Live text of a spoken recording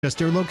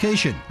Rochester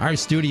location. Our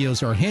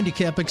studios are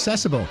handicap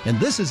accessible, and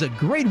this is a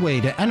great way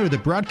to enter the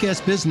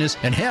broadcast business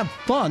and have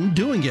fun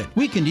doing it.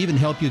 We can even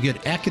help you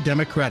get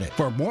academic credit.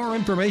 For more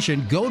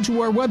information, go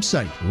to our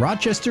website,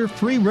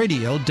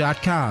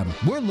 rochesterfreeradio.com.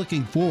 We're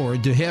looking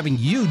forward to having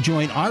you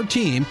join our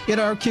team at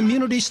our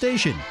community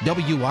station,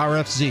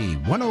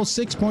 WRFZ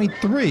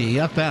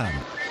 106.3 FM.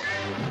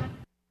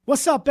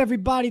 What's up,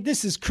 everybody?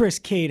 This is Chris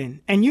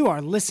Caden, and you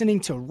are listening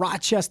to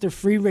Rochester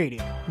Free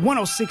Radio,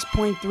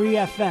 106.3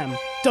 FM,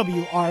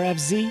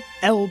 WRFZ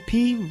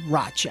LP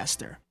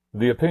Rochester.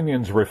 The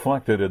opinions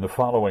reflected in the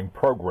following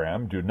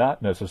program do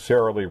not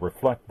necessarily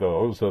reflect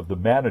those of the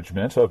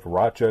management of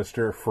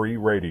Rochester Free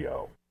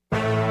Radio.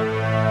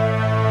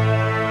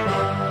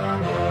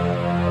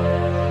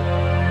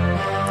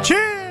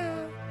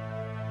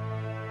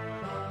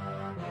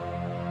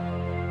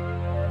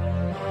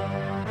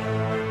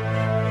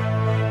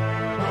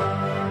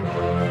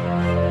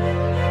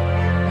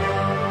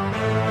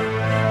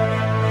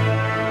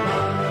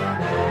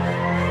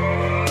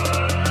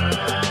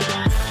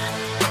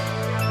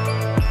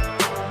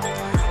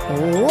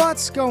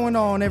 What's going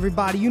on,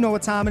 everybody? You know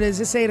what time it is.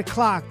 It's 8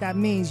 o'clock. That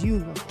means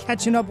you are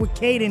catching up with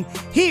Caden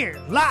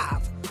here,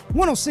 live.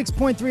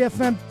 106.3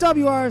 FM,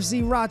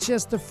 WRFZ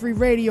Rochester Free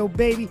Radio,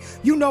 baby.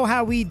 You know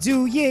how we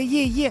do.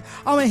 Yeah.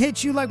 I'm going to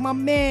hit you like my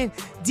man,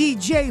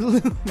 DJ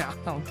Lou. No,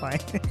 I'm playing.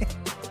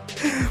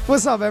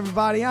 What's up,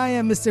 everybody? I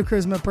am Mr.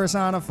 Charisma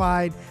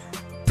personified,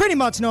 pretty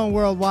much known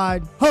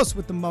worldwide, host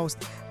with the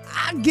most.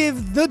 I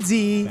give the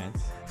D.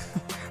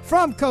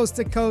 From coast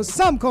to coast,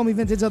 some call me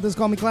vintage, others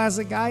call me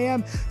classic. I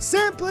am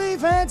simply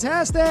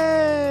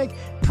fantastic.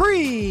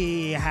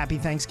 Happy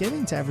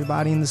Thanksgiving to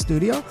everybody in the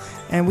studio.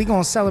 And we're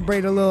going to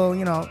celebrate a little,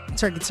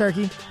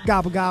 turkey,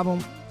 gobble,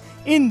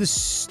 in the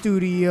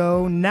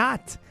studio,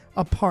 not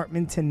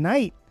apartment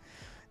tonight.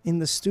 In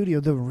the studio,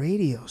 the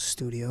radio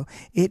studio.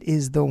 It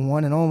is the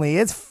one and only.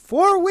 It's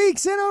 4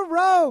 weeks in a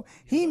row.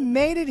 He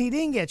made it. He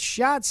didn't get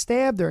shot,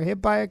 stabbed, or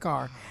hit by a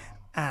car.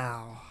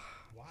 Ow.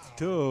 Wow.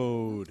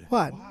 Dude.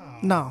 What? Wow.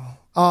 No.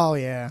 Oh,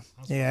 yeah.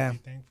 Yeah.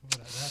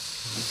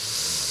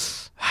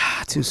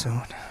 Too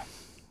soon.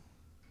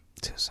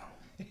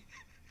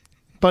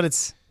 But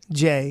it's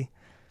Jay,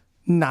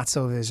 not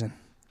so Vision.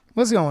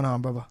 What's going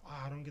on, brother? Wow,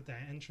 I don't get that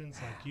entrance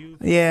like you.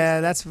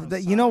 Yeah,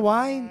 you know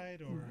why?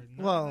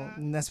 Well,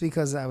 that's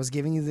because I was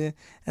giving you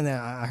and then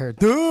I heard,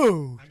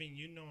 dude. I mean,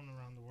 you're known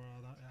around the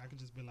world. I could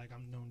just be like,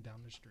 I'm known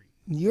down the street.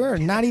 You're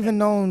not even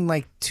known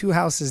like 2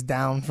 houses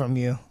down from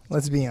you.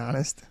 Let's be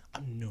honest.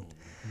 I'm known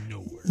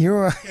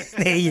nowhere.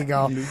 There you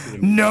go.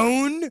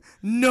 Known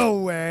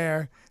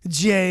nowhere.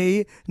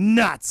 Jay,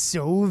 not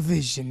so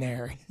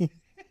visionary.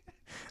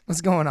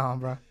 What's going on,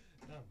 bro?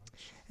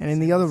 And in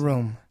the other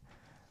room,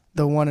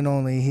 the one and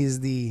only,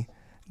 he's the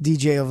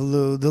DJ of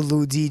Lou, the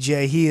Lou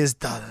DJ. He is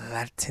the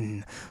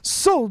Latin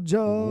Soldier.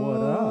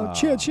 What up?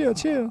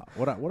 Chill.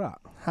 What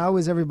up? How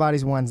is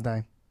everybody's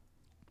Wednesday?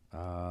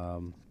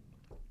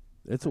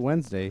 It's a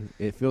Wednesday.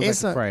 It feels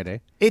like a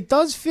Friday. It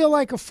does feel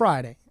like a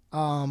Friday.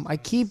 I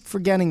keep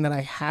forgetting that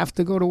I have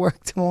to go to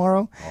work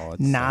tomorrow.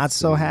 Not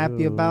so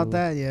happy about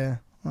that. Yeah.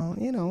 Well,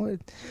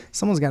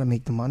 someone's got to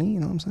make the money.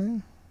 You know what I'm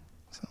saying?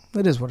 So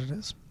it is what it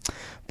is.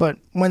 But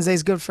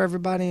Wednesday's good for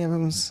everybody.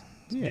 Everyone's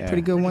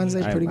pretty good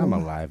Wednesday. I'm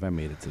alive. I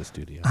made it to the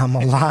studio. I'm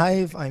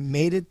alive. I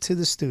made it to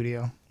the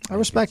studio. I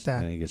respect that.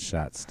 I didn't get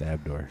shot,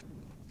 stabbed, or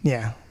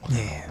yeah.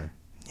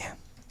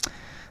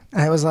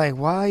 I was like,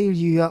 why are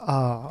you?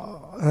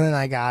 And then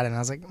I got it, and I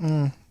was like,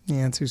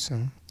 too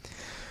soon.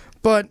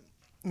 But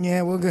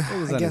yeah, we'll go. It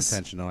was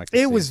unintentional.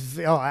 It was.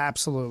 Oh,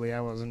 absolutely.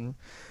 I wasn't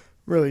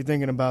really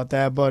thinking about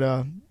that,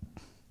 but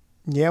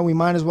we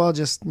might as well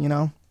just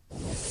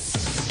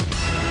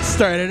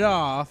start it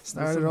off.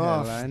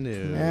 Headline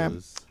news. Yeah.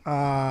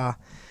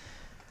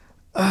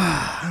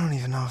 I don't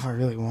even know if I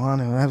really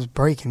want to. That was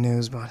breaking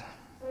news, but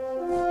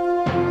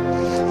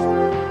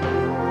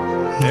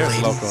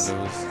there's local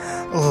news.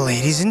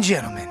 Ladies and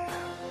gentlemen,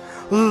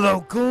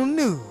 local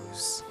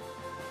news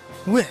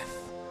with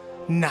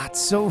Not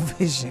So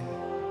Vision,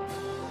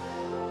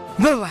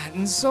 the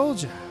Latin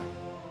Soldier,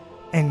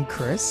 and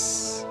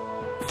Chris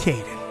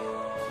Caden.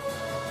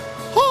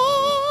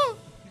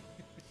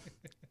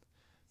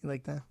 You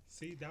like that?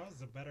 See, that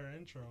was a better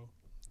intro.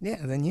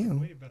 Yeah, than you.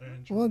 Way better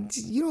intro. Well,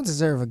 you don't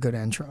deserve a good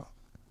intro.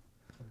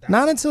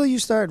 Not until you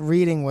start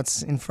reading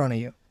what's in front of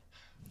you.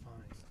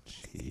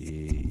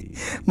 Fine.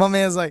 My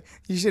man's like,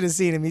 you should have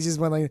seen him. He just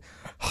went like,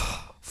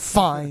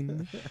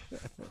 fine.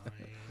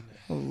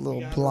 A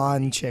little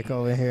blonde chick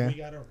over here.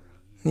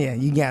 Yeah,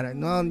 you got it.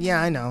 Well,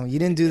 yeah, I know. You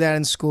didn't do that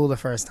in school the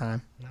first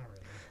time. Not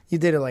really. You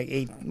did it like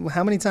 8.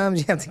 How many times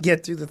do you have to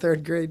get through the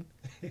 3rd grade?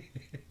 5,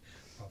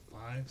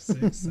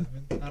 6, 7.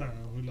 I don't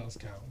know. Who lost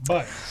count?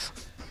 But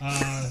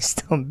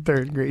still in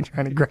 3rd grade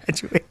trying to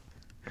graduate.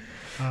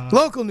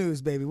 Local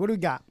news, baby. What do we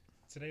got?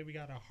 Today we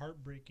got a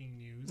heartbreaking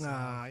news.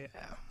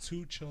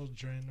 2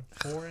 children,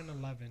 4 and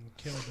 11,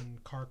 killed in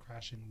car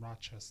crash in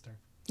Rochester.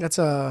 That's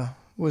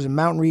was it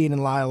Mount Reed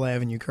and Lyle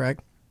Avenue,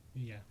 correct?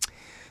 Yeah.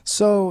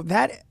 So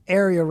that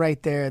area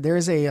right there,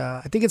 there's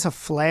I think it's a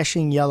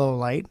flashing yellow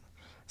light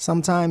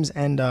sometimes,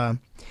 and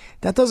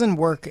that doesn't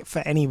work for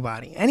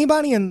anybody.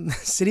 Anybody in the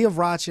city of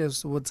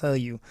Rochester will tell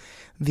you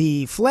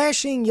the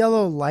flashing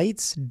yellow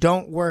lights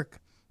don't work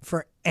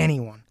for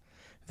anyone.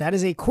 That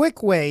is a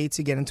quick way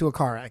to get into a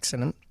car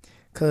accident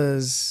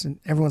because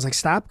everyone's like,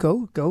 stop,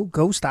 go,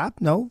 stop,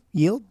 no,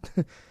 yield.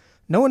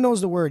 No one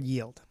knows the word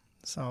yield.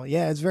 So,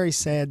 yeah, it's very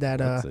sad that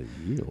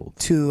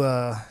two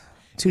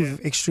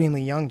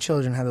extremely young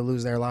children had to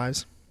lose their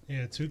lives.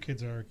 Yeah, 2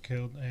 kids are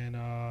killed, and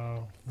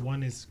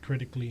one is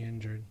critically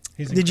injured.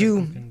 Did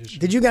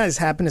you guys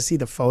happen to see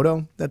the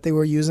photo that they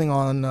were using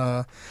on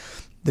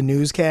the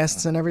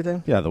newscasts and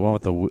everything? Yeah, the one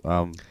with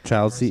the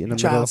child seat in the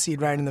middle. Child seat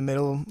right in the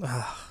middle.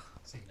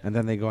 And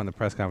then they go on the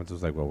press conference. It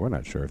was like, well, we're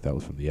not sure if that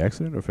was from the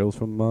accident or if it was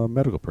from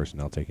medical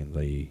personnel taking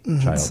the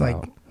child it's like,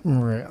 out.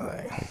 Really?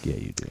 Like, yeah,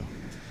 you do.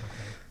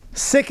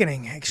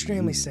 Sickening.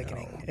 Extremely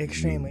sickening.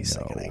 Extremely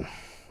sickening.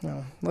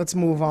 No, let's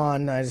move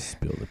on.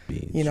 Spill the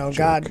beans. You know,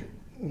 jerk. God,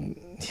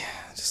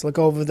 just look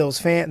over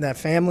that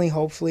family.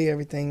 Hopefully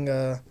everything,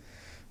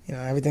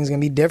 everything's going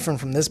to be different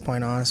from this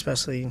point on,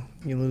 especially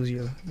you lose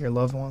your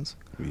loved ones.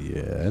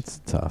 Yeah, it's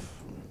tough.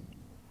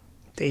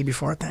 Day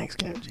before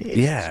Thanksgiving.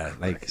 Yeah,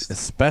 like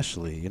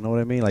especially, you know what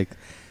I mean? Like,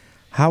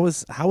 how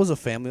is a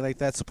family like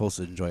that supposed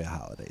to enjoy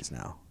holidays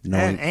now?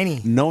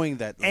 Knowing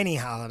that any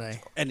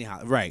holiday,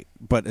 right?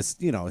 But it's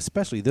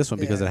especially this one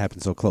because it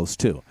happened so close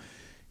too.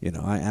 And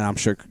I'm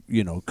sure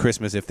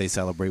Christmas, if they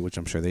celebrate, which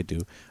I'm sure they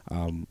do,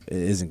 it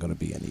isn't going to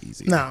be any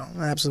easier. No,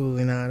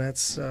 absolutely not.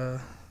 That's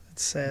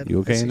it's sad. You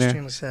okay it's in there?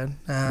 Extremely sad.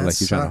 Like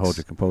you're trying to hold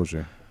your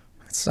composure.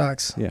 It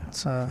sucks. Yeah,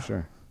 it's, for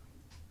sure.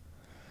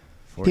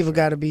 People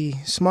got to be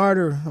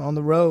smarter on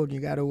the road. You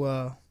got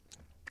to,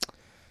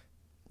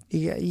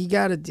 you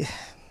got to.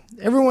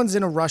 Everyone's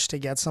in a rush to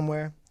get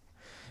somewhere.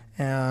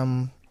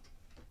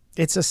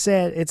 It's a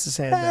sad day. It's a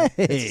sad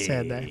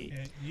day.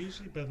 Yeah,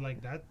 usually, but like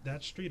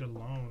that street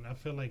alone, I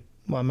feel like.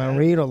 What,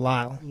 Marguerite or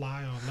Lyle?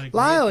 Lyle,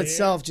 Lyle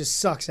itself just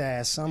sucks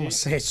ass. I'm gonna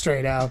say it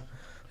straight out.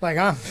 Like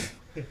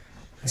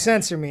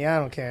censor me. I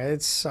don't care.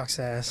 It sucks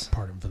ass.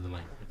 Pardon for the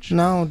language.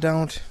 No,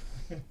 don't.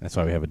 That's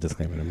why we have a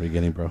disclaimer in the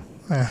beginning, bro.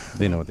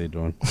 They know what they're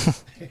doing.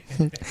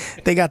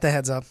 They got the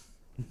heads up.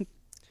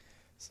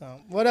 So,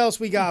 what else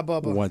we got,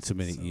 Bubba? One too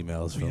many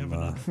emails from...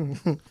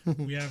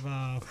 we have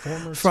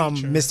former from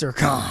teacher, Mr.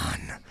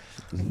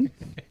 Khan.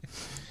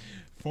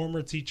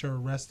 Former teacher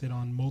arrested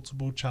on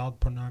multiple child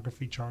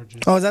pornography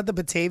charges. Oh, is that the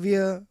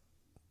Batavia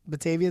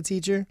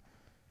teacher?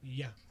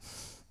 Yeah.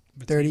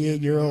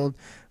 38-year-old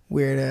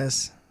weird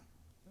ass.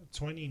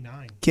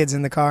 29. Kids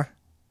in the car.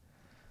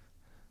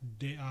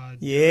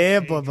 Yeah,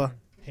 Hagen, Bubba.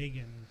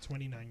 Hagen,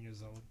 29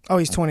 years old. Oh,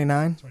 he's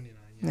 29? 29,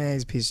 yeah.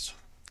 He's a piece of...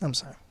 I'm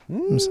sorry.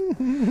 What's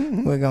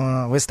going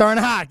on? We're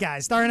starting hot,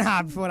 guys. Starting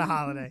hot before the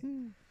holiday.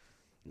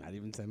 Not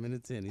even 10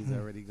 minutes in. He's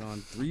already gone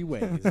 3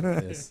 ways with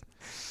this.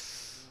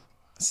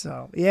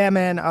 So, yeah,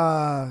 man.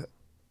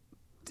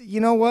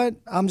 You know what?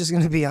 I'm just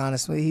going to be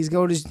honest. When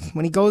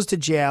he goes to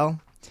jail,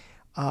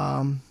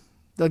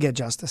 they'll get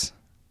justice.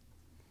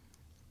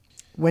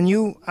 When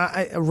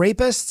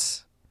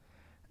rapists,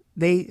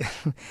 they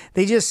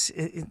just,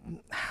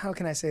 how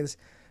can I say this?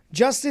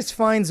 Justice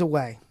finds a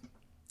way.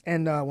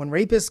 And when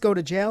rapists go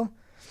to jail,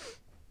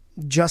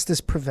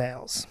 justice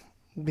prevails.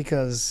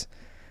 Because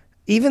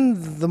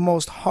even the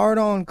most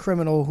hard-on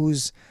criminal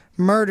who's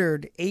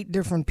murdered 8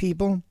 different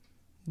people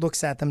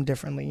looks at them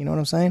differently. You know what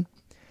I'm saying?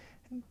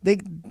 They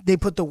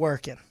put the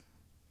work in.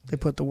 They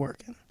put the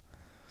work in.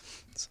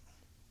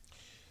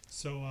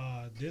 So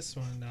this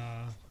one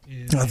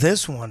is...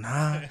 this one,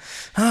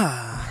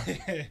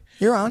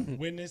 You're on.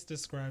 Witness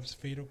describes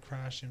fatal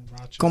crash in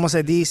Rochester. ¿Cómo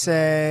se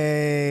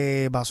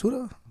dice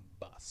basura?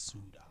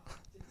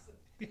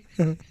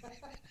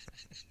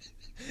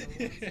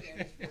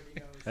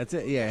 That's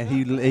it. Yeah,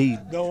 he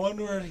the one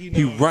where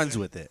he runs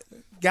with it.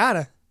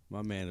 Gotta.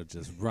 My man will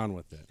just run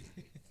with it.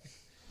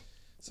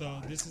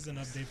 So this is an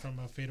update from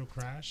a fatal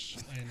crash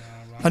in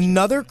Rochester.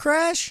 Another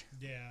crash?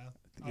 Yeah.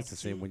 I think it's the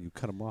same one you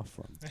cut him off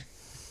from.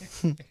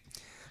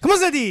 ¿Cómo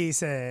se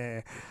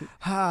dice?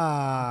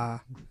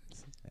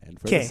 And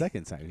for the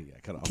second time he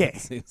got cut off.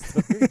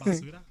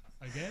 Basura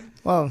again?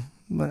 Well,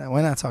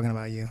 we're not talking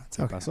about you. It's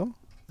okay.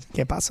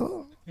 ¿Qué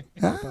pasó?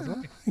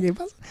 ¿Qué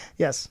pasó?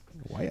 Yes.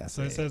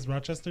 So it says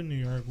Rochester, New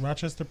York.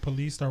 Rochester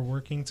police are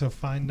working to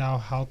find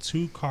out how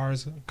 2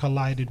 cars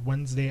collided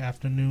Wednesday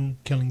afternoon,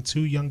 killing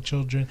 2 young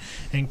children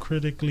and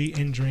critically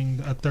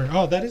injuring a third.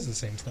 Oh, that is the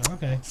same stuff.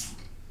 Okay.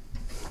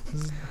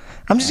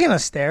 I'm just gonna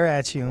stare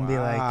at you and be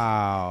like,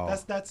 "Wow."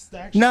 That's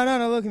actually.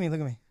 No. Look at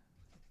me.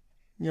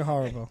 You're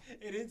horrible.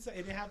 It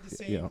didn't have the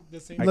same. The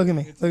same. Look at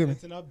me. It's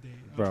an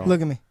update, bro.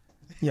 Look at me.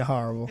 You're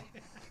horrible.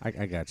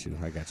 I got you.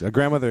 A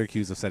grandmother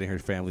accused of setting her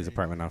family's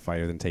apartment on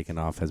fire, then taken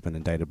off, has been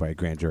indicted by a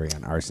grand jury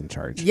on arson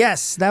charge.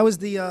 Yes, that was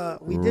the.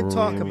 We did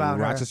talk about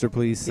Rochester her.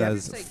 police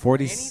says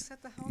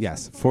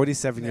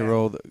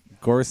 47-year-old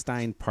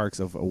Gorstein Parks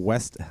of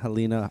West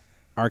Helena,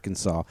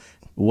 Arkansas,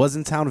 was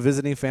in town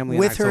visiting family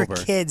with in October.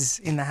 Her kids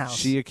in the house.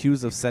 She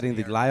accused of setting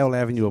the Lyle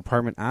Avenue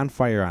apartment on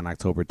fire on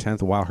October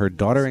 10th while her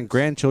daughter and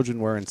grandchildren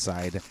were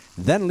inside,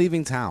 then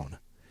leaving town.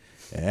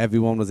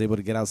 Everyone was able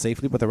to get out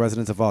safely, but the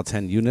residents of all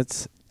 10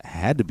 units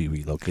had to be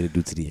relocated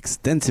due to the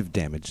extensive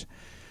damage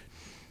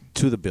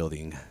to the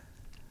building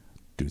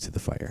due to the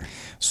fire.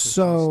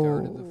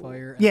 Started the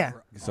fire. And yeah.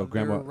 there were So other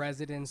Grandma-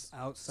 residents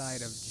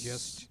outside of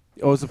just.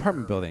 Oh, it's an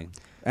apartment building.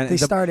 And They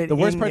started the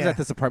worst in- part is yeah. that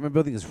this apartment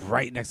building is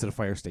right next to the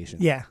fire station.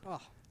 Yeah. Oh,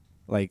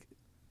 Like,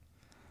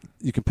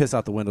 you can piss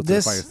out the window to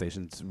This- the fire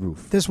station's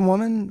roof This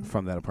woman,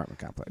 from that apartment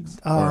complex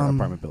or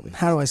apartment building.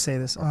 how do I say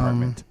this?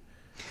 Apartment.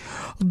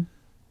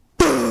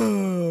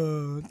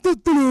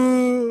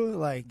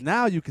 Like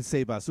Now you can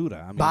say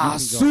basura. I mean,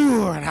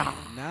 basura.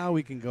 Now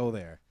we can go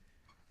there.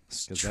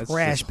 'Cause that's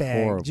Trash just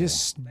bag. horrible.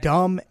 Just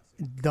dumb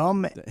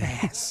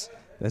ass.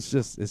 It's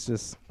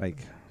just like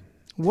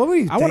What were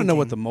you I want to know thinking?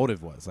 what the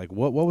motive was. Like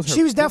what was her?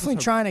 She was what definitely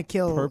her trying to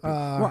kill purpose?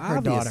 Well, her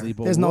obviously, daughter.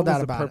 but There's no what doubt was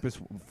the about it. purpose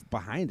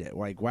behind it?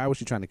 Like why was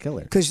she trying to kill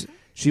her? Because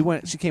She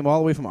came all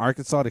the way from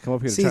Arkansas to come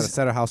up here to try to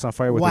set her house on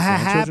fire with what her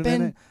had grandchildren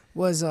in happened it.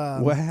 was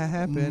What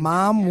happened?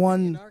 mom in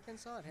won.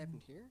 Arkansas, it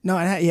happened here. No,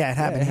 it happened. Yeah,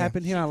 here. it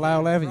happened here on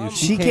Lyle Avenue.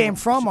 She came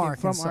from From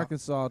Arkansas.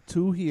 Arkansas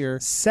to here,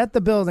 Set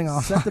the building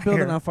on set the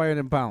building fire. on fire, and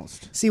then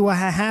bounced. See, what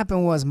had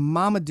happened was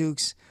Mama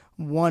Dukes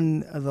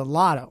won the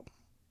lotto.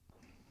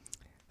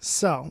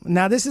 So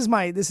now this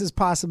is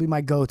possibly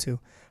my go-to.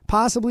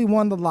 Possibly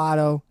won the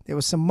lotto. There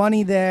was some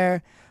money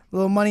there, a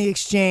little money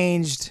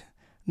exchanged,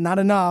 not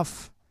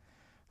enough.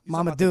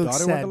 Mama The Dukes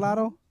daughter said, won the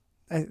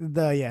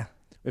lotto. yeah.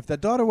 If the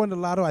daughter won the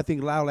lotto, I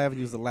think Lyle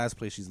Avenue is the last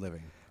place she's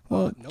living.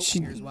 Well, Nope. she,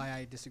 Here's why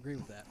I disagree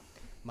with that.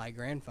 My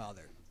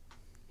grandfather,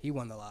 he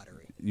won the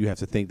lottery. You have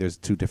to think there's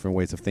two different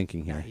ways of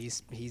thinking here.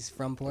 He's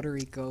from Puerto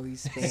Rico.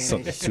 He's Spanish. So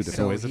there's two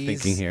different ways of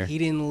thinking here. He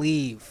didn't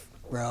leave,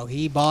 bro.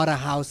 He bought a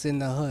house in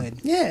the hood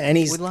yeah, and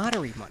he's with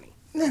lottery money.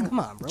 Come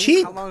on, bro.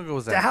 cheap. How long ago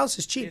was that? The house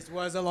is cheap. This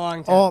was a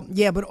long time. All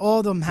yeah, but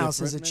all them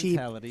houses are Different cheap.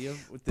 mentality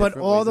with But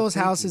different all ways of those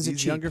thinking. houses are These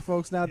cheap. younger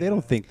folks now, they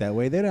don't think that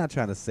way. They're not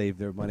trying to save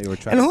their money or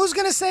try And to. who's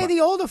gonna say the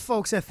older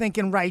folks are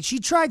thinking right? She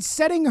tried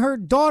setting her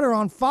daughter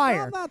on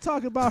fire. I'm not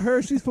talking about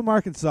her. She's from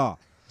Arkansas.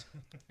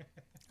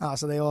 Oh,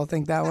 so they all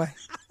think that way?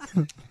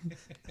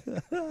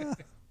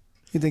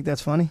 You think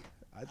that's funny?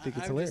 I think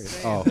it's I'm hilarious.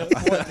 just Oh, saying,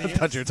 I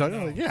thought you were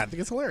talking. Like, yeah, I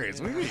think it's hilarious.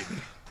 What do you mean?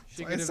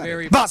 She could have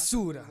very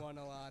Basura. won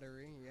a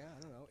lottery. Yeah,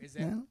 I don't know. Is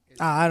that?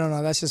 Is I don't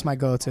know. That's just my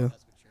go-to. that's what you're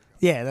going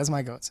Yeah, that's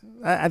my go-to.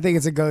 I think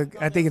it's a good.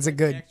 I think it's a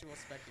good. Actual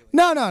speculation.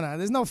 No.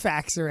 There's no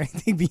facts or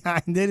anything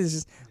behind it. It's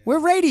just we're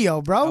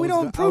radio, bro. We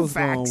don't prove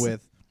facts. This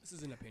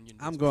is an opinion.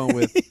 I'm going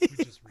with.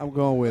 I'm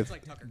going with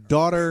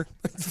daughter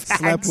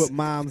slept with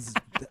mom's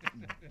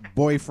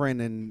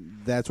boyfriend,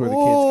 and that's where the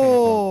kids came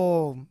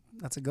Oh,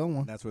 that's a good one.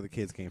 from. That's where the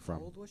kids came How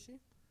from. old was she?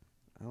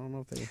 I don't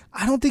know if they.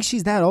 I don't think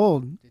she's that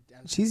old.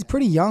 She's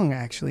pretty young,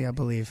 actually. I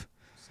believe.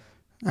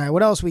 All right,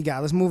 what else we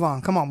got? Let's move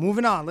on. Come on,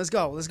 moving on. Let's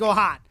go. Let's go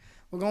hot.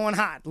 We're going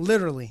hot,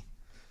 literally.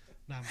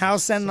 Not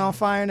House setting much. on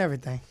fire and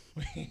everything.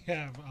 We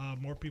have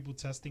more people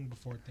testing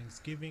before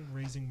Thanksgiving,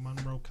 raising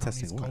Monroe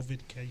Testing County's what?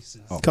 COVID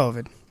cases. Oh.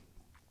 COVID.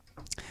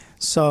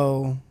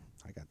 So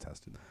I got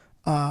tested.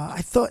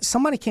 I thought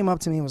somebody came up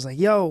to me and was like,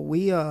 "Yo,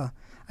 we I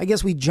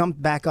guess we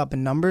jumped back up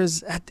in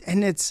numbers."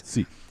 And it's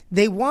See,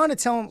 they want to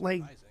tell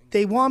like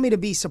they want me to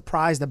be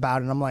surprised about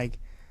it. And I'm like,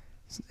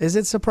 is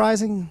it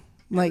surprising?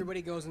 Like,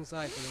 Everybody goes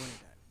inside for the winter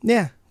time.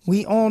 yeah,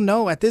 we all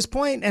know at this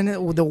point, and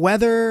the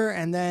weather,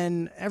 and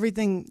then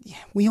everything. Yeah,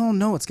 we all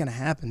know it's gonna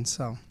happen.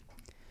 So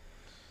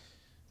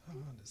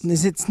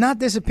it's not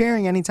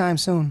disappearing anytime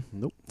soon.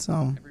 nope.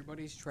 So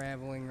Everybody's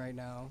traveling right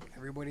now.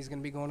 Everybody's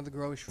gonna be going to the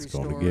grocery It's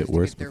going stores to get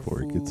worse get their before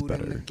it food gets and the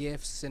better.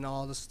 gifts and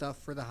all the stuff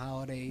for the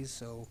holidays.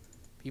 So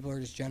people are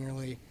just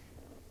generally,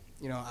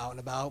 out and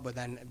about, but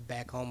then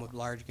back home with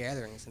large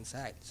gatherings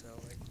inside. So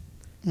like,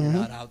 you're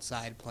not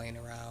outside playing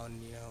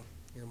around.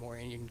 You're more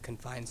in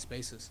confined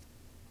spaces.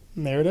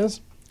 there it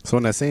is. So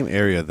in that same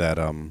area that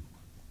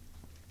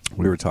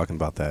we were talking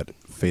about that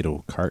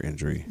fatal car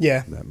injury.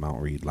 Yeah. That Mount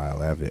Reed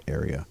Lyle Ave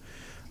area.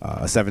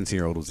 A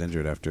 17-year-old was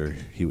injured after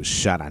he was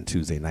shot on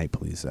Tuesday night.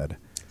 Police said.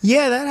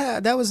 Yeah,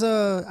 that was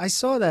I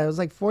saw that. It was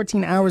like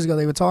 14 hours ago.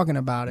 They were talking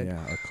about it.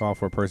 Yeah, a call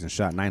for a person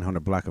shot 900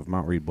 block of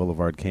Mount Reed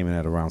Boulevard came in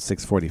at around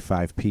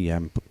 6:45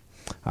 p.m.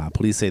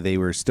 Police say they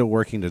were still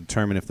working to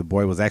determine if the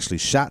boy was actually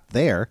shot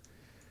there.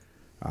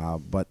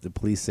 But the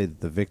police say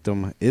that the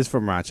victim is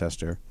from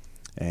Rochester,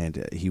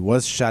 and he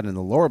was shot in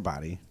the lower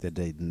body. That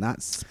they did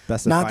not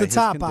specify. Not the his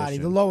top body,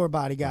 condition. the lower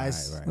body,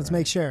 guys. Right, Let's right,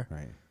 make sure.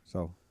 Right.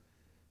 So,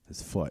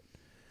 his foot.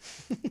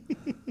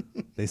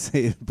 They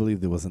say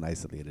believe there was an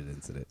isolated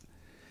incident.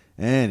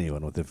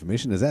 Anyone with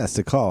information is asked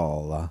to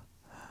call.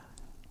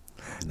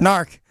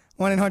 NARC.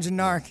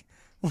 1-800-NARC.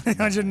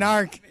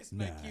 1-800-NARC.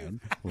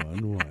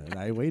 911.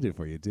 I waited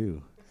for you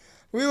too.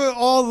 We were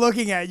all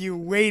looking at you,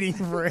 waiting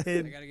for I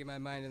it. gotta get my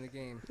mind in the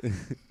game.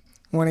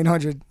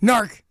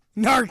 1-800-NARC.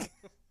 NARC.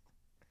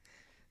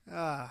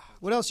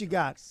 What else you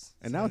got?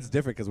 And now it's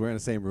different because we're in the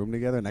same room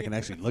together, and I can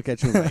actually look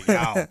at you and be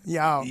like,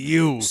 Yo,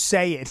 you.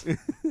 say it.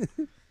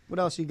 What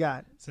else you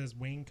got? It says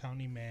Wayne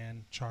County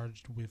man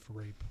charged with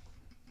rape.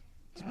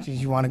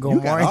 You want to go You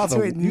more got all into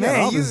the, it? you got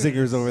all the you-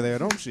 zingers over there,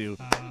 don't you?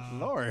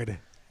 Lord.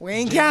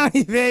 Wayne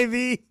County,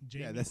 baby.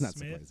 Jamie Yeah, that's not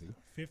Smith, surprising.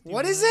 51.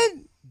 What is it?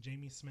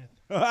 Jamie Smith.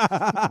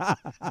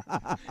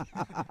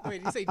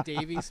 Wait, did you say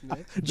Davy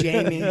Smith?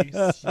 Jamie.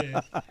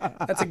 Smith.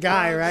 That's a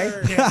guy, right?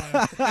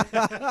 Yeah.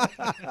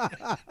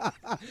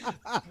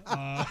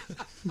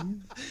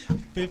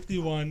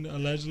 51,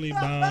 allegedly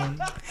bound.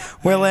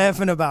 We're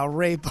laughing about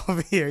rape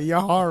over here. You're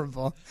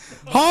horrible.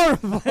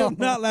 Horrible. I'm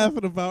not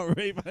laughing about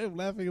rape. I'm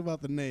laughing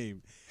about the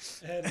name.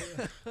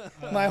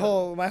 My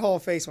whole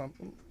face went.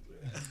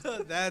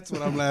 That's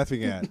what I'm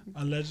laughing at.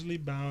 Allegedly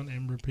bound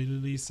and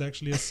repeatedly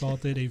sexually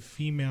assaulted a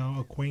female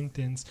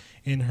acquaintance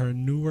in her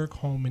Newark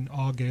home in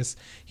August.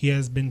 He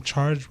has been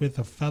charged with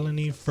a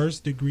felony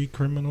first-degree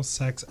criminal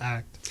sex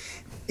act.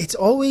 It's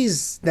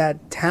always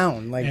that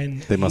town, like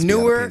And They must be out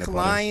of Newark, peanut butter.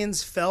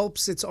 Lyons,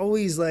 Phelps. It's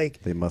always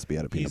like They must be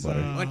out of peanut He's,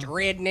 butter. Bunch of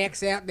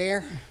rednecks out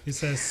there. It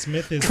says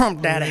Smith is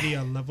Trump daddy. already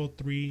a level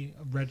 3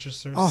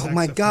 registered oh sex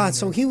my god.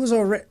 So offender. he was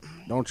already.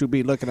 Don't you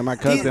be looking at my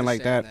cousin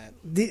like that.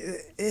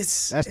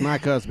 It's That's my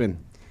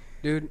cousin.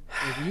 Dude,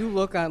 if you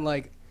look on,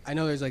 like, I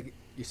know there's, like,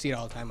 you see it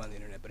all the time on the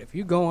internet, but if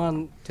you go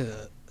on to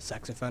the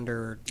sex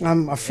offender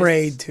I'm list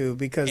afraid to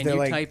because and they're you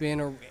like. type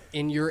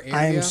in your area,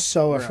 I am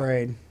so bro,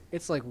 afraid.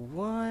 It's like,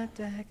 what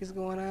the heck is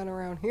going on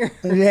around here?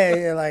 Yeah,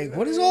 you're like,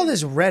 what is all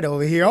this red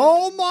over here?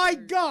 Oh my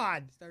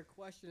god. Start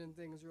questioning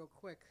things real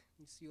quick.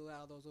 You see a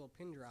lot of those little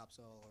pin drops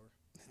all over.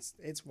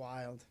 It's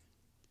wild.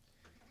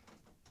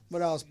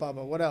 What else,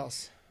 Bubba? What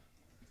else?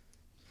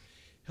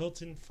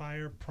 Hilton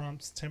fire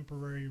prompts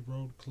temporary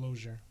road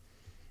closure.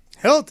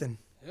 Hilton.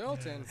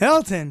 Hilton.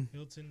 Hilton.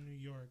 Hilton, New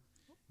York.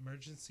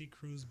 Emergency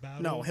crews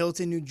battle. No,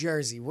 Hilton, New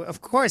Jersey.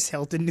 Of course,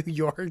 Hilton, New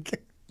York.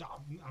 No,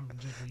 I'm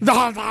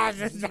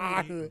just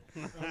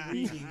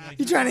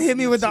You trying to hit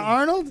me with the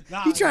Arnold?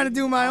 Nah, You trying to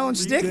do my own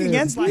shtick did.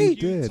 against He me?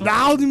 did.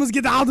 Now you must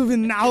get out of it.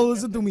 Now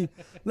listen to me.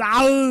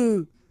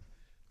 Now.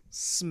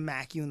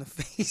 Smack you in the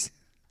face.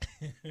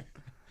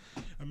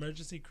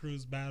 Emergency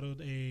crews battled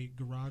a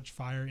garage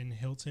fire in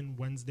Hilton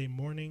Wednesday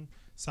morning.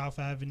 South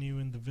Avenue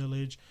in the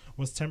Village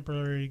was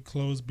temporarily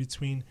closed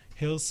between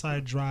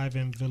Hillside Drive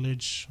and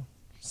Village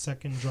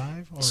Second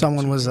Drive. Or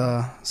Someone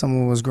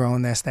was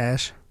growing their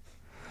stash.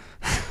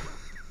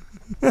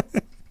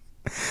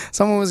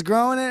 Someone was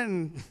growing it,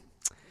 and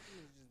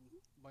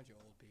Bunch of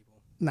old people.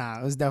 nah,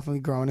 it was definitely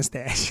growing a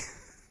stash.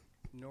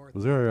 North.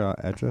 Was there an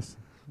address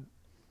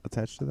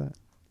attached to that?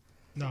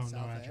 No South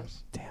Ave?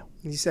 address.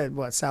 You said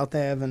what? South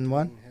Ave and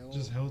what? Hill.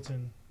 Just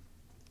Hilton.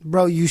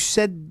 Bro, you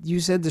said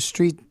the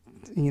street.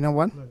 You know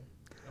what? Look,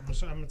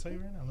 I'm gonna tell you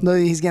right now. No,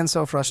 he's getting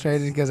so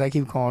frustrated because I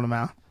keep calling him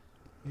out.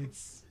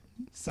 It's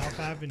South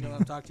Avenue.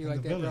 Don't talk to you in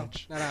like the that, bro.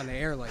 Village. Not on the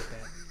air like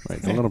that.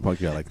 Right, don't let him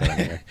poke you out like that.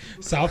 Here.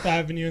 South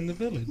Avenue in the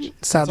Village.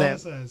 South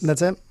That's all Ave. it says.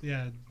 That's it.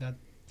 Yeah, that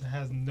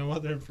has no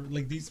other.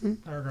 Like these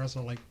paragraphs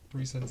are like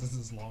 3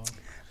 sentences long.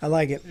 I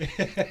like it.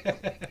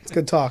 It's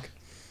good talk.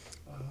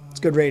 It's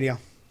good radio.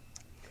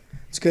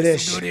 It's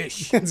good-ish.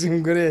 It's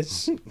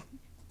good-ish. Let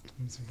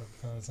me see if I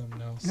can find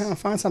something else. No,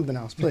 find something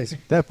else, please.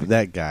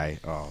 That guy.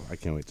 Oh, I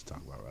can't wait to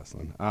talk about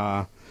wrestling.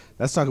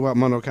 Let's talk about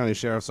Monroe County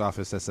Sheriff's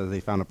Office that says they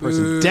found a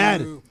person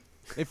dead.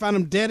 They found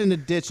him dead in a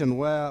ditch on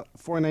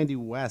 490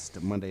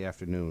 West Monday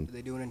afternoon. Did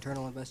they do an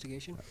internal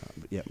investigation?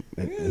 Yep,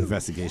 an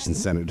investigation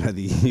centered at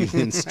the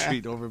Union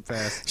Street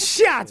overpass.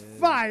 Shots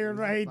fired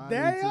right Responding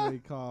there. to a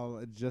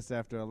call just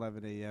after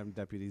 11 a.m.,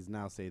 deputies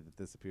now say that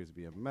this appears to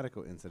be a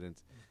medical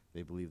incident.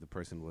 They believe the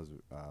person was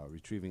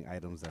retrieving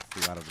items that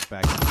flew out of the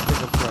back of the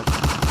pickup truck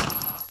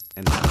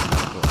and had a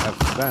medical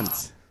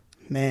event.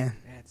 Man,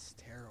 That's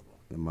terrible.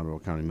 The Monroe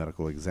County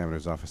Medical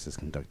Examiner's Office is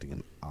conducting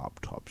an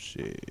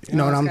autopsy. You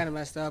know what it's I'm- kind of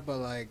messed up, but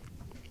like,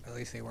 at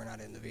least they were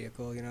not in the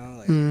vehicle. You know,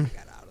 like Mm. they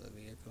got out of the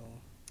vehicle.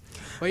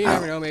 But you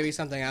never know. Maybe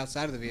something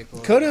outside of the vehicle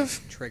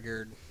Could've.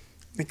 triggered.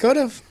 it could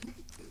have.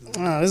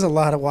 There's a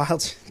lot of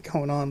wild shit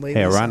going on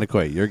lately. Hey, so-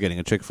 Ironically, you're getting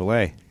a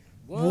Chick-fil-A.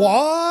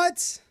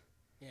 What?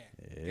 Yeah.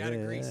 Got a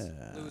grease,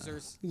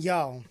 losers.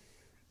 Yo,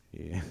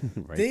 Yeah,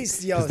 right.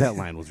 These- yo, 'Cause that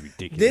line was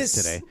ridiculous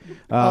this. today.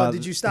 Oh,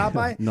 did you stop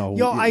by? No.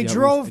 Yo, yeah, I we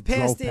drove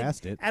past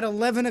past it at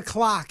 11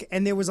 o'clock,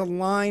 and there was a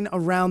line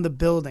around the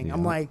building.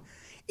 I'm Yeah. like,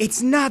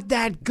 it's not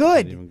that They didn't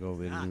good. even go-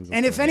 they didn't even go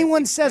And if for it.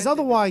 anyone says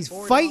otherwise,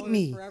 $4 fight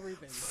me. for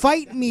everything.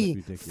 Fight me.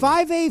 ridiculous.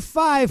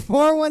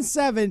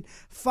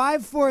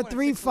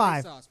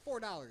 585-417-5435. Sauce,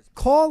 $4.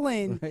 Call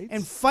in Right?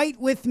 and fight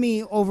with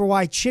me over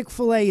why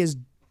Chick-fil-A is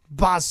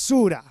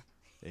basura.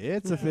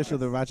 It's official.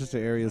 The Rochester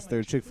area's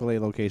third Chick-fil-A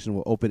location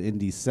will open in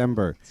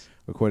December.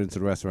 According to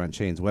the restaurant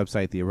chain's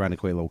website, the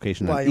Ironically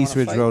location Why, on you East wanna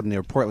Ridge fight? Road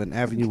near Portland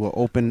Avenue will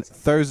open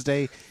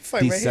Thursday,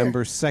 Fight right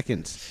December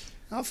 2nd.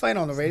 I'll fight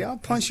on the radio. I'll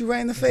punch you right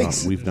in the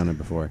face. We've done it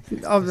before.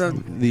 Oh,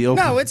 The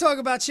open, no, we're talking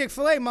about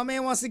Chick-fil-A. My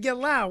man wants to get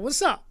loud.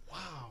 What's up?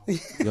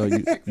 Yo,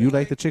 you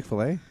like the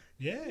Chick-fil-A?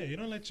 Yeah, you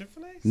don't like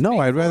Chick-fil-A? No,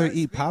 I'd rather Speak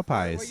eat for it. What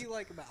Popeyes. you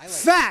like about? I like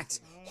Facts.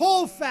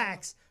 Whole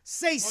facts.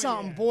 Say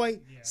something, boy.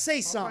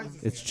 Say something.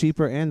 It's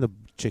cheaper and the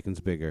chicken's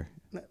bigger.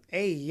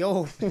 Hey,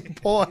 yo,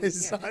 pause,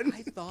 Yeah, son.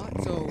 I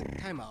thought so.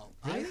 Time out.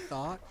 I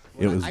thought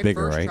It was I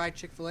bigger, first right? tried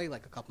Chick-fil-A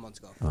like a couple months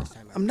ago. First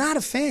time I'm not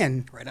a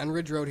fan. right on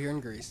Ridge Road here in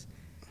Greece.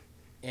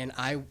 And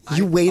I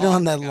You wait thought,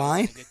 on that like, I was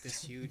line? gonna get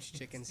this huge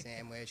chicken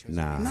sandwich. It was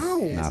Nah, gonna be No. not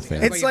fantastic. fair.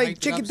 Everybody It's like hyped it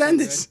chicken up so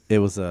tenders. good. It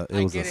was a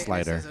I get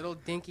slider. It says a little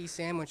dinky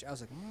sandwich. I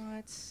was like,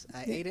 what?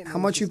 I ate it. And How it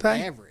was much you just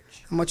pay?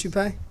 Average. How much you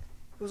pay? It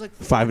was like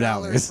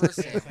 $5. for a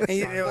sandwich. And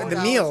you- $4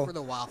 the meal. for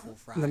the waffle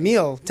fries. The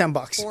meal, $10.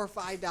 $4 or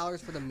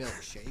 $5 for the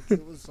milkshake.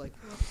 It was like,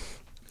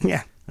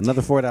 Yeah.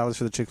 Another $4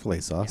 for the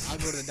Chick-fil-A sauce. I'll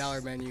go to the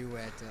dollar menu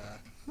at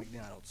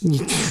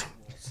McDonald's.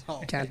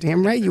 So,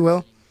 Goddamn right you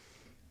will.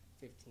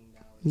 $15.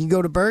 You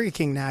go to Burger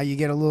King now, you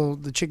get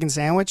the chicken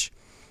sandwich,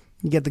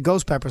 you get the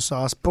ghost pepper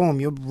sauce. Boom,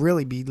 you'll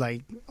really be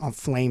like a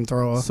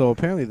flamethrower. So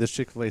apparently, this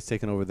Chick-fil-A is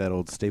taking over that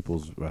old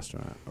Staples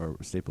restaurant or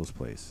Staples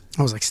place.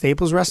 I was like,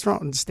 Staples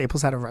restaurant?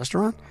 Staples had a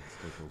restaurant?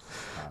 Staples.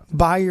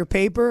 Buy your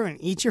paper and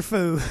eat your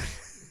food. So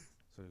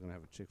you're gonna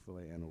have a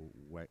Chick-fil-A and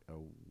a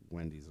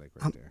Wendy's like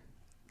right there.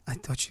 I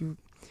thought you.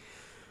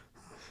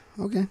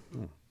 Okay.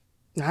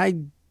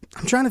 I'm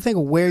trying to think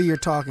of where you're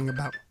talking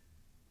about.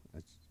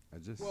 I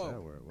just Whoa. said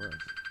where it was.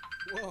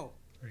 Whoa.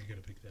 Are you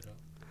gonna pick that up?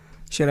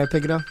 Should I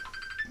pick it up?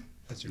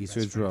 That's your East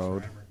best Ridge friend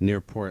Road forever. near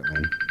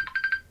Portland.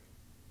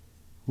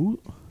 Ooh,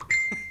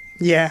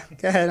 Yeah.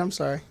 Go ahead. I'm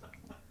sorry.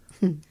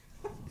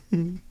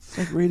 it's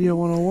like Radio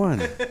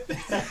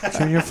 101.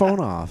 Turn your phone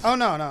off. Oh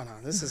no.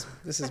 This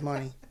is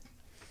money.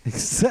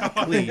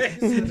 Exactly.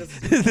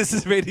 This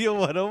is Radio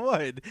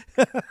 101.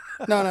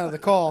 No. The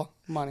call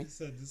money. He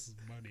said this is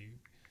money.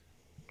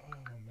 Oh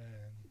man.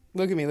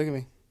 Look at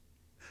me.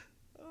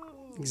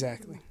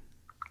 Exactly.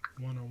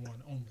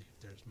 101 only if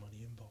there's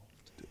money involved.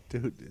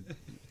 Dude.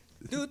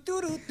 Do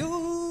do do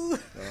do.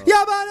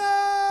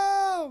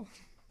 Yabano!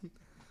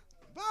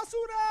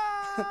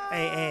 Basura!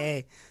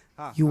 Hey.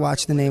 You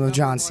watch the name of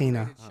John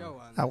Cena.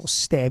 I will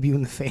stab you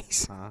in the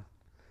face. Huh?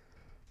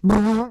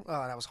 Oh,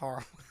 that was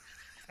horrible.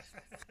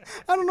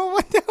 I don't know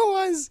what that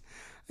was.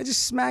 I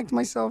just smacked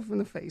myself in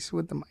the face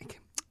with the mic.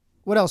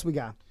 What else we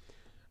got?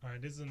 All right,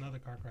 this is another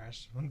car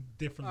crash on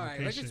different All right,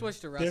 location. let's just switch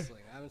to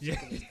wrestling. I'm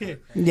sick of this car crash.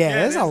 Yeah,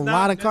 there's a that's lot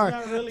not- of that's cars.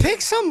 not really-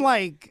 Pick some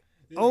like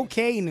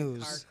okay Car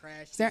news.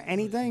 crash. Is there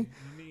anything?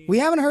 You need- We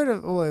haven't heard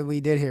of. Oh, we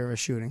did hear of a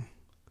shooting.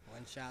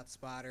 One shot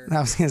spotter. I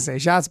was gonna say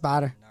shot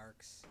spotter.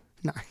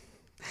 Narcs.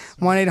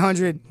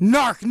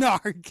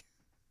 1-800-NARC.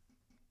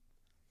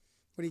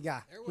 What do you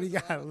got? There What do you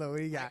was a got, lot of- Lou? What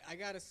do you got? I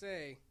gotta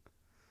say,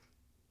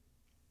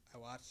 I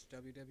watched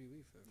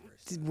WWE for the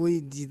first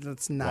time.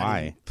 Let's not. Why?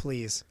 Even,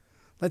 please.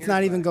 Let's Here's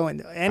not even why. go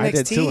into NXT. I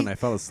did too, and I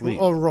fell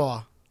asleep. Or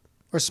Raw,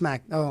 or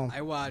Smack. Oh,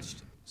 I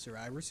watched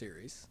Survivor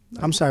Series.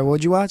 I'm sorry.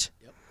 What'd you watch?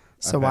 Yep.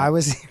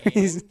 Survivor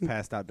Series.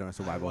 Passed out during I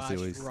Survival watched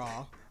Series.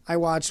 Raw. I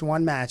watched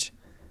one match.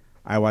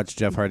 I watched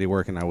Jeff Hardy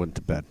work, and I went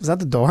to bed. Was that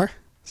the door?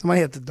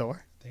 Somebody at the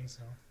door. I think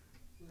so.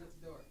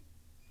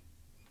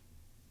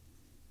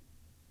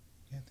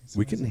 Yeah, I think so.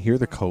 We can hear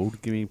the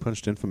code getting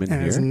punched in from in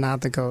And it's here.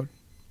 not the code.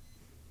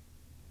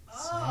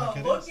 Oh,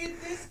 look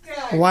at this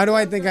guy. Why do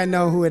I think I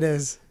know who it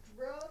is?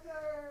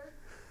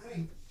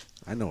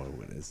 I know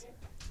who it is.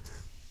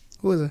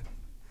 Who is it?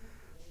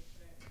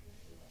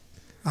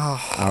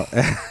 Oh,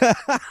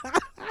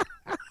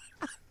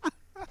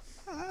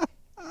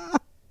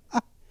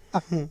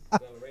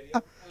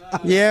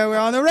 yeah, we're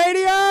on the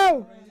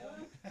radio.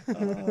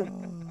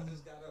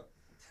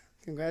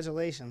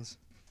 Congratulations.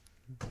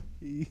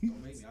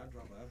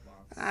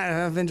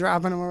 I've been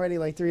dropping them already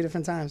like 3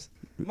 different times.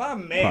 My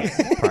man.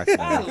 Approximately.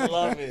 I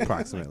love it.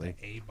 Approximately.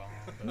 A-bomb,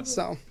 but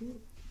So,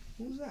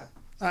 who's that?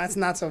 That's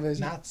not so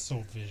vision. not so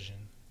vision.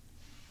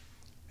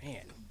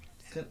 Man.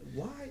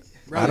 Why?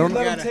 I don't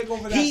Let know. him take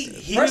over that. He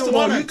First didn't of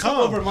all, wanna you took come.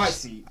 over my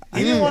seat.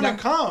 He didn't want to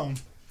come.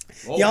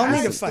 Y'all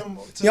need to asked fight. him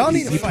to- Y'all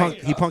need He to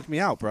fight. punked me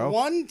out, bro.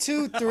 1,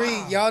 2,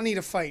 3. Y'all need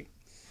to fight.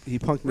 He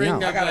punked me Ring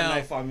out. I got a Well.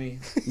 knife on me.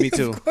 Me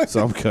too.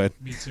 So I'm good.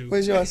 Me too.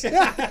 Where's yours?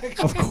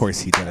 Of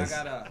course he I does.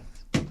 got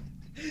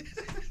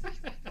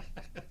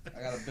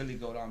a billy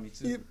goat on me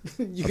too.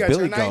 You A got billy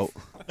your knife? goat.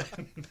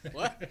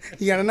 What?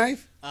 You got a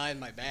knife? In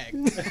my bag.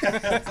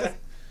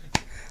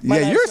 My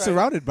Yeah, knife's you're right-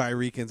 surrounded by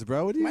Ricans,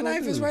 bro. What do you My gonna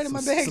knife do? is right in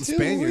my Some- bag some too.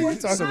 Spaniards. Who are you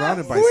talking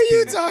Surrounded by Who are you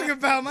Spaniards. talking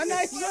about? My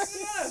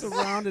knife's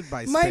Surrounded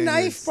by my Spaniards.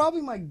 knife,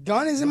 probably my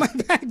gun is in my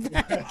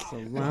backpack.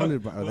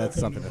 Surrounded by. Oh, that's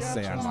something to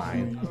say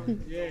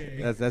online.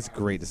 Yeah. That's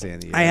great to say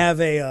in the air. I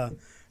have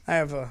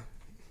a,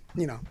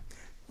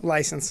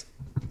 license.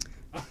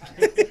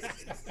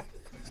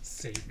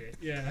 Save it.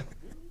 Yeah.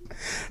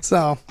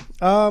 So,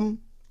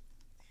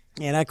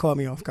 yeah, that caught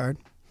me off guard.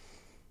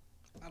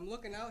 I'm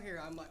looking out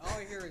here. I'm like, all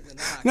I hear is a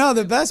knock. No,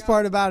 the I best look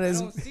part out, about it I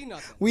is don't see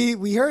nothing.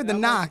 we heard the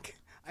I'm knock.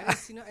 like, I didn't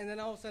see nothing, and then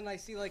all of a sudden I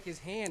see like his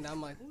hand.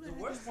 I'm like, who the The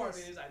heck worst is part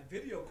this? is I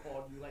video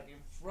called you like in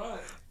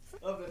front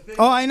of the thing.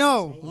 Oh, I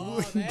know.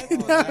 Oh,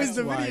 that's That was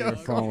the Why video. your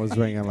phone was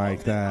ringing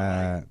like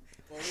that.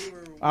 Well,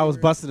 I was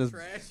busting his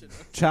trashing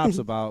him. chops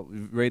about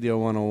Radio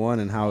 101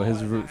 and how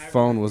his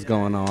phone was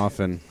going off,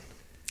 and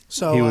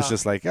So he was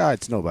just like,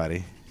 it's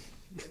nobody.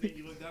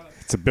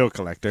 It's a bill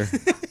collector.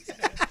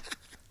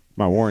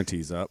 My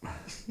warranty's up.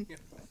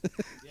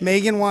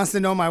 Megan wants to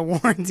know my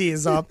warranty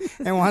is up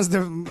and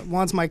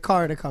wants my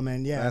car to come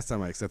in. Yeah. Last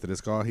time I accepted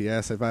his call, he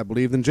asked if I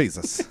believed in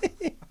Jesus.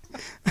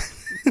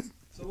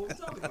 So what we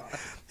talking about?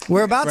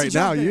 We're about to Right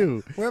jump now, in.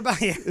 you.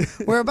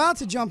 We're about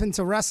to jump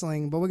into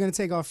wrestling, but we're going to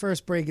take our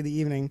first break of the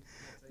evening.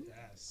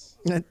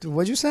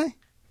 What'd you say?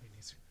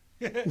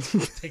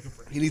 Take a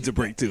break. He needs a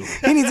break too.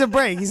 He needs a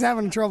break. He's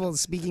having trouble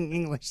speaking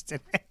English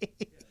today.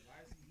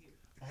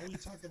 All we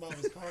talked about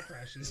was car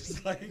crashes.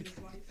 It's like,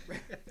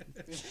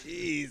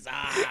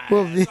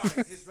 We'll be-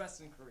 His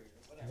wrestling career.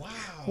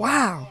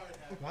 wow.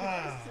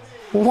 wow.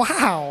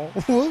 Wow.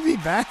 We'll be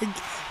back.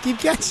 Keep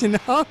catching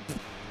up.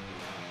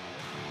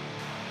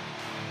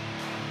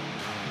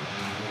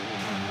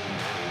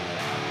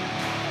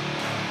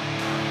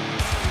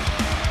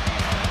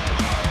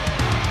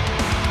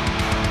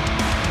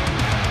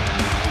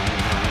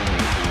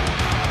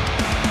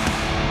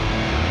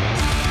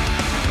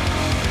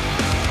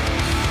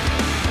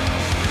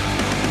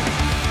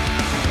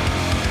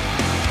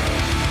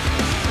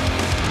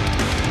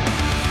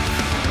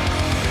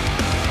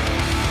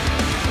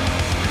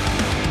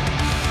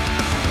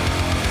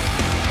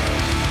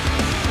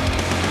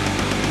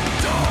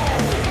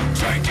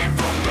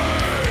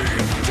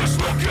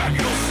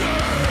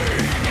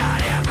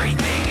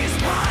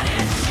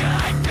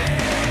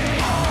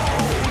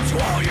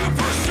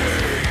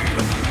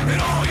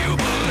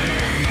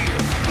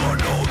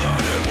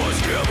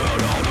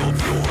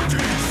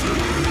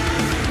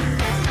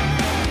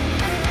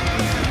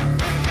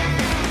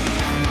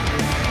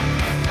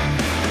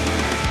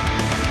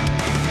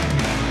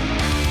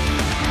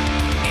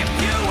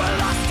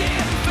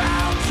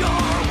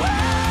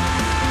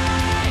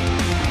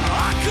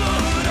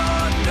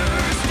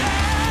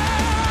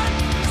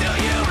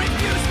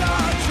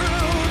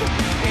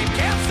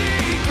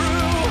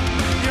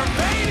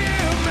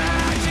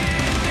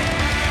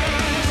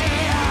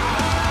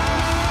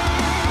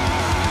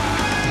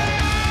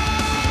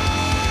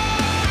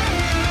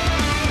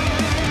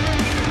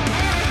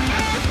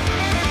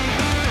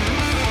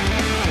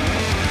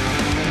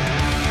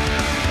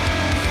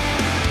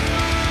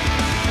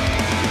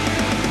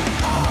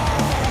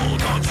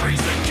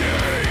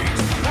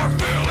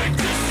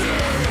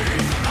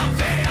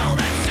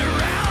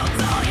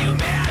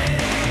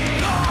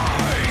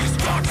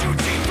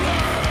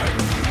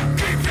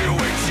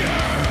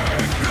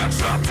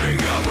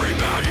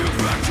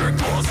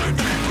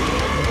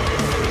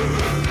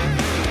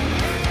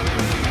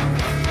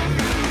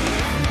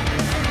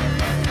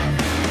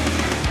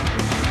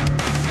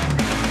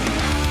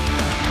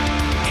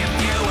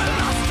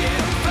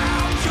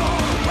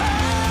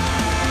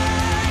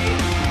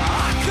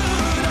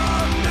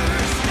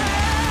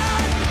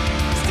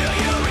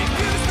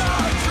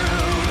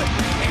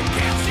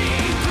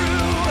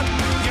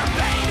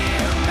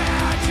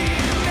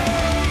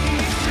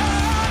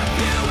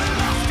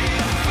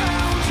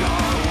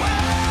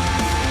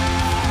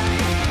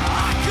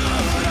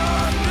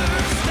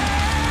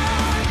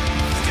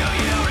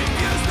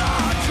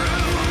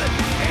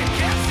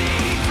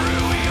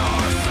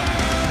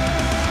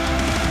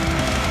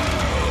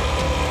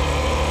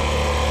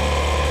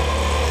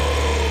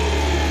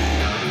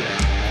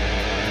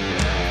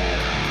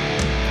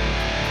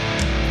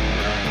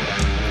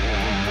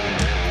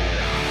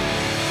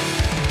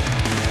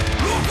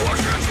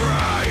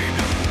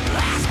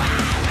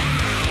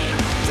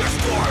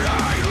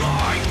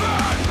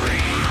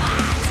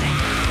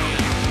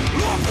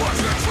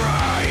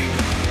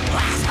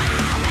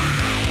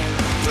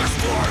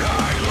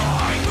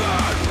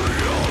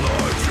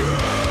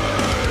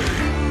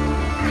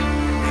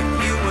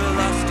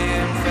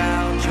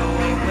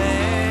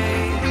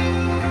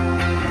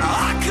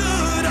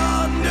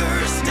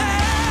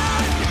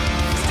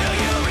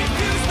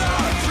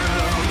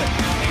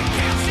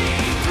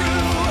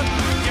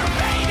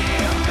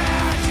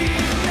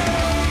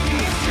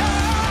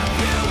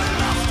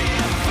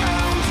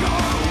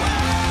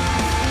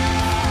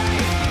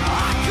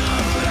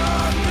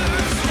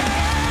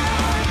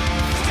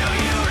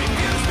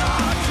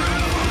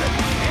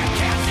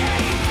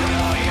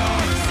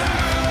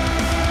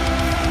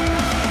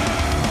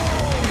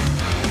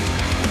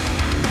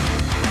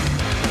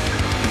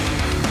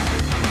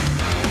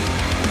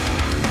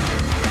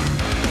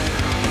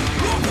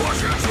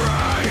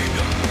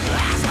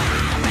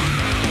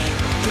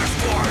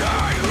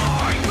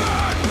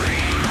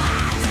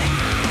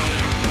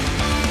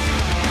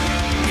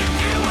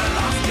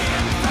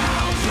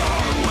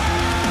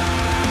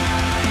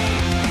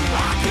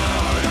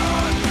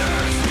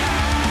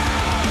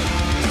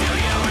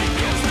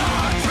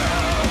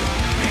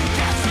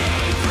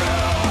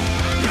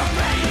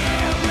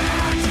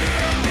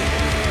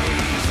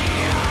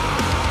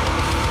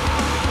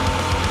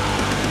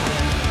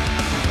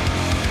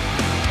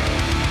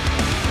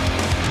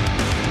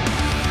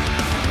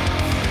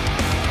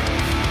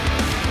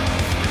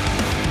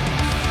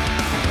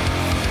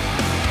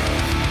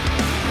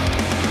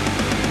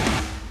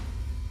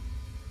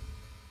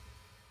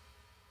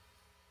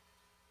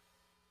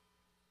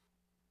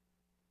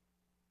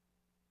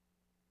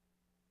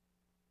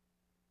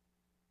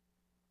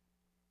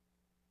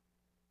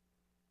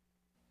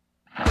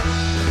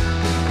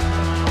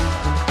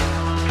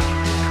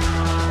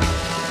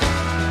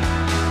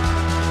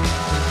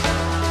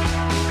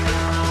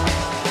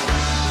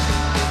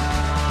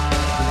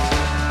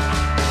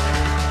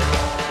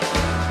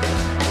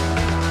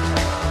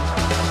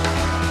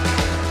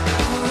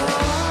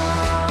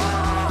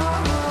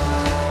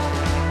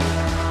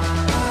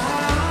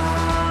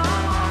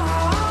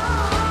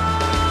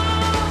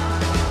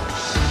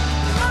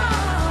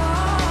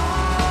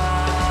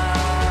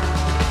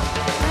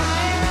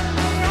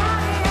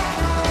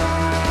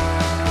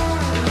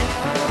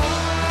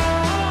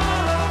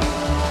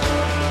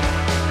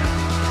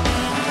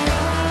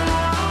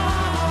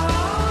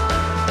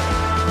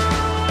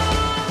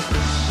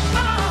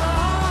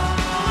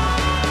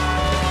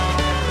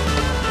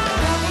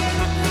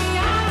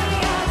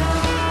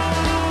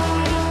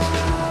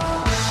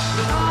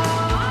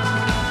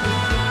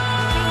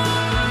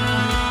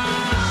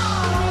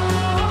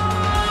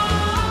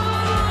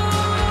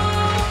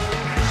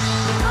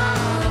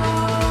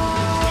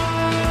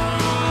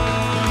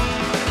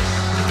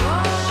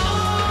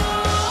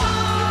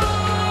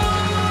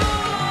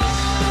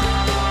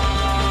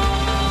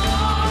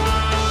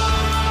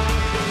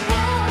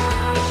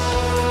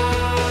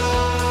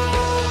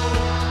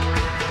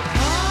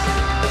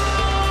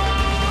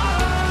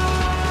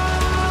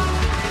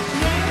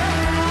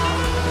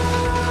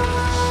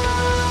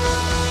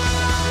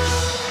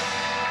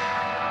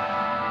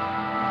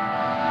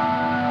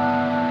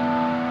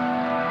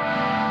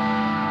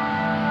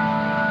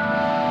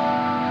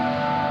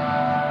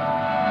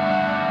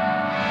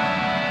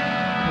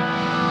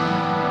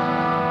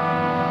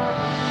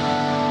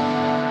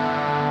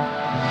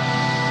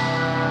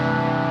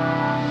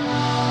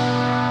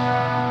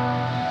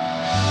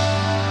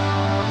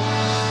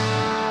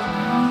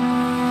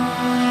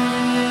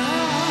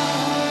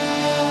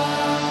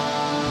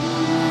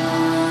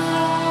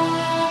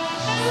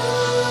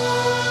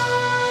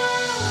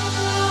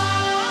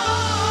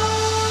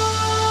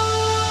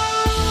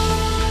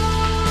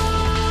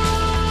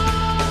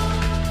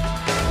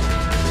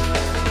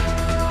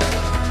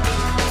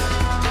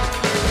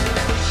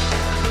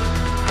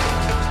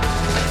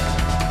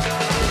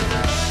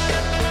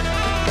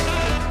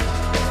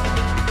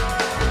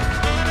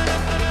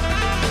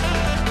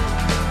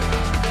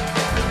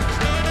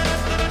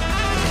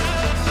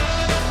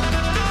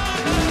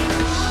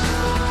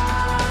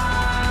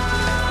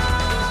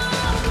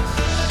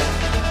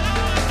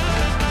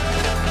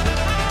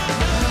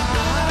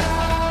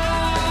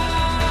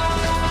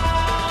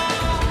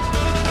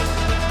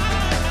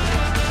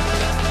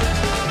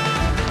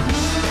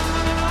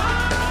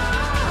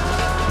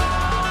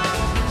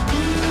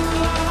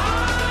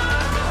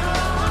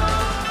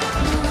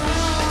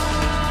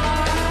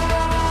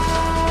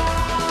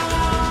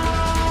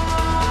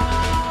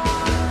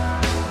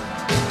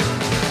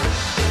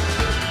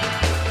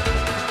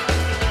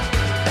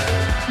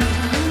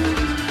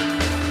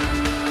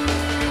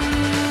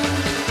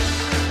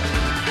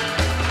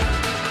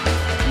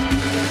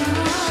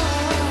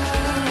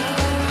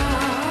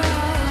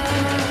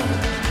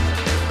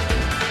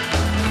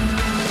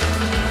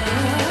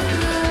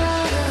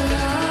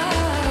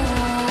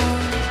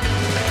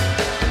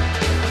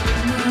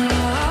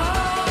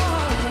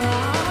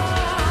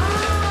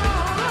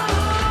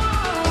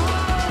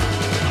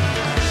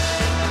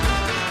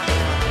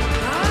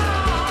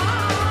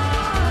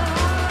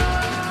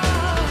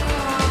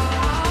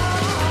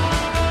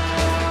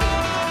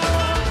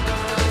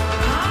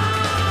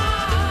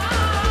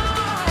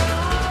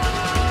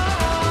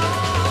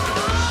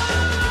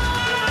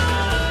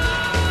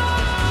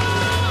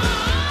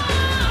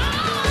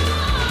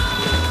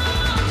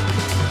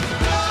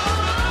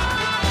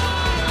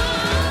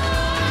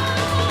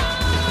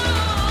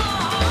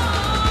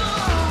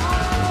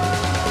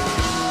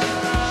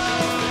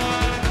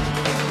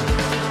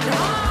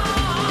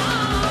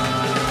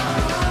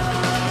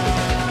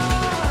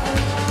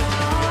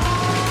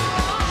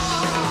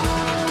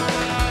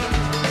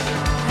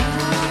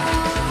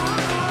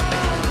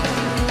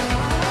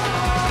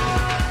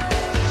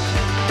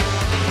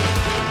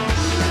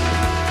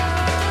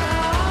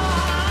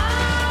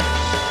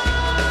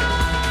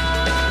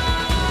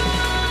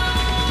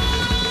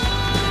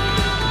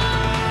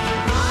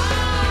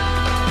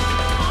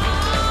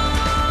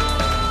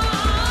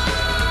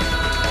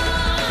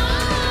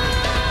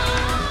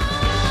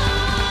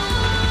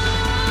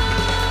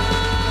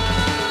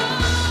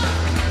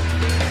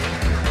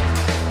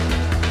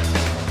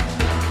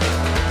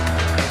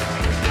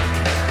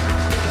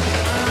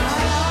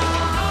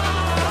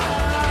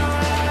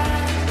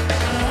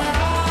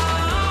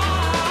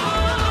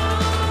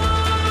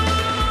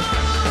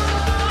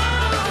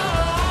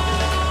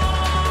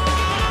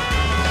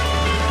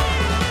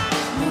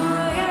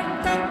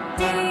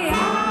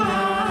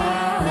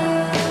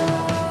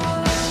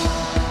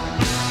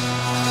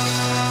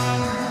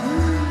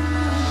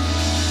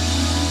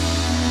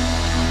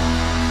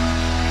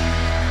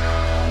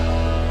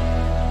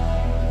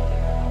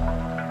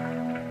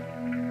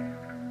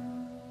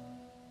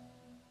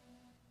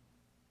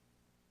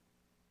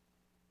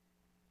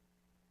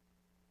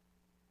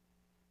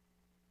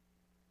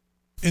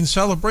 In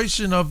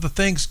celebration of the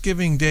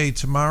Thanksgiving Day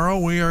tomorrow,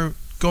 we are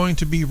going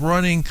to be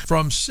running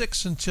from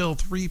 6 until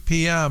 3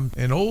 p.m.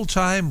 an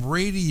old-time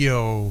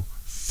radio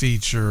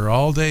feature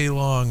all day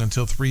long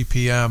until 3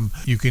 p.m.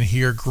 You can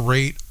hear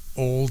great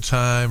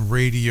old-time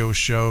radio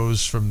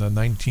shows from the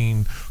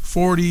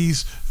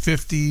 1940s,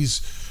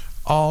 50s,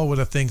 all with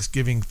a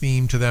Thanksgiving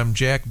theme to them.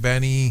 Jack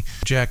Benny,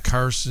 Jack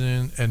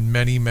Carson, and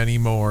many, many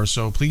more.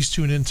 So please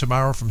tune in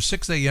tomorrow from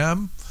 6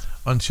 a.m.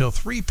 until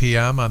 3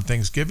 p.m. on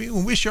Thanksgiving.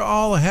 We wish you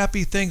all a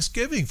happy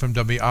Thanksgiving from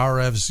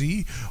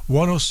WRFZ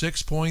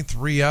 106.3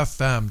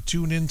 FM.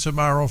 Tune in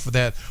tomorrow for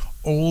that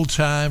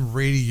old-time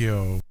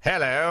radio.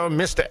 Hello,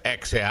 Mr.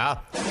 X here.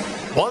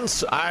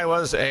 Once I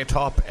was a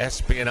top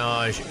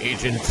espionage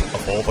agent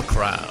for the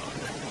Crown.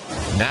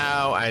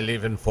 Now I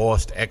live in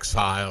forced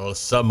exile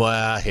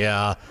somewhere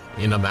here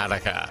in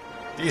America.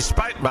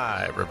 Despite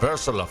my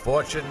reversal of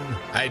fortune,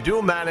 I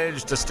do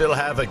manage to still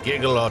have a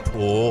giggle or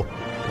two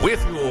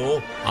with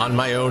you on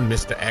my own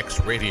Mr.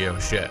 X radio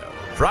show.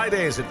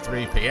 Fridays at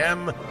 3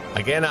 p.m.,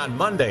 again on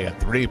Monday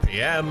at 3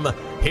 p.m.,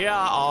 here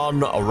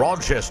on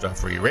Rochester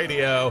Free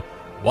Radio,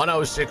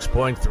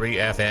 106.3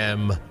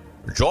 FM.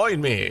 Join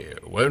me,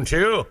 won't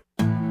you?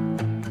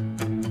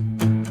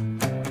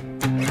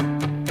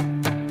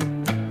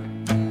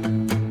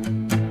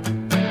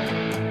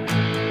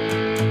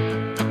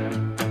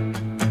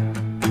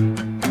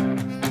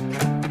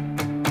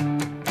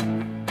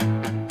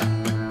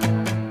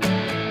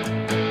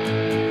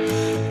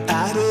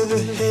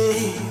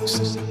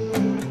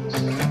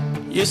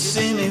 You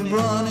see me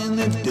running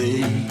the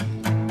day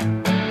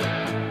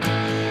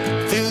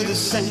through the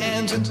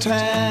sands of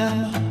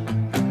time,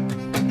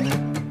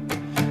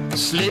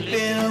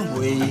 slipping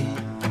away,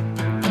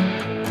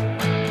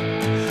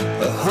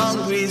 a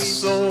hungry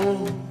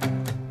soul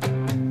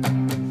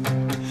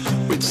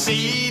with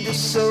seed to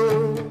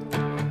sow.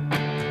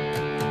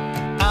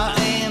 I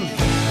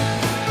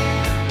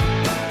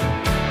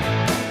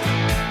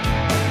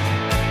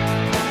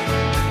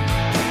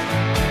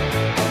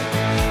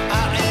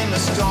am a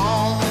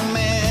strong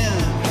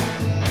man.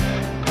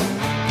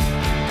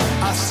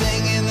 I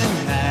sing in the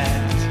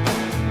night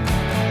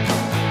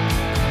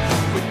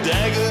with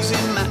daggers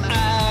in my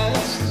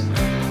eyes.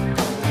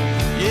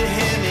 You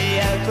hear me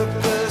at the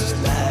first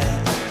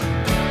light.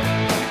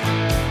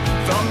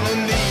 From the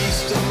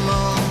least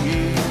among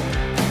you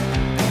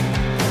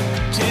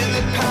to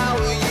the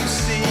power you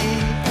see,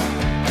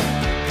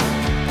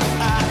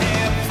 I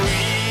am free.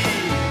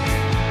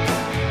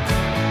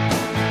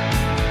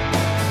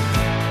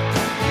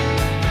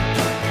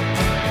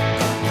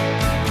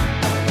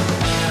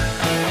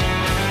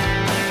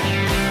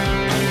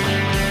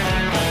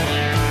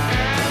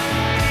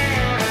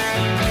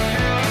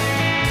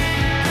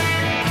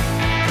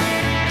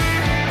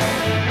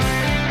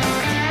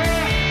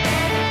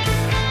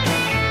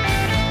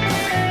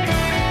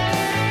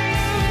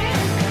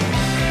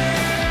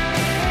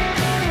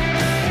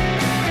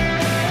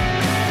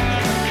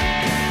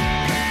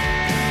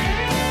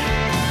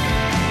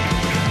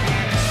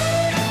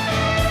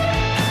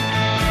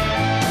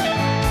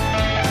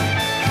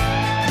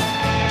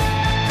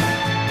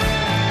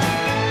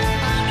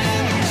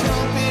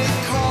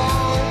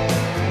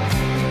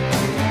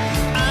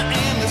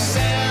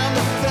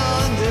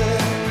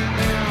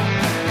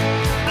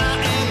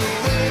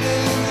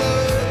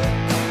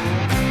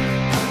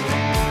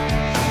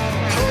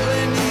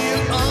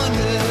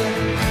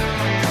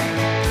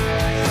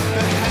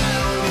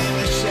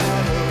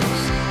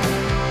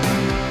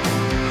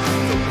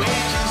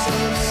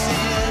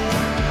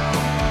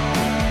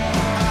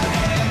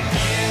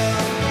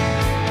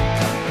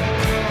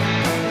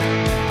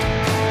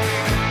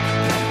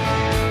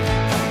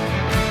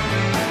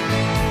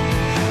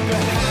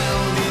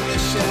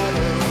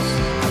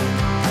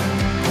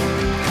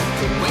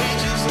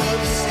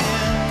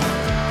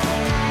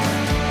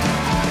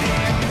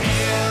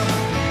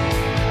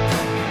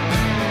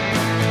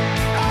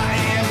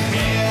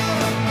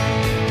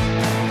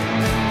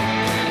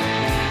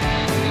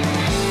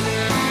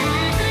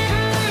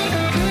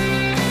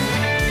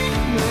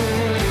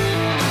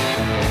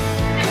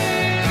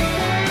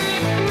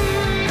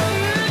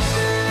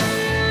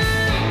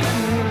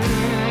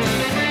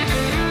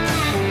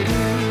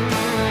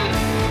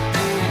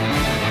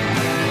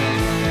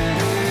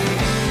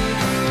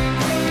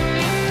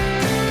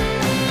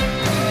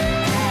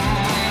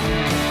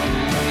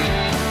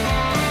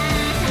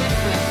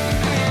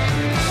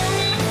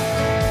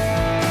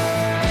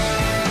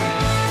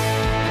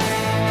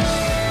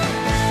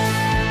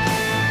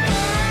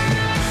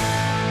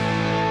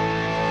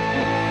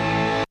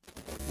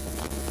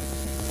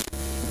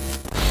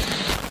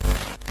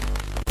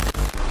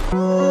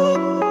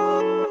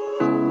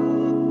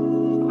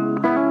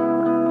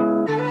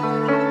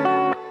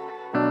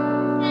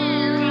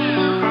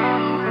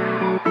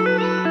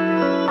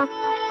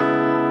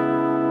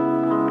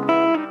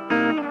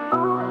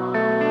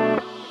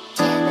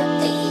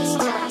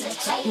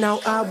 Now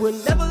I would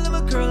never love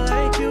a girl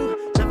like you.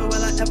 Never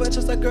will I ever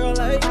trust a girl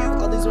like you.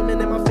 All these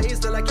women in my face,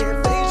 still I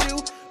can't face you.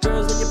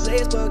 Girls in your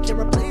place, but can't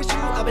replace you.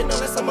 I've been on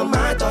some of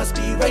my thoughts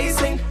be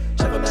racing.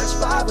 never match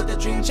 5 with the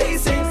dream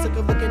chasing. Sick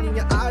of looking in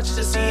your eyes just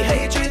to see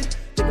hatred.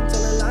 Think I'm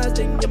telling lies,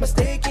 think you're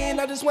mistaken.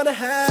 I just wanna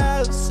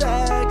have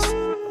sex.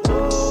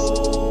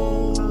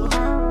 Oh,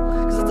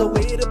 cause it's a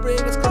way to bring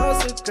us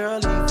closer, girl.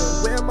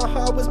 Even when my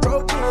heart was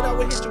broken, I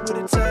would hit you with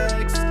a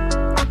text.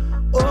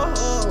 Oh,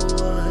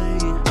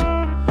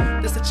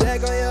 just to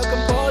check on your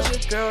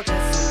composure, girl.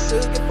 Cause I'm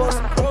looking for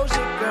some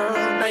closure, girl.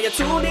 Now your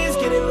tune is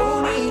getting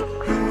loony.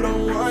 You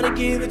don't wanna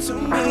give it to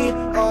me.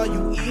 Are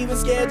you even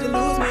scared to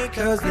lose me?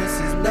 Cause this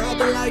is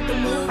nothing like the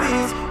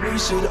movies. We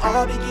should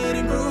all be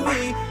getting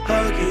groovy,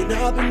 hugging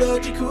up in the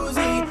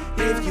jacuzzi.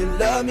 If you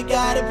love me,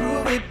 gotta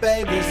prove it,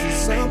 babe. This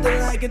is something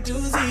like a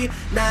doozy.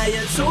 Now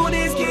your tune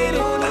is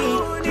getting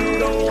loony. You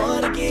don't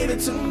wanna give it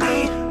to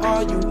me.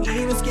 Are you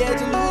even scared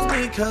to lose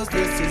me? Cause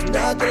this is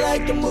nothing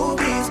like the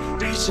movies.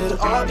 We should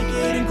all be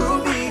getting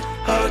groovy,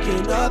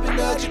 hugging up in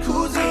the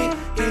jacuzzi.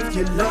 If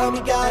you love me,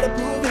 gotta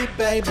prove it,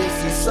 babe.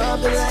 This is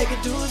something like a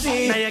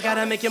doozy. Now you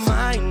gotta make your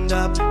mind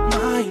up,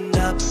 mind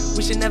up.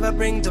 We should never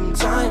bring them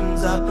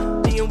times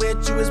up. Being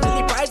with you is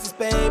really priceless,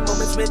 babe.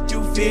 Moments with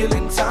you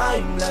feeling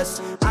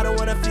timeless. I don't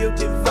wanna feel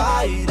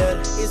divided.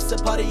 It's a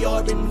party,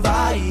 you're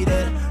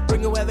invited.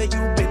 Bring whoever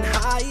you've been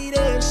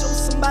hiding. Show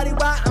somebody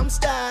why I'm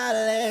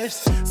stylish.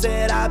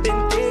 Said I've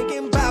been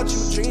thinking about you,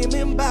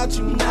 dreaming about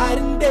you night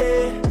and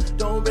day.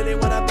 Don't really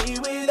wanna be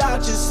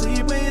without you,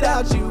 sleep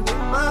without you in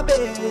my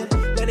bed.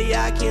 Daddy,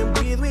 I can't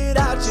breathe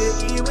without you,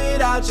 eat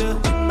without you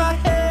in my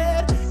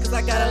head. Cause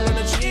I gotta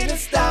learn to treat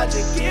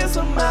nostalgia, give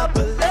some out,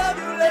 but love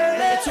you later.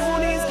 That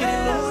tune is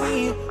getting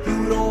lonely.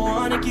 You don't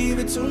wanna give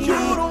it to me.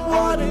 You don't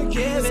wanna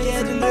get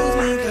scared to lose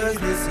me. Cause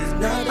this is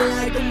nothing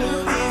like the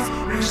movies.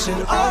 We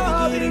should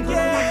all be getting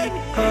groovy,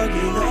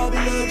 hugging up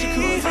in the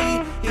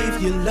jacuzzi.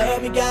 If you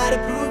love me, gotta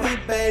prove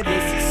it, babe.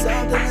 This is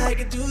something like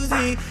a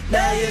doozy.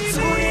 Now your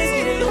tune is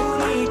getting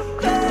lonely.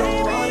 You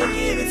don't wanna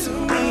give it to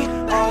me.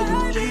 Are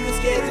you even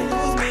scared to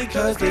lose me?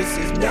 Cause this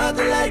is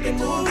nothing like the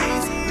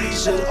movies. We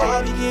should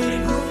all be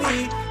getting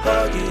groovy,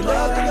 hugging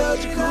up in the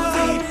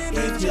jacuzzi.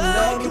 If you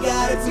love me,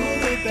 gotta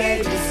prove it,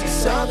 babe. This is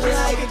something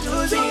like a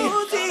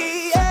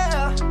doozy.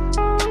 Yeah.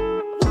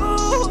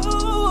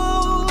 Ooh.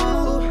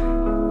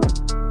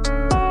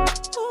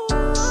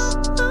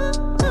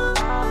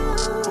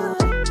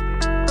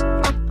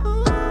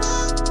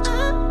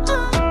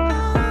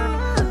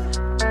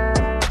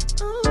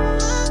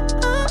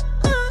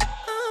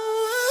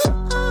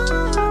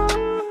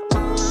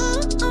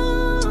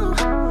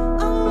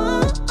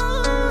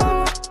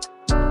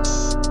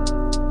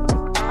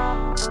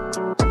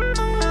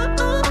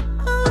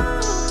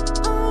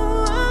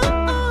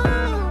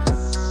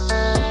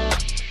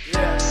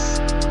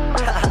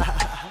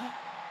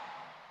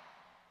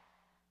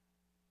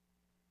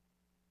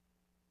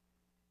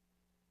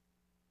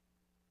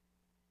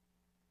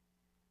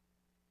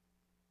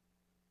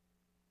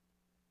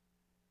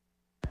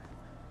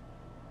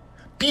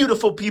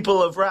 Beautiful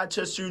people of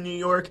Rochester, New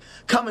York,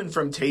 coming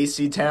from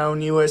Tasty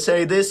Town,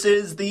 USA, this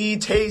is the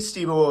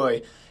Tasty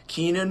Boy,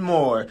 Keenan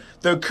Moore,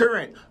 the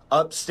current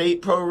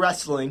Upstate Pro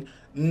Wrestling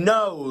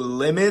No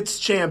Limits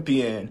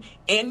champion.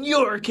 And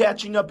you're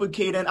catching up with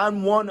Caden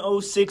on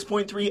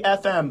 106.3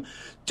 FM,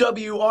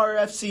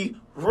 WRFC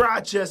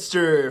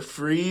Rochester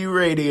Free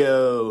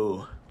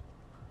Radio.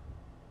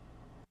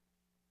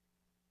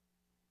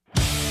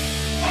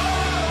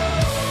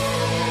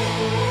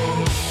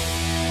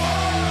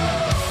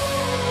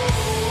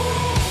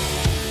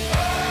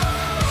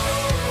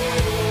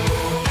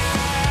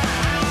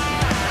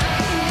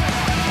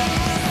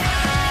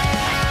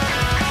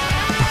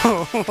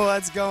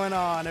 What's going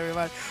on,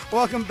 everybody?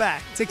 Welcome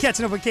back to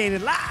Catching Up with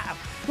Caden live.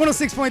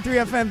 106.3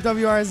 FM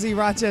WRZ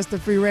Rochester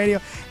Free Radio.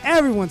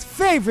 Everyone's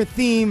favorite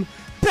theme,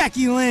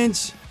 Becky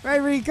Lynch. Right,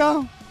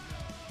 Rico?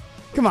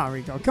 Come on,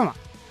 Rico. Come on.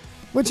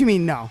 What you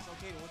mean, no?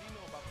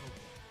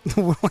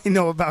 What do I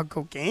know about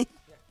cocaine?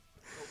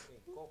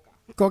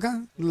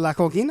 Coca? La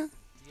coquina?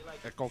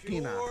 La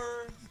coquina.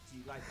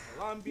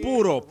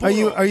 Puro.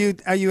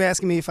 Are you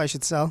asking me if I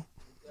should sell?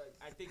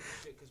 I think you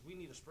should, because we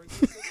need a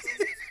sprinkler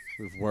system.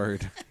 With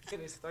word.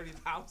 And it's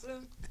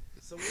 30,000,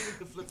 so we need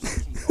to flip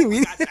some keys. Oh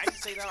my God, did I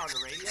just say that on the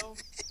radio?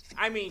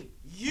 I mean,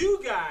 you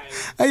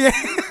guys.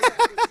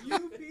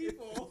 You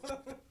people.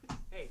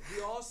 Hey,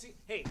 we all see.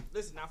 Hey,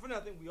 listen, not for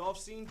nothing. We all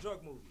seen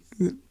drug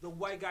movies. The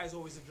white guy's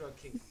always a drug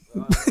king.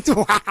 Wow. So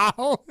I'm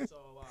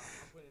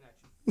pointing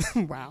at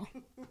you. Wow.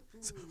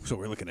 So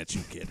we're looking at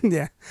you, kid.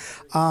 Yeah.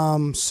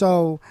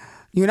 So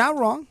you're not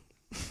wrong.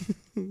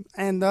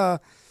 And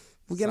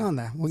we'll get on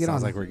that. We'll get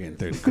on Sounds that. like we're getting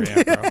 30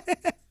 grand,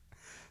 bro.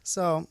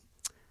 So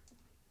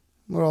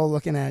we're all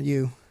looking at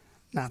you,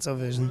 Not So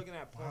Vision. We're looking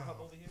at Pornhub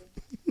over here.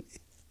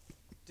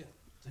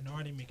 I know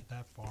I didn't make it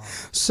that far.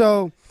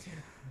 So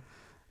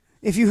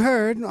if you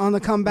heard on the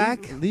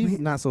comeback, Leave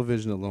Not So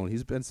Vision alone. He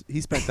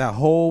spent that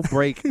whole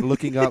break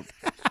looking up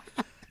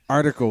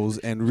articles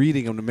and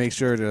reading them to make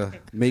sure to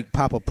make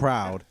Papa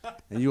proud,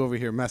 and you over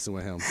here messing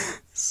with him.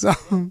 So,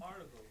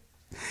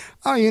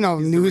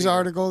 news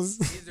articles.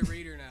 He's the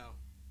reader now.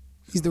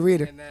 He's the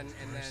reader,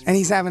 and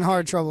he's having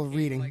hard trouble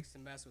reading. Likes to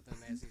mess with him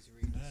as he's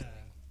reading.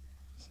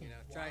 You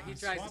know, he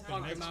tries to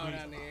punk him out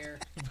on the air.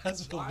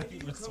 Why do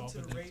you come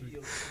to the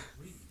radio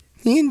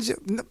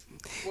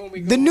to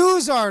read? The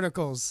news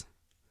articles.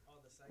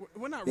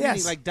 We're not Yes.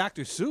 reading like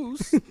Dr.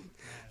 Seuss.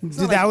 Dude,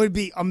 that would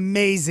be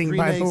amazing, Green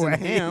by eggs the way.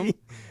 and ham.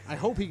 I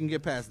hope he can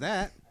get past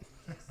that.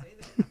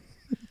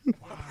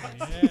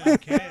 Yeah,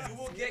 okay. You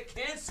will get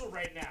canceled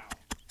right now.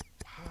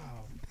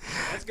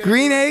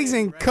 Green eggs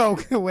and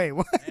Coke. Wait,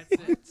 what?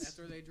 That's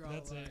where they draw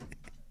the line.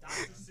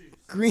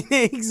 Green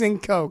eggs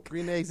and Coke.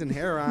 Green eggs and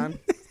heron.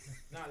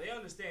 Nah, they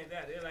understand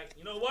that. They're like,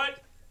 you know what?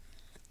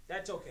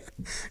 That's okay.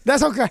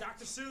 That's okay.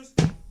 Dr. Seuss,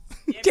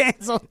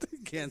 Canceled.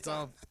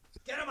 Cancel.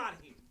 get him out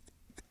of here.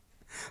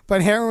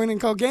 But heroin and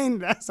cocaine,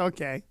 that's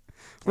okay.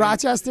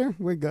 Rochester,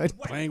 we're good.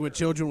 Playing with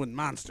children with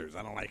monsters.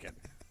 I don't like it.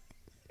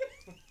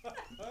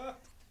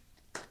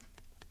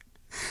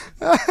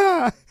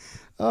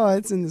 Oh,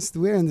 it's in the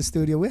we're in the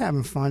studio. We're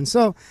having fun.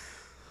 So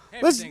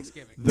Happy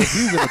Thanksgiving. The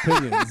views and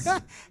opinions.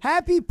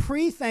 happy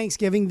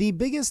pre-Thanksgiving, the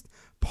biggest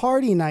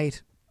party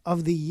night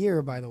of the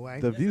year, by the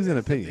way. The views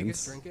and Biggest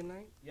opinions. drinking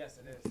night? Yes,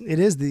 it is. It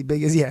is the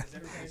biggest, yeah.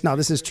 No,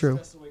 this is true.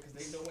 Because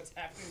they know what's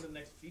happening the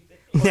next few days.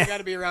 Well, you got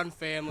to be around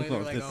family.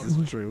 They're like, This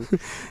is true.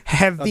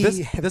 Heavy.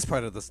 This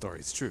part of the story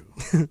is true.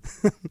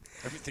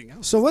 Everything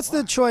else. So what's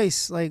the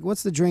choice? Like,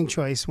 what's the drink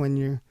choice when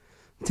you're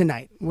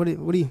tonight? What do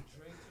you?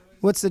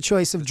 What's the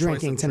choice of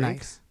drinking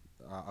tonight? Drinks?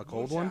 A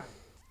cold one?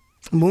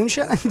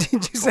 Moonshine?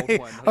 Did you say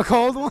a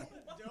cold one?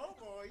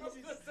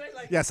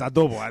 Yes,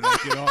 adobo. I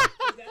like it all.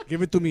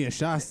 Give it to me a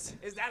shot. Is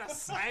that a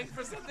slang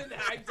for something that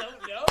I don't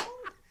know?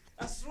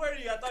 I swear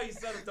to you, I thought you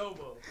said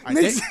adobo. I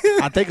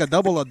take a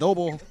double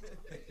adobo.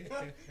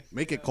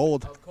 Make it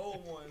cold. A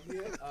cold one.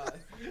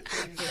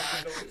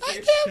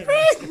 I can't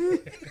breathe.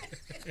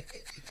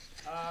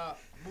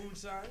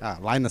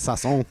 Moonshine. Line of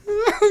sazon.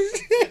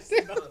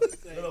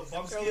 Little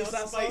bumpski of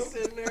sazon.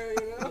 in there,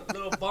 you know?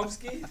 Little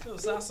bumpski of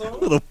sazon.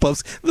 Little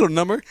puffs. Little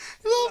number.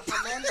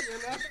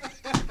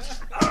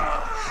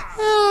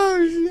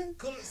 Oh shit!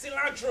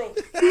 Cilantro.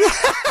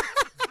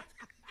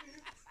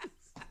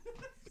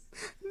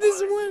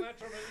 This one.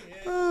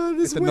 Oh,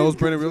 this If the nose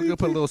burning real good,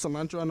 put a little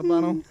cilantro on the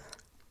bottom.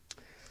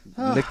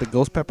 Lick the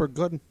ghost pepper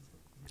good.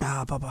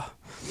 Ah, Papa.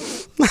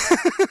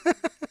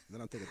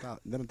 Then I'll take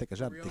a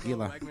shot of Real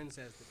tequila. Wegmans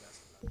has the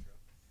best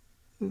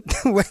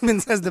cilantro.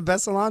 Wegmans has the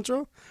best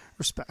cilantro.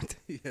 Respect.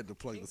 He had to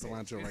plug the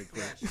cilantro right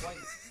quick. You know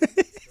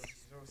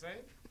what I'm saying?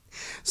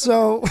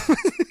 So.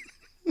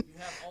 You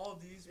have all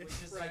these with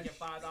just like your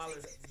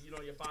 $5, you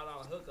know, your $5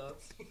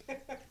 hookups.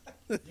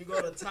 You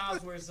go to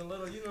Tom's where it's a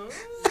little, you know.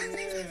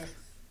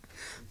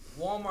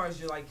 Walmart's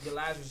your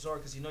last resort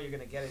because you know you're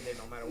gonna get it there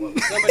no matter what.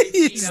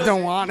 You just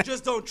don't want You it.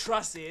 just don't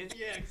trust it.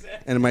 Yeah,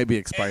 exactly. And it might be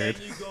And expired.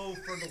 then you go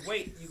for the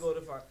weight. You go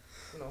to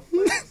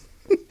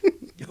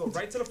you go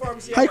right to the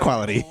pharmacy. High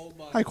quality.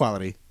 High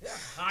quality.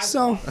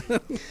 So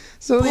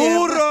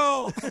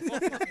yeah.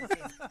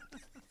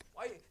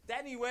 Why,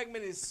 Danny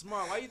Wegman is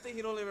smart. Why do you think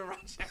he don't live in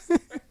Rochester?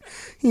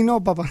 You know,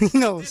 Papa. He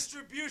knows.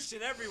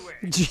 Distribution everywhere.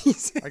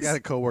 Jesus. I got a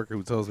coworker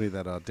who tells me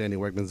that Danny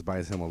Wegmans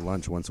buys him a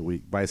lunch once a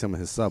week. Buys him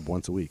his sub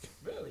once a week.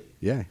 Really?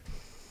 Yeah.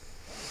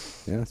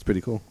 Yeah, it's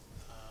pretty cool.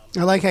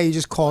 I like how you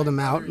just called him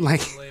out. Brother Like,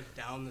 used to live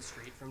down the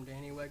street from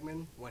Danny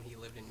Wegman when he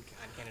lived on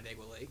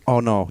Canandaigua Lake. Oh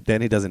no,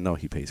 Danny doesn't know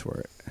he pays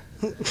for it.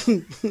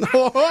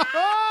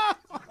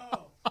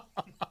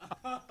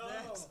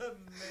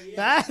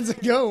 that's a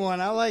good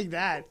one. I like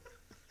that.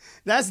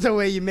 That's the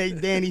way you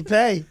make Danny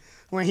pay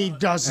when he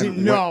doesn't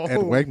know.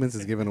 And Wegmans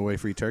is giving away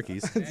free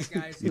turkeys.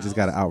 You just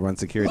got to outrun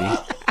security.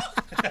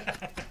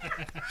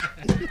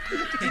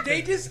 Did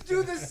they just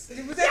do this?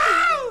 Was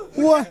that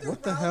What?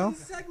 What the hell?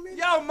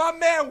 Yo, my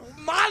man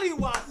Molly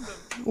watched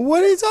him.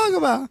 What are you talking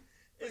about?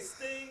 It's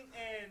Sting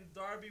and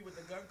Darby with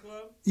the gun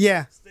club.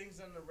 Yeah. Sting's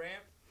on the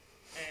ramp,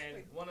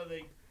 and one of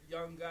the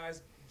young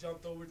guys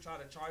jumped over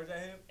trying to charge at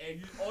him,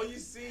 and all you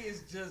see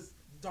is just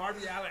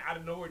Darby Allin out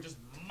of nowhere just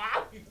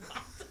Molly.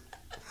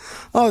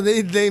 Oh,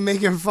 they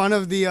making fun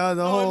of the No,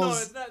 whole.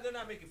 it's not. They're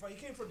not making fun. He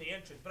came from the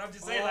entrance, but I'm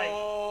just saying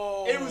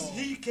like it was.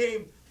 He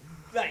came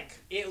like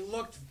it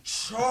looked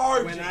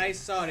charging. When I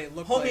saw it, it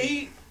looked Homie,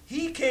 like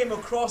he came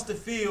across the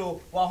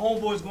field while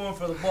homeboy's going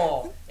for the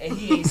ball, and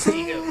he ain't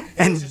see him.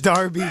 And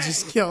Darby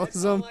just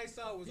kills him. all I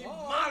saw was He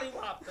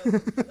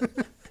mollywopped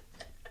him.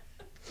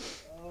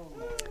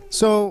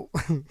 So.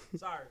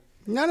 Sorry.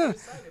 No.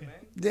 Excited, man.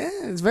 Yeah,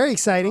 it's very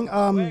exciting.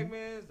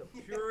 Wegmans, the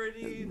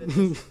purity, the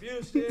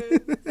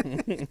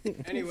distribution.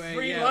 Anyway,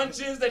 free yeah.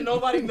 lunches that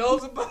nobody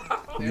knows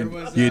about. There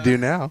was, You do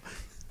now.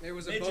 There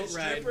was a Midget boat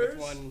ride strippers. with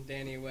one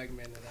Danny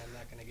Wegman that I'm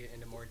not going to get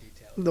into more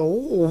detail.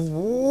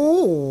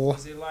 Oh.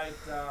 Was it like,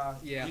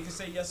 Yeah. you can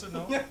say yes or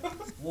no?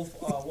 Wolf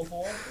of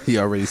Wall Street? He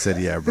already said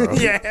yeah, bro.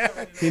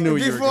 Yeah. He knew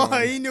where you were Before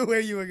going. he knew where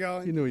you were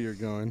going. He knew where you were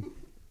going.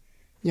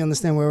 You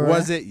understand where we're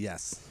Was at? it?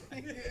 Yes.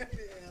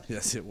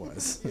 Yes, it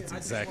was. That's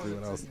exactly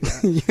what I was.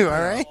 You all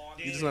right?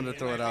 You just wanted to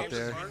throw it out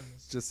there,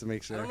 just to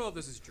make I sure. don't know if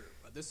this is true,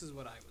 but this is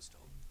what I was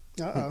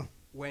told. Uh-oh.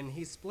 When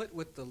he split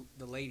with the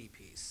lady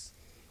piece,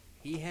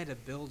 he had to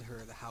build her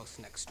the house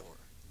next door.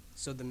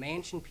 So the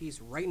mansion piece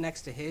right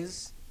next to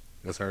his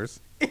It was hers?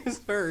 It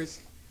was hers,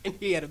 and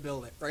he had to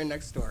build it right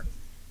next door,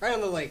 right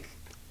on the lake.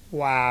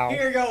 Wow.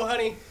 Here you go,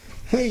 honey.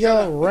 Here you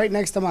go, right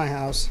next to my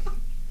house.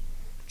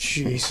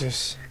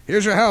 Jesus.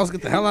 Here's your house.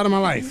 Get the hell out of my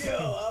life. Yo,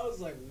 I was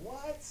like,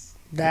 what?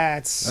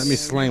 That's. Let me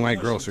sling my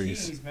Pushing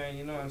groceries. keys, man,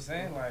 you know what I'm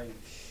saying? Like,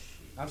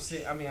 I'm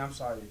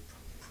sorry.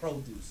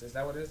 Produce. Is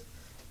that what it is?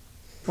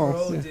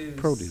 Oh, yeah.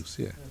 Produce,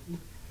 yeah.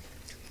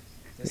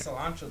 The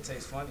cilantro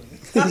tastes funny.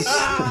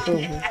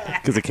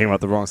 Because it came out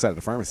the wrong side of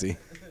the pharmacy.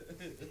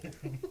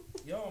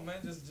 Yo, man,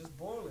 just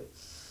boil it.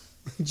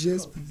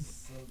 Just.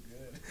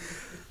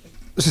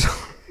 So good.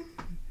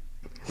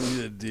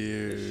 Yeah, dude.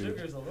 The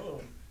sugar's a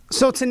little.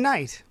 So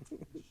tonight,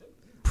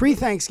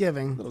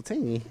 pre-Thanksgiving, little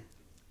tangy.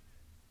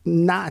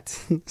 not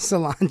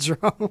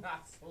cilantro.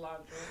 Not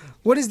cilantro.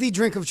 What is the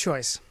drink of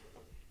choice?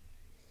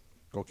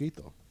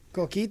 Coquito.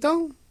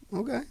 Coquito?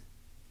 Okay.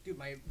 Dude,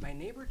 my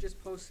neighbor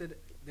just posted.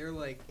 They're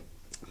like.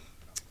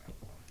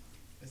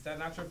 Is that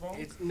not your phone?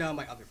 It's no,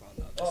 my other phone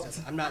though.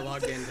 I'm not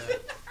logged into.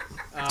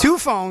 Two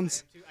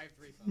phones. I have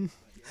 3 phones.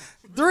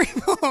 Three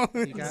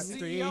phones. You got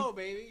CEO,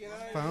 baby. You know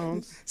what I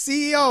mean?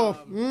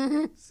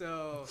 CEO.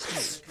 So.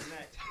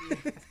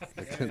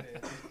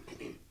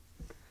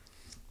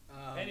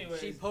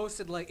 She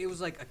posted it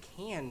was like a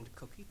canned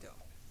coquito.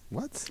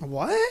 What?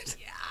 What?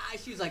 Yeah,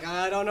 she's like,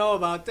 I don't know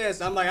about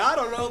this. I'm like, I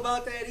don't know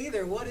about that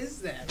either. What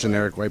is that?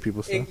 Generic white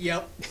people stuff?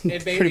 Yep. It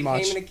Pretty basically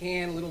much. came in a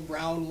can, little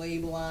brown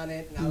label on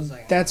it, and I was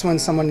like, That's when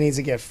someone needs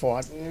to get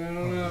fought.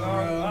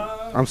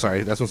 I'm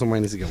sorry. That's when somebody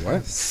needs to get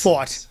what?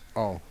 Fought.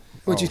 Oh.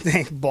 What'd you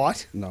think?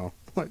 Bought? No.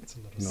 What?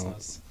 No.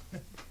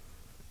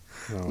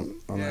 No.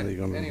 I'm not even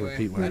going to anyway,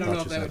 repeat what I I don't know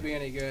thought if you that said. would be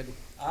any good.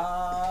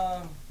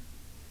 I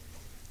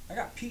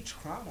got peach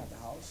crown at the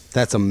house.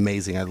 That's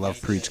amazing. I love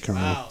peach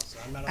crown. Wow, so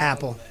I'm not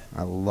Apple.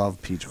 I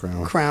love peach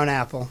crown. Crown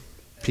apple.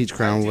 Peach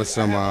crown with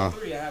some I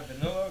have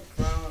vanilla,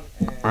 crown,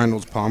 and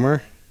Arnold's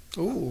Palmer.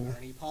 Ooh.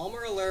 Ernie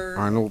Palmer alert.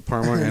 Arnold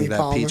Palmer Ernie and that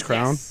Palmer. peach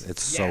crown. Yes.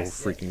 It's so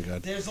Yes. freaking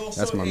good. There's also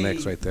That's my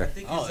mix right there. I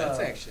think Oh, it's, that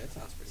sounds pretty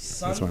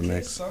good. That's my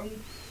mix.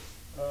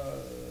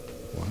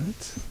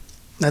 What?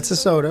 That's a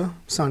soda.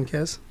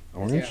 Sunkiss.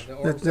 Orange?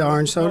 Yeah, The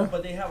orange soda? No,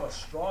 but they have a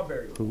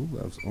strawberry. Who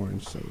loves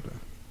orange soda?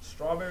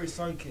 Strawberry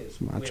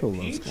Sunkiss. Macho with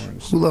loves peach.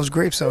 orange Who soda. loves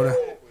grape soda?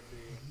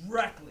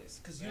 Reckless,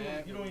 because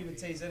you don't even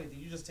taste anything.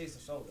 You just taste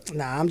the soda.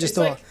 Nah, I'm just it's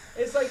all. like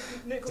it's like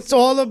Nickel. It's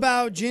all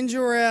about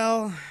ginger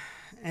ale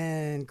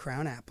and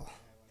Crown apple.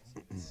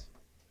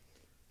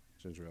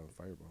 Ginger ale and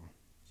Fireball.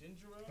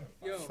 Ginger ale.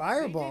 Yo,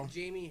 Fireball. They did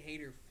Jamie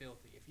Hayter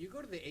filthy. If you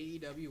go to the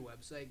AEW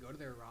website, go to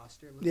their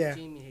roster, look Yeah. at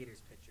Jamie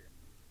Hayter's picture.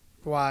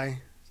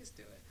 Why? Just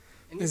do it.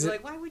 And Is you're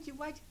it- like, why'd you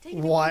take a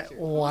Why? picture?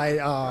 Why?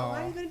 Why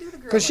are you gonna do the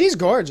girl? Because like she's that?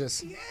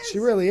 gorgeous. She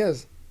really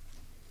is.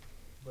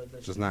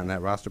 Just not in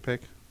that roster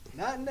pick?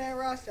 Not in that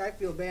roster. I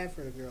feel bad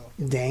for the girl.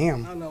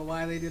 Damn. I don't know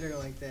why they did her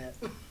like that.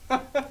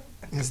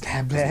 Is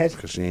that bad?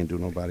 Because she ain't do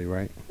nobody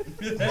right.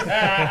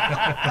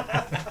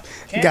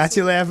 Got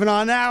you laughing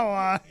on that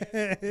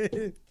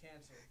one.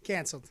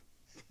 Canceled.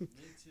 Me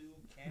too.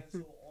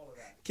 Cancel all of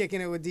that.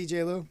 Kicking it with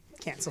DJ Lou.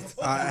 Canceled.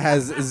 It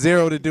has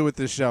zero to do with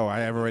the show. I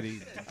have already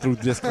threw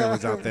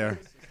disclaimers out there.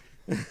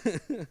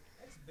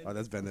 Oh,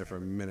 that's been there for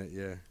a minute,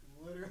 yeah.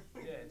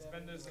 Yeah, it's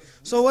been there since.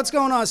 So what's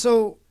going on?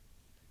 So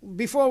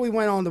before we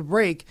went on the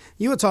break,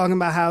 you were talking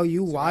about how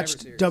you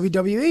watched Series.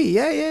 WWE.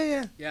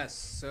 Yeah. Yes.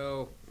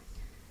 So,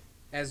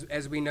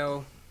 as we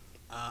know,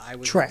 I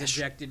was Trash. a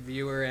dejected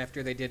viewer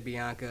after they did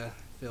Bianca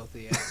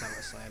filthy at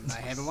SummerSlam, and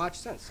I haven't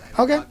watched since. I haven't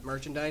Okay. bought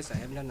merchandise. I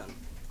haven't done nothing.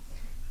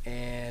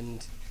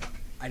 And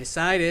I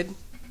decided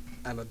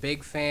I'm a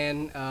big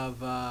fan of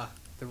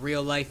the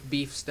real life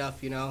beef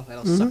stuff. You know,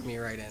 that'll suck me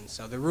right in.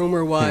 So the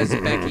rumor was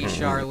Becky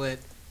Charlotte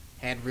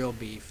had real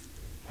beef.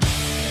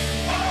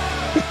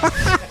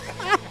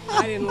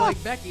 I didn't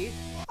like Becky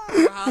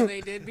for how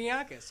they did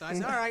Bianca. So I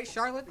said, all right,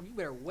 Charlotte, you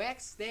better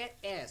wax that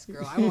ass,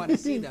 girl. I want to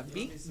see the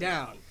beat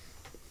down.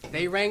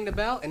 They rang the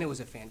bell, and it was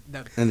a fan.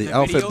 And the video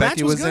outfit match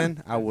Becky was good.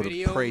 in, I would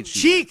Video- have prayed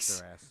she Cheeks.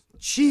 waxed her ass.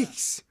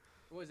 Cheeks.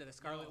 What was it, a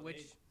Scarlet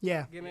Witch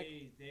Yeah. gimmick?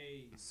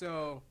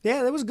 So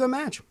Yeah, that was a good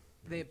match.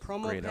 the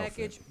promo Great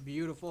package,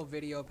 beautiful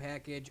video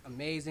package,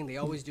 amazing. They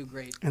always do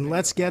great. And video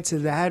let's get to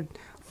that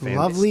Fan-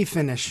 lovely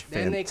finish.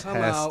 Then they come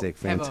out, have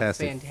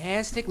Fantastic. a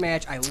fantastic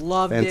match. I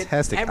loved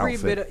Fantastic it. Every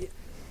outfit. bit of.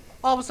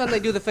 All of a sudden, they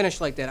do the finish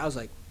like that. I was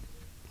like,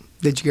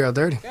 Did your girl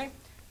dirty? okay.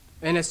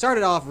 And it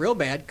started off real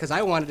bad because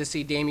I wanted to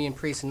see Damian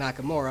Priest and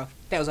Nakamura.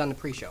 That was on the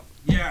pre-show.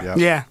 Yeah. Yep.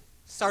 Yeah.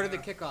 Started the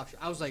kickoff.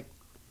 I was like,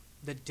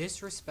 the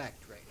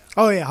disrespect right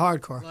now. Oh yeah,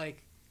 hardcore.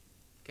 Like,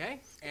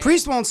 okay. And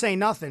Priest won't say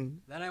nothing,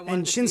 Then I wanted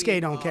and to Shinsuke see,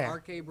 don't care.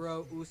 RK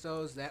Bro,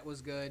 Usos, that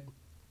was good.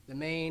 The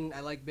main,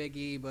 I like Big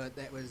E, but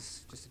that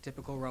was just a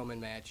typical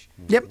Roman match.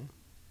 Yep.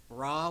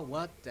 Raw,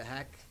 what the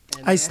heck?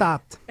 And I then-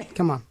 stopped.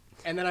 Come on.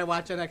 And then I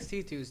watched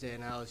NXT Tuesday,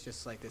 and I was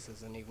just like, this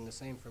isn't even the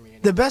same for me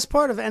anymore. The best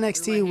part of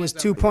NXT was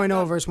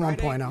 2.0 versus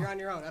Friday, 1.0. You're on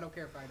your own. I don't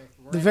care, Friday.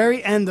 The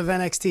very end of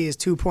NXT is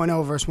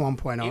 2.0 versus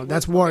 1.0. It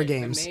That's was War okay.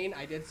 Games. The main,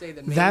 I did say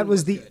the main That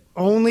was the good.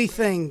 only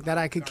thing that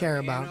I could care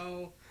about.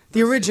 Gargano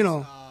The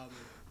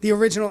versus,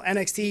 original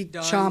NXT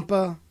Dunn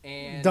Ciampa,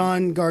 and,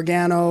 Dunn,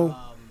 Gargano,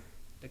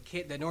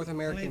 the North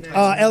American.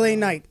 LA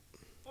Knight.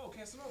 Oh,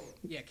 Casanova.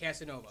 Yeah,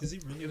 Casanova. Is he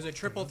really It was a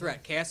triple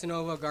threat: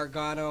 Casanova,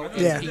 Gargano, I know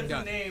and it's a Pete different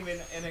Dunne. name in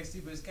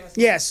NXT, but it's Casanova.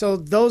 Yeah, so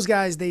those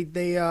guys they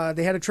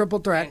had a triple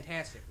threat,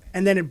 Fantastic, man.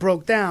 and then it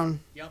broke down.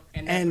 Yep,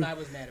 and that's what I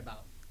was mad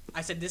about.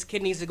 I said this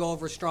kid needs to go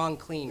over strong,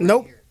 clean. Right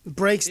Nope, here.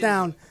 breaks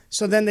down.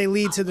 So then they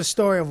lead to the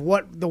story of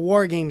what the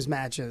War Games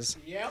match is.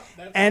 Yep.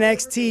 That's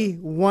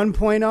NXT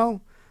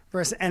 1.0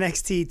 versus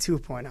NXT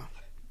 2.0.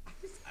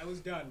 I was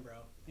done, bro.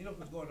 You know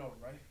who's going over,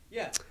 right?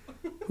 Yeah.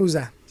 Who's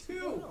that?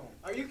 Two.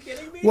 Are you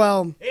kidding me?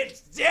 Well,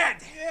 It's dead.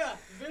 Yeah.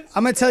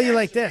 I'm gonna tell you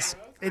like this.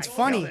 It's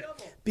funny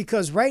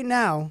because right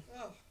now,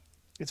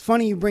 it's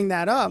funny you bring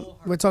that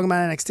up. We're talking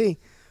about NXT.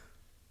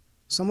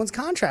 Someone's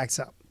contract's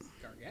up.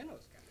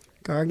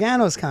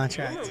 Gargano's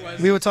contract.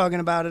 We were talking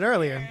about it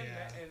earlier.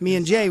 Me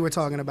and Jay were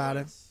talking about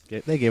it.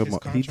 They gave him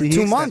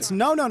 2 months.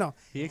 No.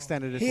 He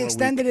extended it. He for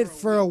extended a week. it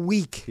for a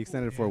week. He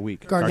extended it for a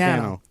week.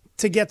 Gargano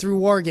to get through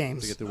War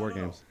Games. To get through War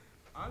Games.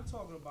 I'm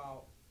talking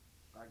about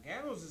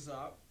Gargano's is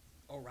up.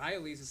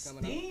 O'Reilly's is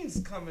coming up.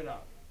 Steen's coming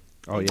up.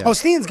 Oh yeah. Oh,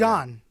 Steen's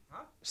gone.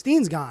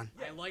 Steen's gone.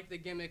 I like the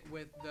gimmick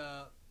with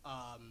the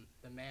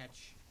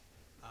match.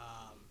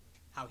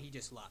 How he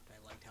just left.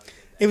 I liked how he did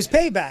that. It was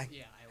payback.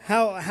 Yeah.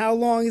 How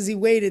long has he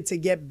waited to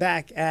get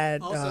back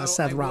at Also,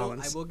 Seth I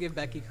Rollins? will give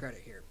Becky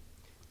credit here.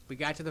 We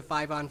got to the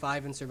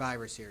 5-on-5 in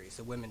Survivor Series,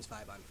 the women's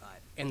 5-on-5,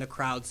 and the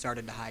crowd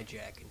started to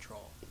hijack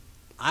control.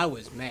 I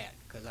was mad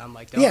because I'm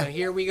like, oh,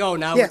 here we go.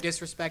 Now we're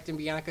disrespecting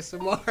Bianca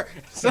some more.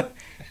 so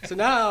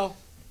now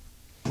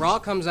Raw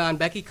comes on.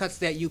 Becky cuts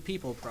that "You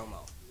People"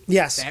 promo.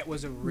 Yes. That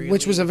was a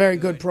which was a very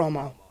good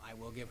promo. I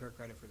will give her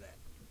credit for that.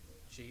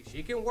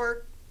 She can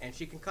work and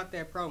she can cut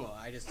that promo.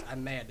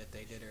 I'm mad that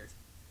they did her.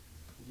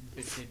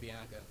 Did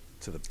Bianca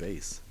to the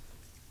base.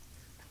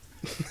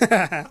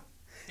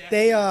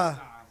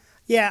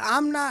 Yeah,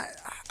 I'm not.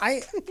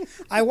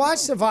 I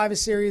watched Survivor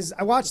Series.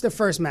 I watched the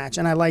first match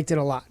and I liked it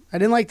a lot. I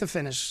didn't like the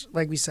finish,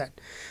 like we said.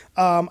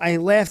 I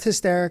laughed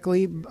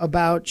hysterically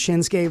about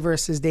Shinsuke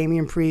versus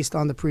Damian Priest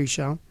on the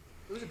pre-show.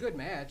 It was a good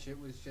match. It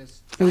was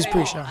just. It was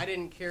pre-show. I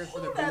didn't care for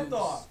the Who that boobs.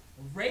 thought?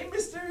 Rey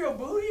Mysterio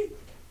booty?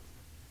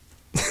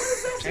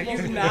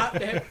 Have you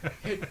not?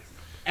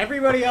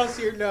 Everybody else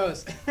here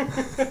knows.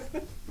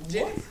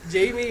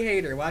 Jamie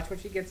Hayter. Watch when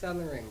she gets on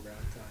the ring, bro.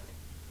 I'm telling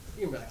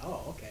you. You can be like,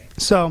 oh, okay.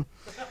 So,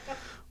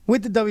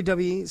 with the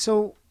WWE,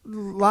 so a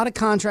lot of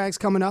contracts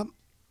coming up.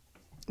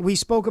 We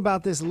spoke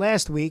about this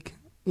last week.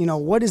 You know,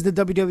 what does the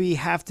WWE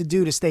have to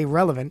do to stay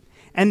relevant?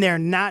 And they're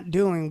not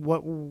doing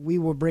what we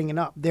were bringing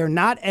up. They're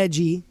not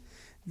edgy.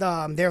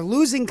 They're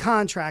losing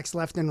contracts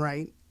left and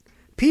right.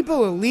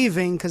 People are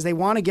leaving because they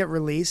want to get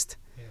released.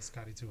 Yeah,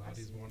 Scotty Too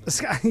Hotty's one.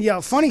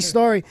 Yeah, funny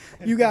story.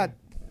 You got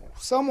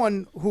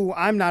someone who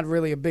I'm not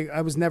really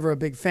I was never a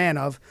big fan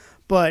of,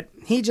 but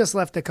he just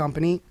left the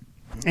company,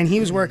 and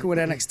he was working with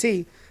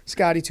NXT,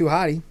 Scotty Too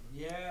Hotty.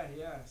 Yeah,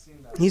 I've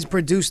seen that. He's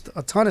produced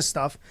a ton of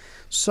stuff.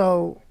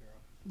 So,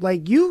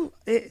 like you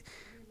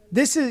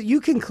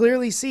can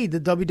clearly see the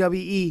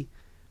WWE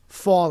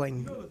falling.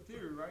 You know the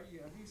theory, right?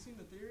 Have you seen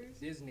the theories?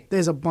 Disney.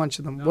 There's a bunch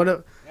of them. No, What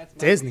a that's my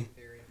Disney.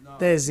 theory. No,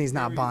 Disney's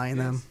not theory buying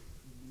them. Vince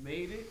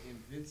made it, and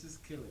Vince is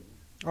killing it.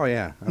 Oh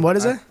yeah. What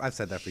is it? I've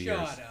said that for years.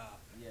 Shut up.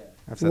 Yeah.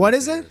 I've said What that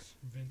is for it? years.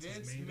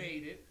 Vince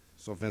made it.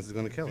 So Vince is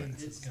gonna kill it.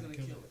 Vince is gonna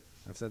kill it.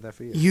 I've said that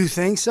for years. You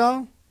think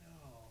so?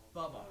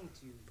 Bubba.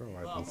 Bro,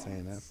 I've been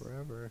saying that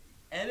forever.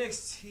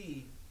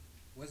 NXT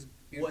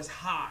was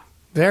hot.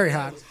 Very It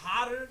hot. was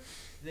hotter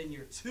than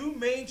your two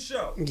main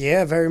shows.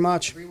 Yeah, very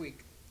much. Every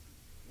week.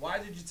 Why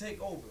did you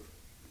take over?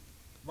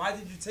 Why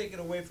did you take it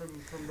away from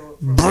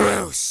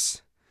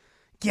Bruce.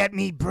 Get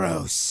me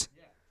Bruce.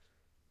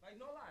 Like,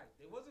 no lie,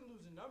 they wasn't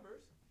losing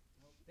numbers.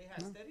 They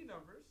had steady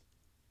numbers.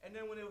 And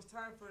then when it was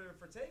time for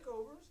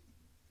takeovers,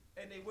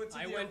 and they went to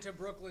I went to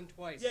Brooklyn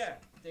twice. Yeah,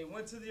 they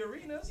went to the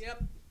arenas.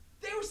 Yep.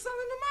 They were selling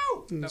them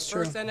out. The That's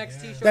first true.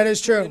 NXT show That is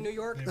true. in New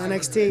York.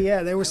 NXT,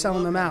 yeah, they were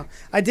selling them out.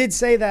 I did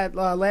say that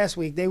last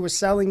week. They were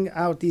selling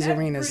out these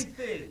arenas.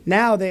 Everything.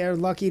 Now they are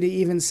lucky to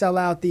even sell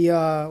out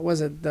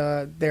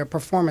the their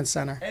performance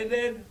center. And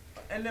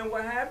then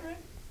what happened?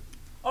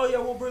 Oh yeah,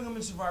 we'll bring them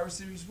in Survivor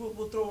Series.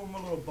 We'll throw them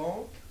a little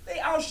bone. They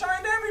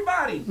outshined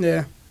everybody.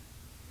 Yeah.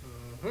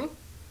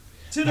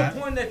 To the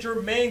point that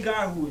your main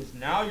guy, who is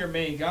now your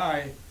main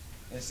guy,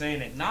 is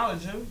saying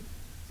acknowledge him.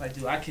 It's like,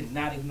 dude, I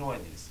cannot ignore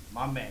this.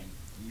 My man,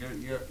 you're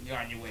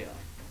on your way up.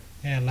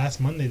 Yeah,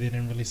 last Monday they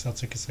didn't really sell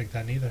tickets like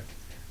that neither.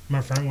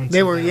 My friend went.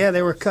 They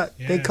were cut.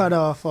 Yeah. They cut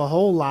off a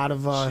whole lot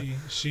of.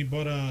 She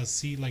bought a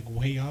seat like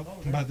way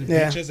up by the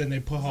Yeah. beaches, and they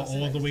put her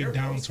all the way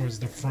down towards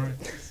the front.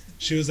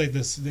 She was like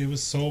this. It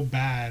was so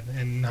bad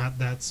and not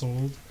that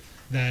sold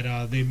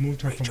that they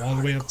moved her from all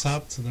the way up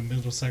top to the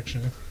middle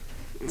section.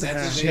 She had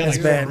That's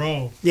like bad. a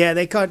row. Yeah,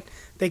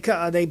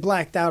 they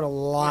blacked out a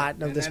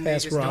lot of this and then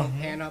past they just Raw. don't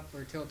pan up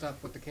or tilt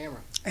up with the camera.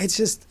 It's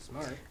just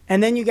Smart.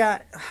 And then you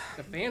got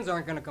The fans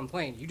aren't going to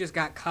complain. You just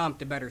got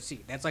comped a better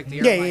seat. That's like the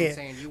yeah, airline yeah.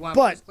 saying you want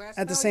But first class.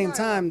 at the No, same yeah, I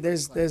time, want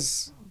first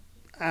there's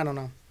I don't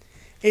know.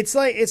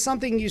 It's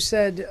something you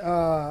said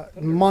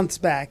months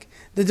back.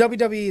 The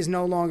WWE is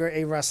no longer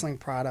a wrestling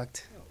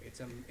product.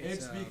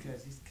 It's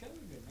because he's killing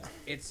it, man.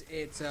 It's what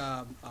did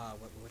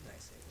I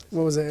say?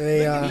 What was it?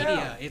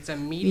 Media. It's a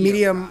medium.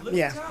 Medium. Look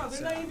Yeah. at Tom,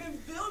 they're not even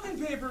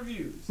building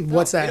pay-per-views.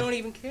 What's that? They don't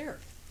even care.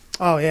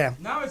 Oh yeah.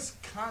 Now it's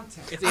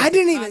content. I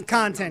didn't even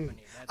content.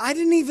 I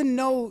didn't even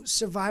know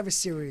Survivor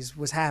Series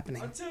was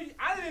happening.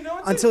 I didn't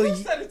know until you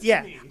said it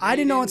to me. I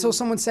didn't know until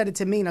someone said it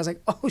to me, and I was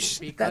like, "Oh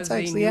shit, that's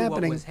actually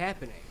happening." What was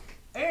happening.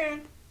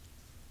 And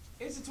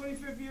it's the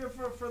 25th year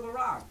for The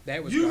Rock.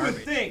 That was you garbage.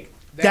 would think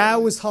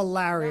that was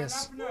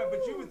hilarious.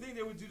 But you would think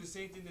they would do the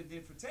same thing they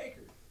did for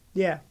Taker.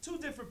 Yeah. Two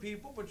different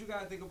people, but you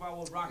gotta think about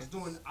what Rock's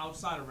doing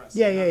outside of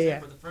wrestling. Yeah, You know what I'm yeah.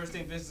 saying? But the first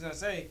thing Vince is gonna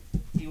say,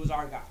 he was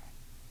our guy.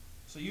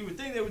 So you would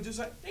think they would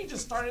they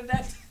just started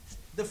that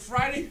the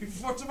Friday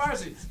before Survivor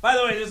Series. By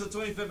the way, this is the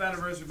 25th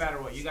anniversary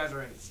battle royal. You guys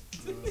are in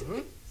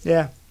it.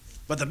 Yeah.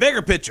 But the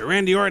bigger picture,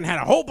 Randy Orton had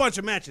a whole bunch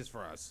of matches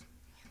for us.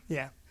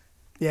 Yeah.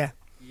 Yeah.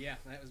 Yeah,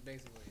 that was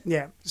basically it.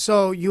 Yeah.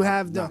 So you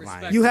have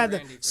Respect to Randy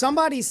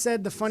somebody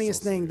said the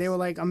funniest thing. They were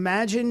like,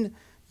 imagine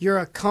you're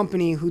a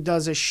company who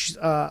does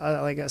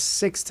like a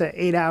 6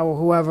 to 8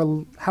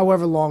 hour,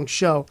 however long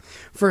show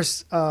for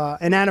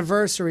an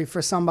anniversary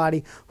for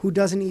somebody who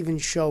doesn't even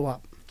show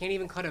up. Can't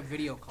even cut a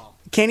video call.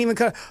 Can't even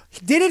cut.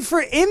 Did it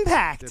for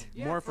Impact.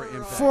 Did more for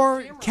Impact.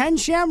 For Ken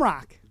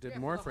Shamrock. Did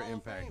more for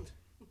Impact.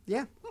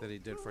 Yeah. That he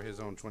did for his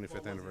own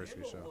 25th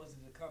anniversary show.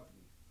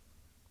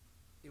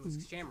 It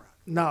was Shamrock.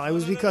 No, it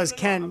was because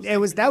Ken. That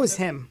was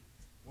him.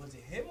 Was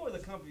it him or the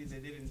company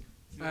that didn't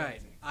do All right.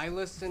 anything? I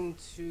listened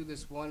to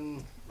this one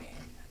man.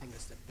 I think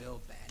it's the Bill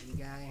Batty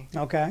guy.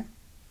 Okay.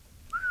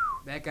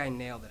 That guy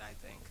nailed it, I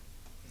think.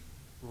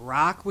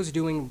 Rock was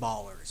doing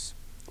Ballers.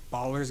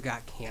 Ballers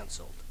got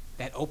canceled.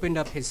 That opened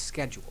up his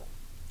schedule.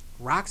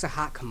 Rock's a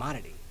hot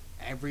commodity.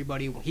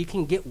 He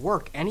can get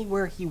work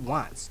anywhere he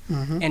wants.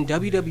 Mhm. And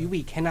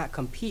WWE cannot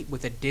compete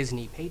with a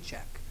Disney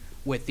paycheck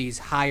with these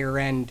higher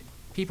end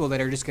people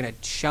that are just going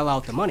to shell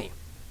out the money.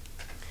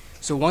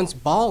 So once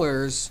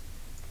Ballers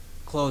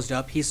closed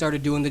up, he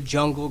started doing the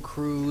Jungle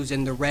Cruise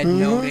and the Red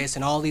Notice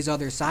and all these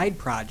other side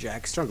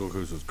projects. Jungle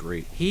Cruise was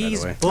great.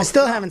 He's by the way. I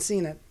still haven't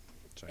seen it.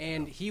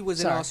 And he was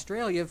in Sorry.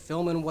 Australia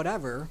filming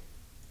whatever,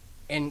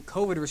 and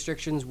COVID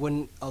restrictions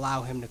wouldn't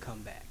allow him to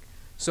come back.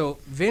 So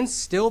Vince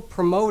still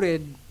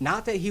promoted,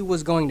 not that he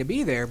was going to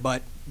be there,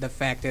 but the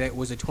fact that it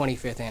was a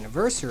 25th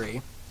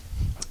anniversary,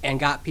 and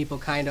got people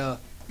kind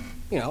of,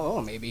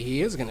 oh, maybe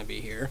he is going to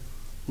be here,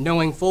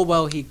 knowing full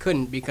well he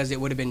couldn't because it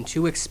would have been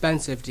too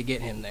expensive to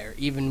get him there,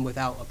 even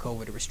without a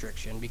COVID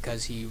restriction,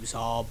 because he was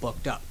all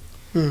booked up.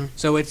 Mhm.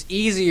 So it's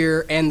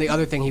easier, and the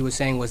other thing he was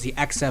saying was the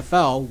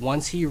XFL,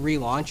 once he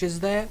relaunches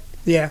that,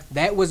 Yeah.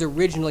 that was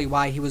originally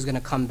why he was going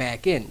to come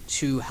back in,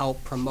 to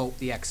help promote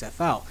the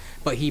XFL.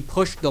 But he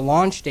pushed the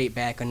launch date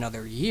back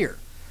another year.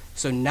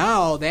 So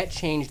now that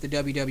changed the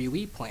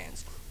WWE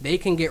plans. They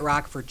can get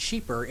Rock for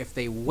cheaper if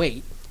they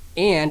wait,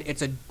 and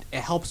it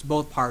helps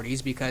both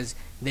parties because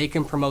they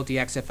can promote the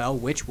XFL,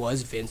 which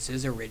was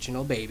Vince's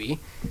original baby.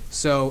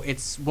 So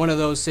it's one of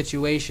those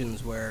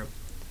situations where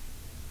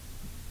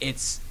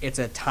it's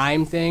a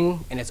time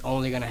thing, and it's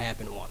only going to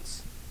happen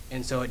once.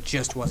 And so it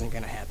just wasn't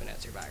going to happen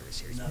at Survivor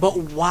Series. Nothing. But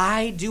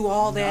why do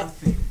all that?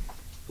 Nothing.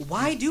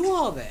 Why do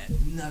all that?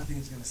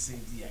 Nothing's gonna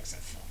save the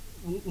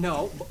XFL.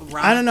 No,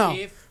 Rock, I don't know.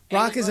 if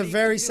Rock is a anybody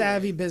very can do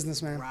savvy it,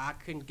 businessman.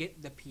 Rock can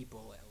get the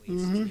people at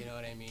least. Mhm. You know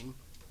what I mean?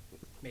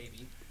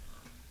 Maybe.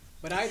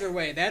 But either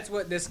way, that's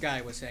what this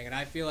guy was saying, and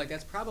I feel like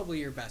that's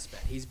probably your best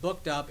bet. He's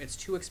booked up. It's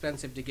too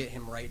expensive to get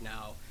him right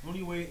now.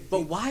 Only way.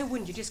 But why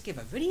wouldn't you just give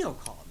a video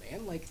call,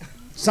 man? Like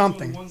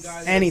Something. One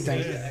guy Anything.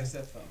 that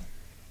said the XFL.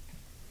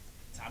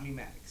 Tommy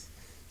Maddox.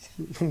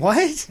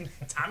 What?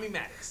 Tommy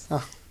Maddox.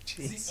 Oh,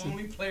 He's jeez. the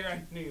only player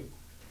I knew.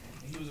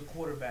 And he was a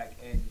quarterback,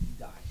 and he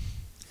died.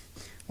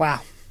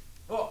 Wow.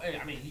 Well,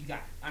 I mean, he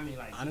got. I mean,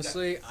 like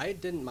honestly, I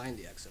didn't mind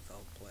the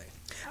XFL play.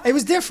 It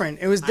was different.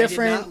 It was I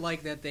different. did not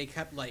like that they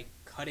kept like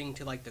cutting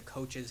to like the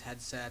coaches'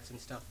 headsets and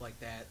stuff like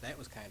that. That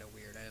was kind of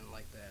weird. I didn't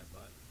like that,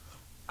 but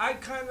I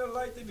kind of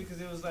liked it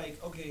because it was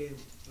like, okay,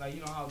 like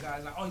you know how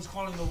guys like, oh, he's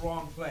calling the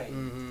wrong play.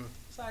 Mhm.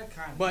 So I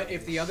kind of. But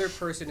if the other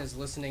person is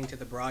listening to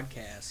the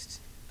broadcast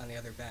on the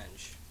other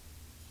bench,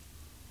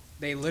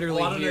 they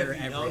literally I don't know hear if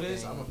you everything.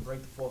 noticed, I'm gonna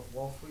break the fourth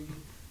wall for you.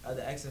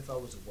 The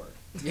XFL was a work.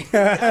 Yeah,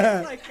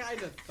 that's what I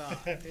kind of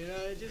thought. You know,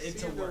 it just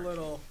It's seemed a a work.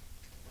 little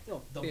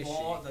The fishy.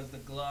 ball, the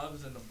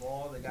gloves, and the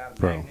ball, they got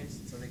Bro. magnets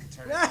so they can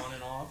turn it on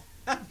and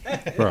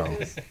off. Bro.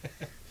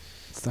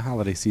 It's the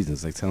holiday season.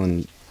 It's like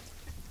telling.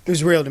 It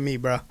was real to me,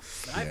 bro.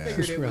 But I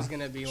figured it was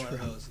gonna be one of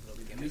those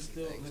little gimmicky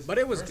things. But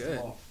it was First of good.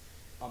 all,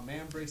 a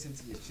man breaks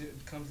into your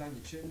comes down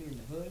your chimney in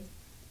the hood.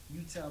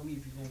 You tell me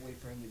if you're gonna wait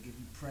for him to give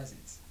you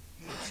presents.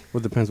 Well,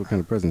 it depends what kind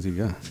of presents you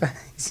got.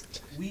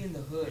 We in the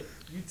hood.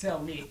 You tell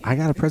me. I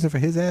got a present for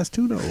his ass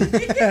too, though.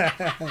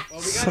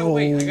 So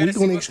wait. I gotta we're see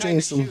gonna what exchange kind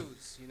of some.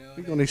 shoes, you know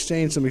We're gonna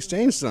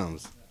exchange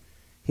sums.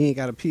 He ain't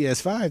got a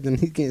PS5, then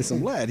he's getting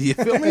some lead. You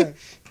feel me?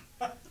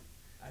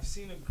 I've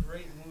seen a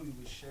great movie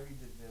with Sherry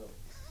DeVille.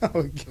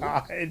 Oh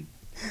God.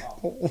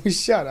 Oh,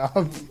 shut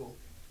up.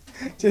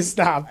 Just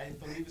stop. I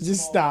believe it's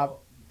Just called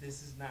stop.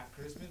 This Is Not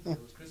Christmas. But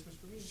it was Christmas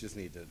for me. just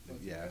need to,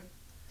 yeah.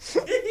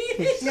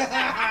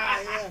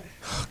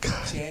 Oh,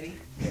 God. Chatty.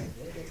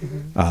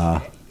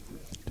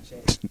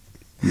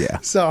 Yeah.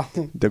 So.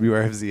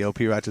 WRFZ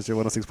LP Rochester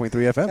 106.3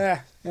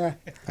 FM. Yeah.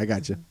 I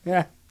got you.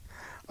 Yeah.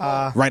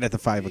 Right at the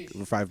five minute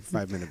mark.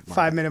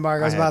 5 minute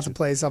mark. I was about to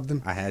play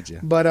something. I had you.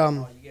 But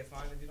You get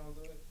fined if you don't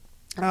do it?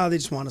 oh, they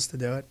just want us to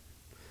do it.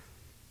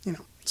 You know.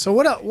 So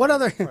what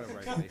other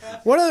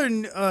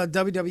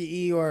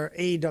WWE or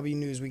AEW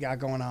news we got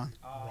going on?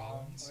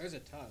 There's a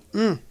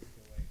ton.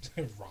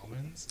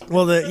 Rollins.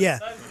 Well,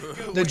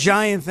 the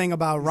giant thing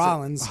about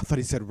Rollins. I thought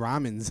he said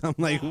ramens. I'm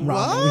like,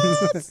 Rollins.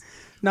 what?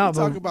 No, You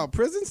but talk about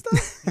prison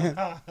stuff.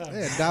 Yeah,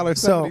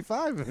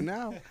 $1.75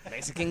 now.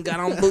 Mexican got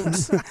on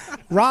boots.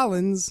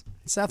 Rollins,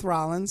 Seth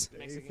Rollins.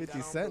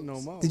 50 cent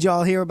no more. Did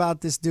y'all hear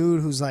about this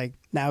dude who's like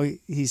now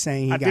he's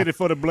saying he I got did it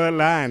for the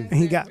bloodline.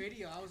 he got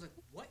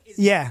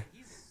yeah.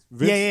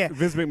 Yeah.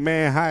 Vince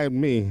McMahon hired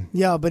me.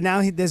 Yeah, but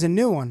now there's a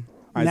new one.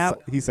 Now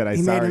he said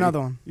he made another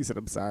one. He said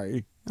I'm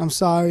sorry. I'm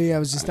sorry.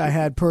 I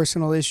had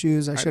personal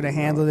issues. I should have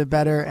handled it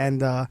better,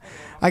 and I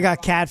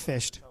got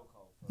catfished.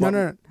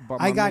 No.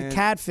 I got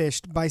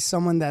catfished by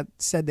someone that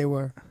said they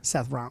were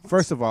Seth Rollins.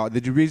 First of all,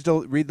 did you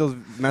read those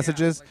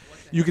messages?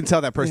 You can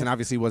tell that person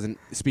obviously wasn't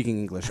speaking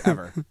English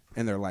ever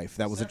in their life.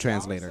 That was a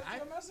translator.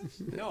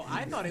 No,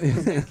 I thought it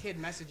was that kid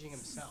messaging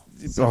himself.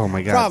 Oh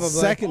my God. Probably.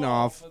 Second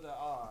off,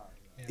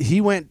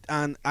 he went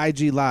on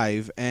IG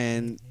Live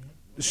and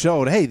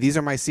showed, hey, these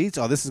are my seats.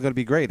 Oh, this is going to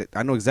be great.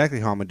 I know exactly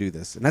how I'm going to do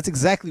this. And that's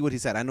exactly what he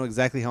said. I know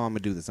exactly how I'm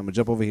going to do this. I'm going to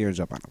jump over here and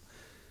jump on him.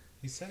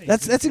 He said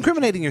that's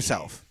incriminating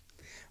yourself.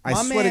 I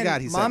My swear man- to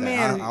God he my said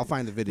man- that. I'll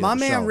find the video. My to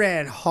man show.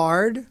 ran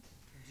hard.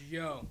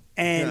 Yo.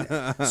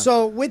 And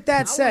so with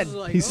that said,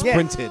 like, He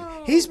sprinted.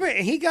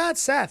 he got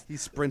Seth. He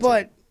sprinted.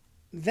 But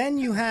then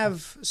you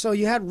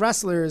had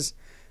wrestlers,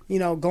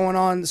 going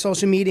on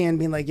social media and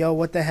being like, yo,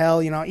 what the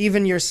hell?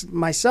 Even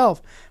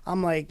myself,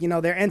 I'm like,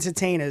 they're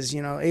entertainers,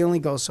 it only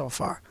goes so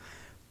far.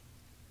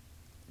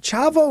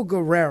 Chavo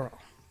Guerrero.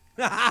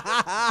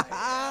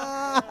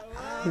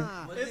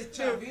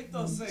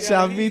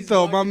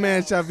 Chavito, my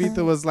man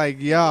Chavito was like,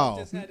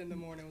 yo,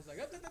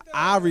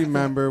 I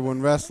remember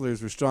when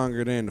wrestlers were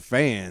stronger than the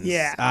fans.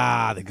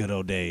 Yeah. The good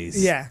old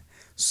days. Yeah.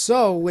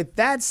 So with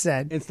that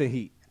said, Instant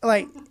heat.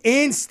 like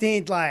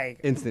instant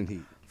Instant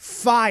heat.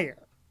 fire,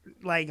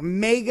 like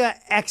mega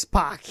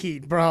X-Pac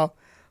heat, bro.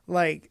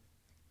 Like,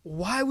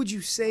 why would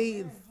you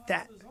say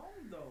that?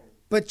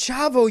 But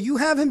Chavo, you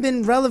haven't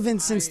been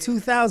relevant since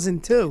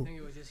 2002.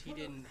 It was just he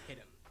didn't hit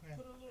him.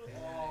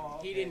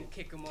 He didn't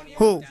kick him on the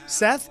Who? down.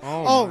 Seth?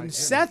 Oh,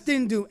 Seth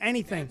didn't do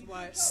anything.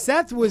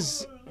 Seth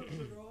was.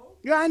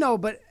 Yeah, I know,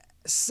 but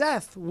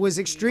Seth was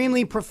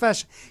extremely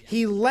professional.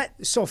 He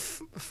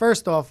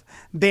first off,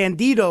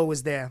 Bandito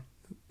was there,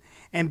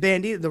 and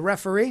Bandito, the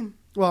referee.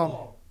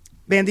 Well,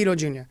 Bandito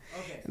Jr.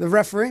 The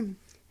referee,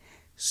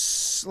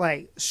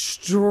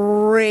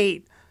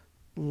 straight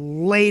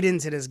laid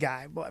into this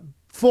guy, but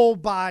full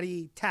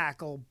body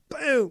tackle,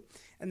 boom,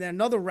 and then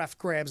another ref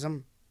grabs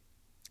him,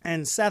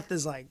 and Seth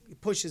is like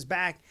pushes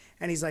back,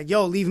 and he's like,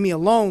 "Yo, leave me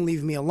alone,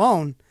 leave me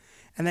alone,"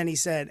 and then he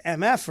said,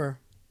 "MFer,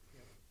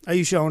 are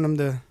you showing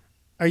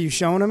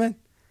him it?"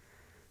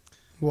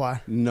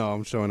 What? No,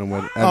 I'm showing him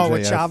what with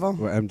Chavo?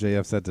 What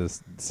MJF said to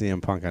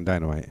CM Punk on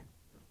Dynamite.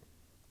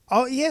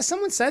 Oh yeah,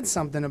 someone said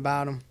something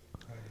about him.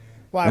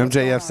 Why? What's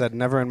going MJF on? said,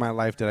 "Never in my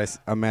life did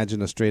I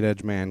imagine a straight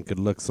edge man could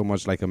look so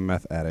much like a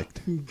meth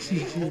addict."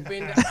 They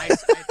opened. I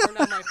turned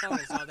on my phone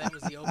and saw that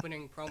was the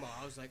opening promo.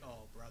 I was like,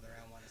 "Oh, brother,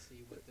 I want to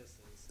see what this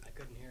is." I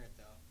couldn't hear it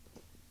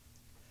though.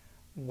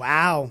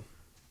 Wow,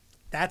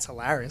 that's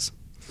hilarious.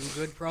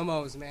 Some good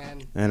promos,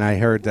 man. And I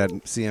heard that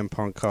CM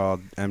Punk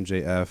called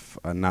MJF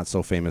a not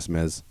so famous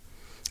Miz.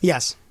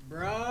 Yes.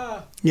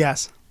 Bruh.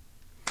 Yes.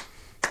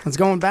 It's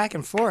going back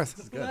and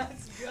forth.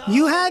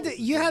 You had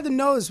to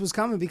know this was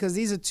coming because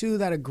these are two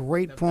that are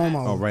great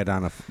promos. Oh, right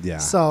on yeah.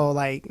 So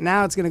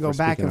now it's gonna go For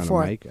back speaking and on a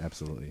forth. mic,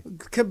 absolutely.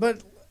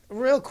 But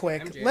real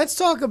quick, let's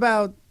talk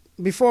about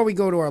before we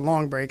go to our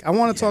long break. I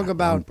want to talk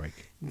about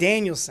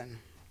Danielson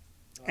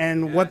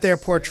and what they're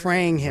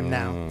portraying him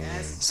now.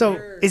 So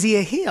is he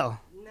a heel?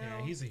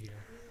 Yeah, he's a heel.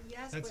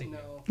 That's a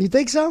heel. You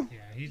think so? Yeah,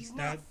 he's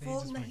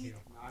just my heel.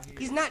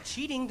 He's not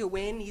cheating to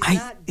win.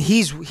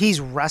 He's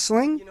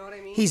wrestling. You know what I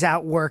mean? He's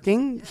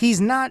outworking. Yeah.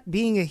 He's not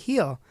being a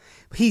heel.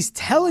 He's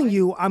telling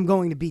you, "I'm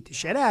going to beat the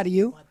shit out of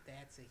you."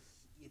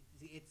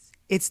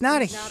 It's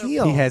not a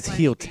heel. He has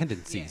heel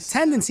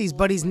tendencies.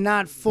 But he's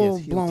not full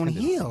blown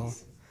heel.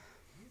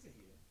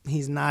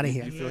 He's not a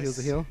heel. You feel he's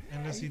a heel?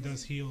 Unless he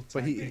does heel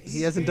But tactics.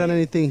 he hasn't done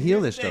anything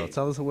heelish though.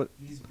 Tell us what.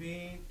 He's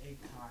being a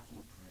cocky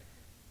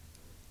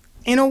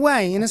prick. In a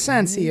way, in a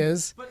sense, he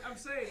is. But I'm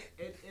saying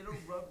it'll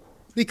rub.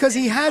 Because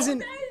he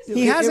hasn't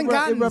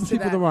gotten It rubs to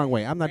people that. the wrong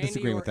way. I'm not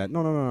disagreeing with that.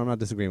 No, I'm not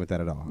disagreeing with that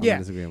at all. I'm Yeah, not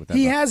disagreeing with that.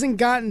 he at all. hasn't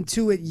gotten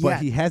to it yet. But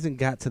he hasn't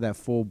got to that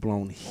full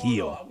blown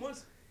heel.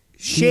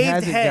 Shaved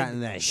hasn't head,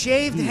 gotten that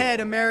shaved heel. head,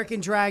 American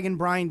Dragon,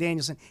 Bryan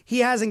Danielson. He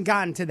hasn't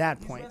gotten to that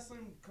point.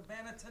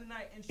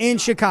 In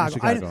Chicago. In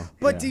Chicago,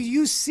 But yeah. do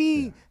you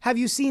see? Have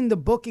you seen the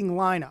booking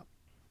lineup?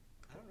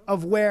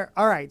 of where.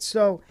 All right,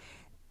 so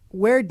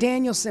where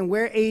Danielson,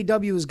 where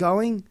AEW is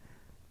going,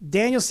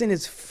 Danielson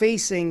is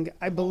facing,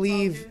 I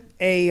believe,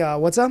 a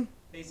what's up?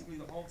 Basically,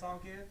 the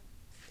hometown kid.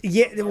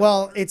 Yeah,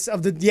 well, it's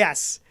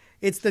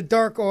the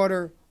Dark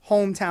Order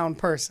hometown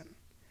person,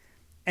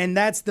 and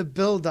that's the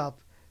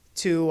build-up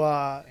to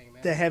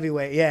the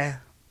heavyweight. Yeah,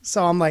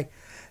 so I'm like,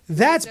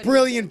 that's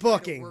brilliant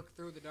booking. Work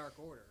through the Dark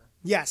Order.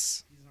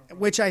 Yes,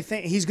 which I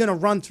think he's gonna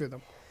run through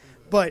them,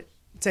 but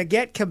to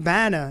get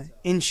Cabana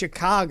in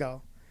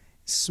Chicago,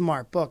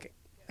 smart booking,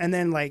 and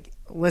then like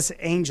listen,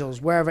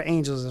 Angels, wherever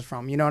Angels is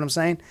from, you know what I'm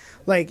saying?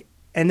 Like,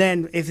 and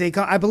then if they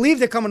come, I believe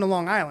they're coming to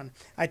Long Island.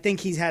 I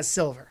think he has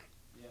Silver.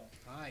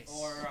 Nice.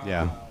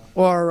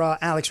 Or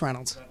Alex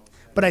Reynolds.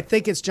 But I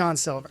think it's John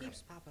Silver. It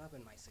keeps popping up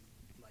in my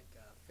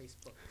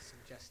Facebook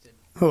suggested.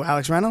 Who,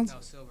 Alex Reynolds?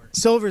 No, Silver.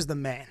 Silver's the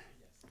man.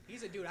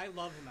 He's a dude. I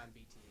love him on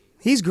BTE.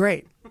 He's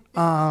great.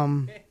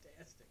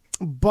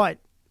 But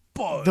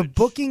the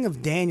booking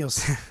of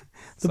Danielson,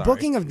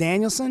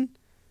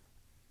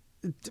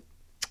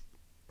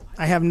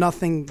 I have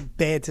nothing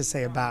bad to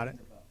say about it.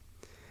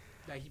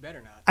 He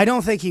better not. I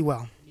don't think he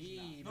will.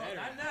 He better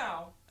not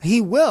now. He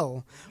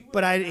will,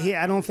 but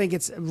I don't think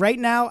it's right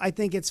now. I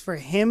think it's for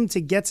him to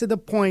get to the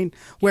point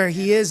where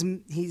he's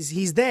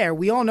there.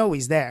 We all know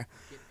he's there.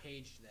 Get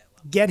Paige to that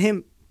level. Get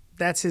him.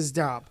 That's his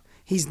job.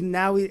 His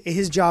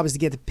job is to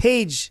get the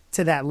Paige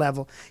to that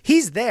level.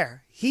 He's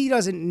there. He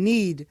doesn't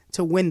need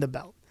to win the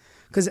belt,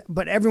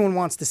 but everyone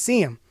wants to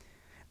see him.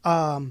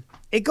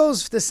 It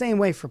goes the same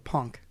way for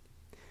Punk.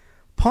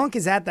 Punk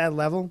is at that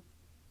level.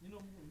 You know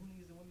who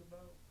needs to win the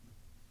belt?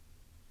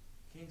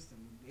 Kingston.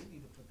 They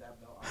need to put that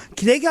belt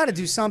on. They got to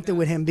do something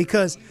with him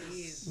because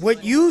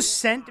what you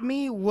sent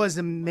me was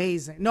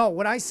amazing. No,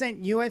 what I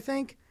sent you, I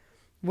think,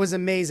 was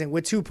amazing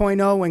with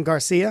 2.0 and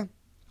Garcia.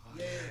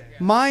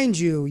 Mind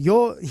you,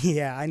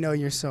 I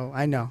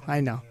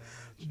know.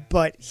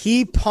 But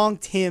he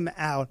punked him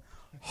out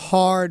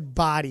hard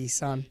body,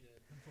 son.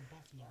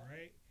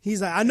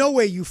 He's like, I know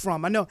where you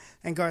from. I know.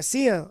 And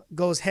Garcia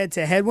goes head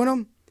to head with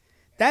him.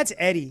 That's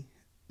Eddie.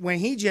 When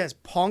he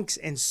just punks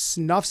and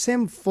snuffs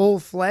him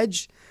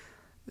full-fledged,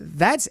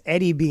 that's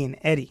Eddie being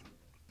Eddie.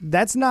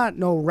 That's not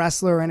no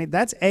wrestler or anything.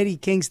 That's Eddie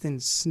Kingston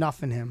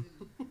snuffing him.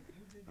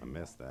 I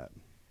missed that.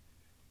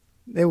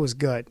 It was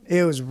good.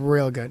 It was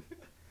real good.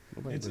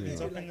 It's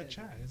up in the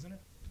chat, isn't it?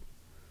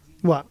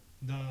 What?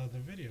 The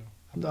video.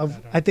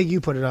 I think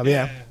you put it up,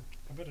 yeah.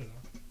 I put it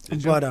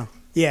up. But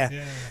yeah,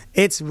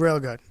 it's real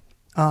good.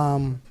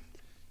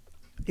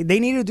 They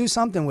need to do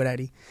something with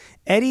Eddie.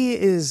 Eddie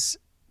is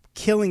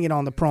killing it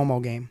on the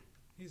promo game.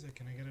 He's like,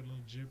 can I get a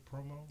legit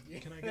promo?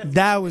 Can I get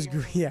that was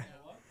great. Yeah.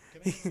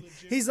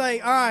 He's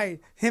like, all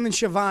right, him and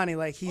Shivani,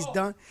 like he's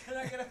done.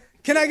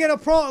 Can I get a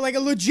pro, like a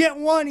legit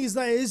one? He's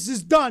like, this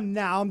is done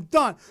now. I'm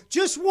done.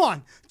 Just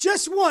one.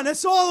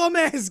 That's all I'm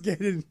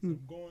asking. I'm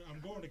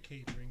going to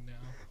catering now.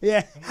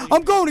 Yeah,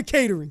 I'm going to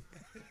catering.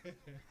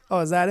 Oh,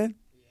 is that it?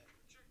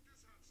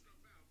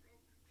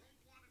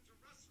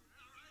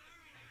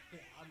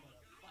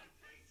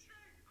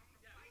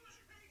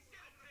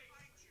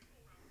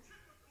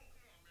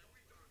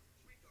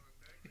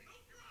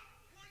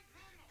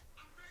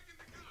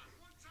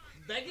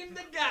 Begging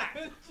the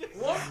guy.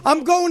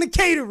 I'm going to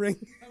catering.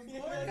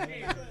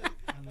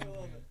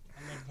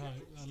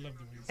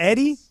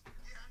 Eddie?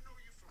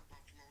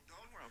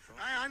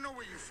 I know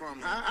where you're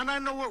from, and I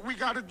know what we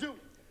got to do.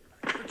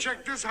 But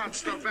check this hot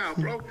stuff out,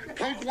 bro.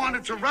 Punk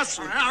wanted to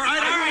wrestle. All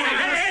right.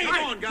 Hey,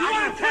 come on, guys. You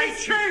want to take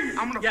cheese?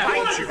 I'm going to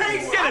fight you.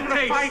 I'm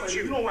going to fight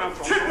you. You know where I'm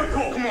from.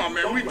 Typical. Come on,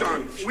 man.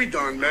 We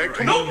done, man.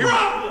 Come on.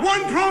 problem.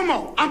 One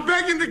promo. I'm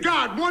begging to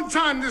God. One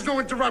time, there's no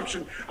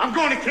interruption. I'm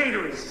going to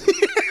catering.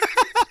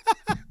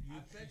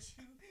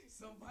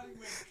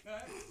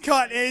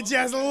 Cut. It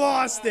just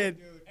lost it.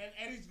 And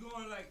Eddie's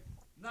going like,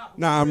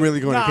 Nah, I'm really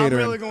going to catering. I'm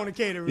really going to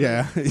catering.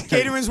 Yeah.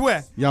 Catering's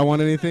where? Y'all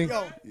want anything?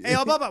 Yo, hey,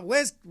 Bubba,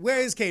 where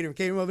is catering?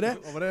 Catering over there?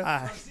 Over there?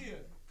 Garcia,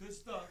 good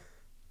stuff.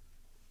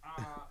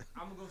 I'm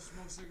going to go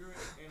smoke a cigarette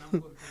and I'm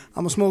going to go to catering. I'm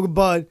going to smoke a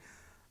bud.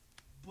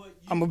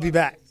 I'm going to be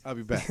back. I'll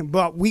be back.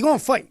 But we going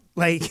to fight.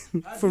 Like,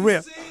 for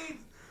real. Seen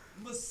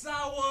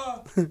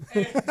Masawa and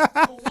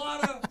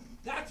Kawada.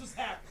 That's what's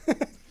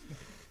happening.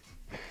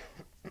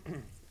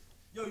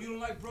 Yo, you don't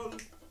like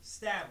brothers?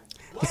 Stab him.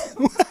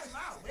 Whoa, time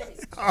out. Where did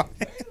this come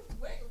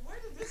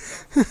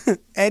from?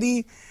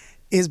 Eddie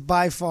is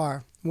by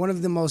far one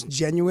of the most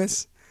genuine,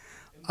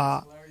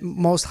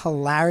 most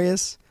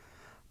hilarious,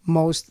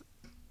 most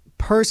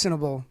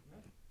personable,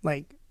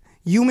 like,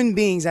 human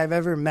beings I've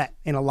ever met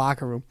in a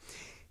locker room.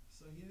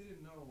 So you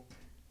didn't know.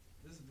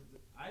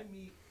 I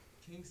meet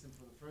Kingston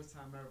for the first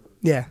time ever.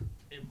 Yeah.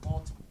 In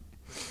Baltimore,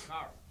 with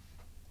Chicago.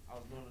 I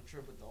was going on a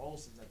trip with the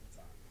Olsons at the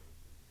time.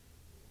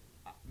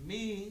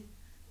 Me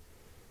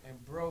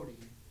and Brody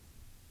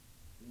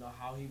know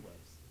how he was.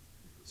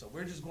 So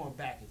we're just going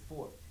back and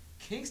forth.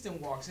 Kingston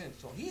walks in,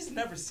 so he's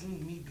never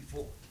seen me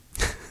before.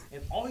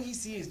 And all he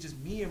sees is just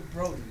me and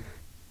Brody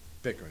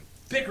bickering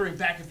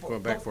back and forth.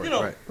 Going back and forth. You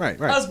know, Right.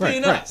 us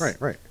being us.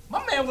 Right.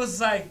 My man was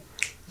like,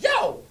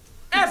 yo,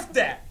 F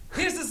that.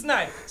 Here's this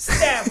knife.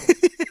 Stab him.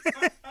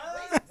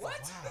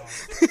 What?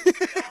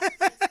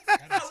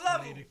 I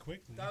love him.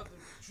 That was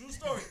a true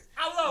story.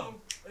 I love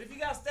him. But if you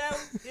got to stab him,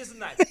 here's a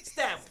knife.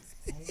 Stab him.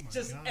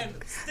 Just end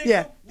it. Stick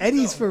Yeah, him.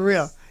 Eddie's for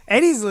real.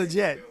 Eddie's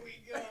legit.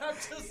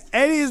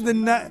 Eddie is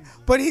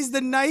but he's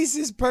the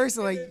nicest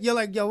person. Like, you're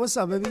like, yo, what's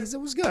up, baby? He said,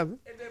 what's good? And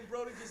then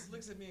Brody just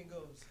looks at me and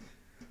goes,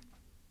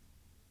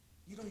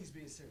 you know he's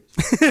being serious.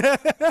 I'm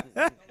like,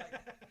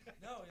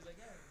 no, he's like,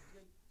 yeah,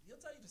 he'll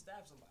tell you to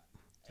stab somebody.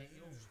 And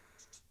he'll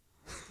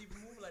keep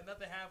moving like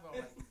nothing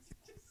happened.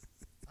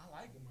 I'm like,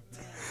 I like him.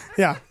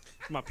 Yeah.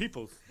 My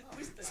peoples.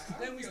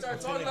 Then we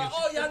start talking about,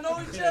 oh, y'all know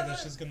each other?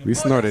 We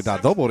snorted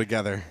adobo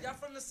together. Y'all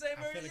from the same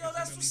area? Yo,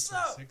 that's what's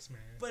up.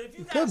 But if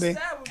you Could got be. to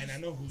stab him, And I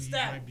know who you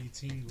stab might be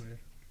teamed with.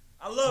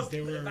 I love They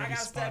it. were If I already got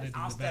to stab spotted him, in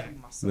I'll the stab back.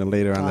 him myself. And then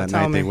later on that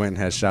tell night, they me. went and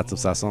had shots of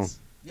sazon.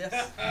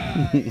 Yes.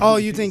 Oh,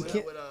 you think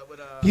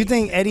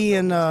Eddie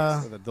and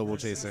The double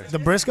chaser. the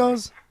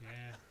Briscoes?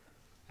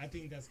 I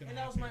think that's going to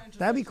happen.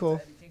 That'd be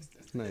cool.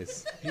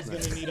 Nice. He's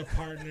going to need a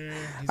partner.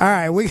 All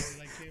right, we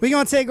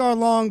gonna take our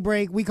long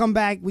break. We come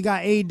back. We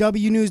got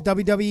AEW news,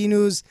 WWE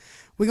news.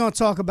 We're gonna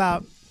talk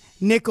about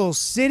Nickel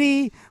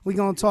City. We're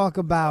gonna talk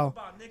about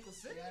Nickel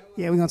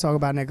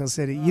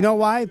City. You know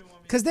why?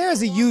 Because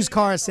there's a used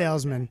car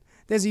salesman.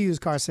 There's a used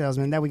car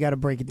salesman that we got to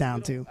break it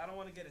down to. I don't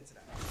want to get into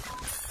that.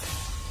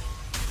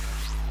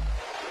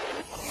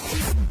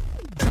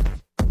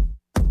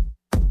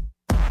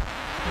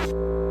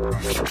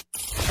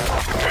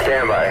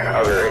 Stand by.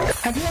 Have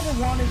you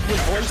ever wanted your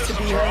voice to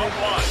be heard?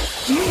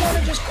 Do you want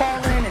to just call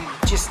in and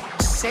just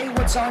say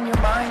what's on your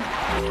mind?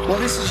 Well,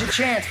 this is your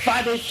chance.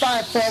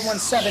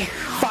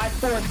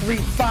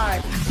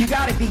 585-417-5435. You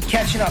got to be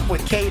catching up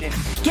with Caden.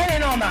 Get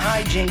in on the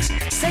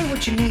hijinks. Say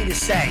what you need to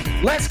say.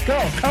 Let's go.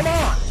 Come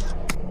on.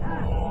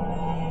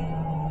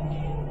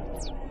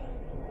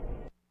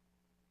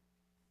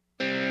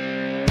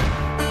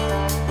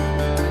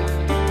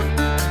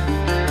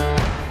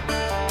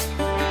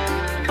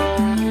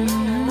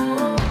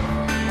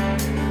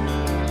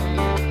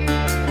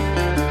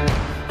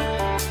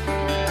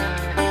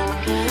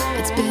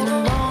 It's been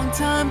a long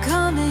time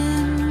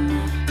coming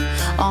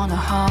on a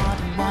hard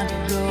and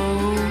winding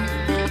road.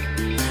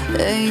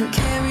 Ain't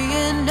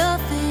carrying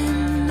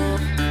nothing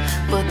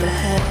but the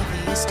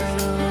heaviest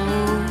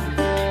load.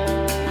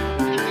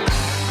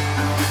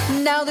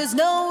 Now there's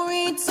no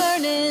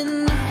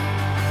returning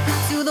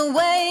to the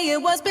way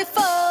it was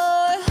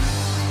before.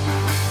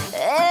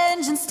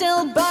 Engine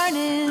still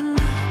burning,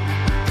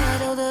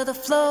 pedal to the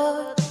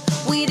floor.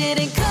 We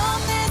didn't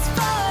come this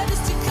far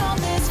just to come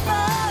this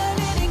far.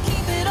 Didn't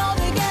keep it all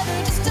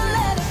together just to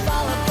let it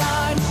fall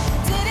apart.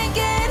 Didn't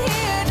get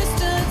here just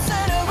to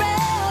turn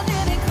around.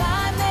 Didn't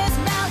climb this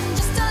mountain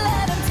just to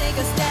let them take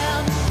us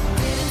down.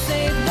 Didn't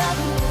save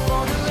nothing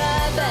for the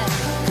ride back.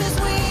 'Cause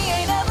we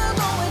ain't ever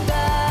going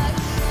back.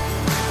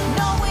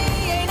 No, we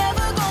ain't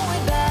ever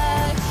going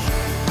back.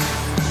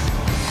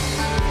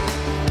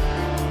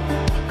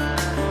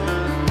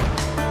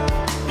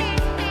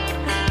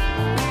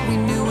 We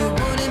knew it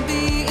wouldn't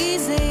be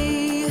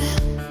easy.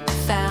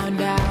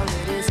 Found out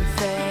it isn't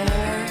fair.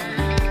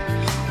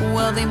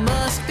 Well, they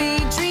must be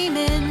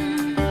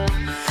dreaming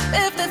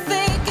if they're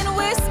thinking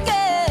we're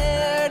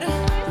scared.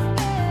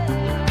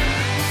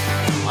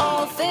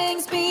 All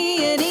things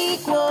being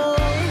equal,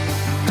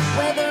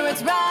 whether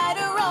it's right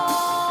or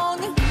wrong,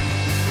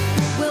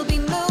 we'll be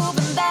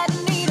moving that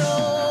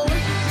needle.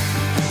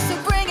 So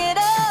bring it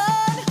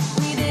on.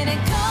 We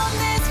didn't come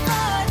this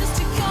far just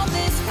to come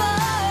this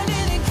far.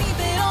 Didn't keep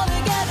it all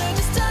together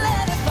just to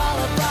let it fall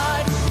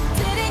apart.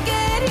 Didn't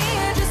get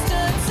here just to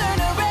turn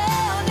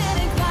around.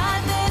 Didn't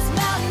climb this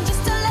mountain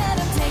just to let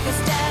them take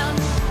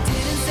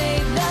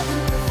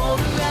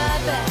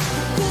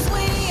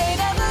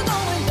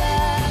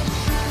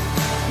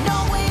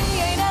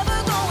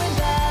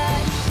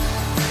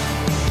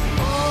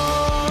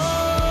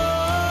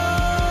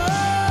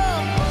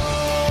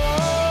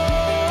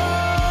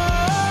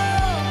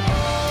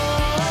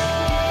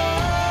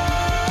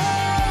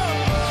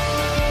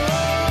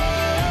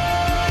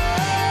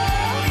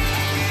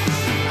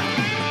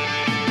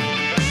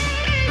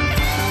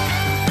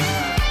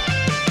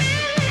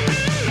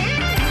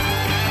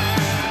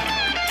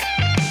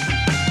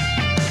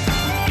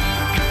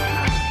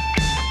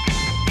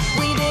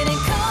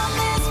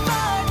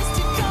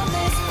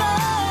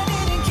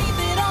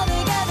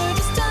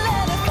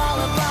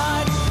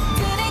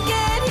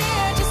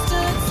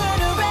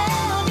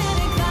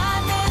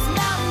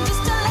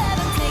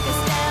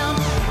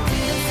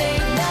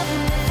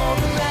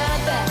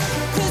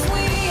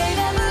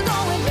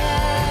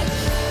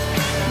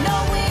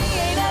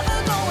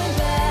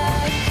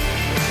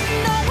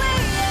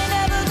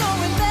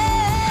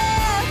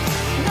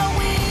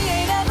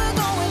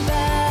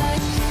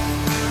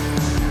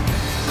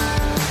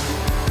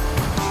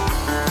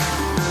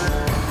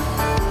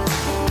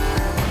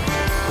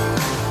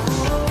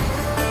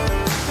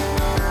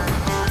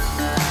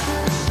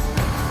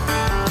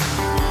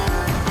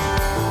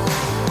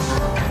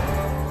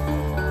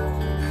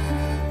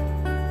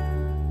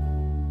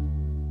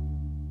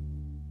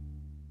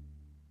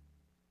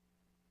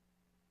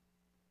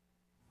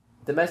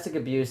domestic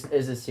abuse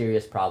is a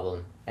serious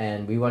problem,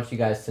 and we want you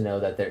guys to know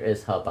that there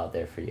is help out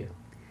there for you.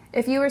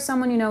 If you or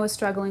someone you know is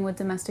struggling with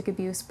domestic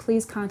abuse,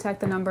 please contact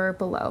the number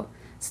below.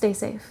 Stay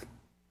safe.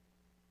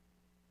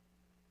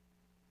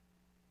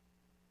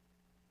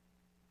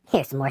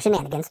 Here's some more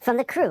shenanigans from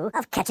the crew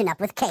of Catching Up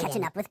with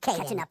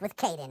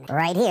Caden.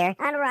 Right here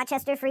on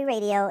Rochester Free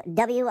Radio,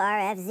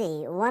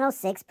 WRFZ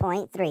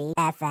 106.3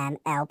 FM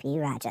LP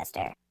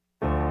Rochester.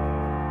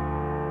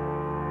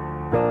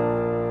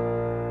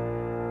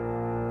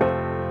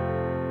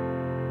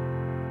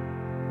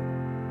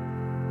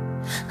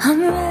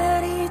 I'm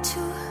ready to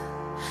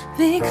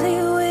be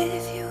clear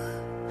with you.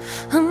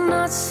 I'm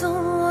not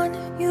someone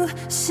you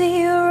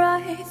see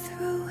right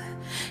through.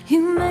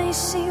 You may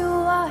see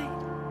white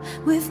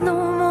with no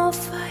more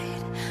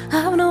fight.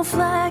 I've no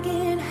flag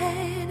in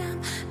hand.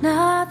 I'm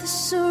not the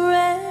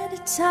surrender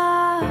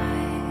type.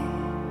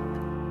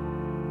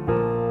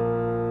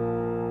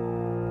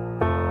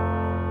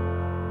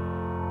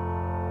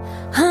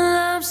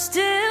 I'm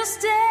still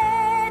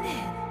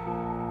standing.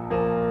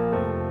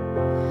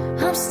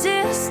 I'm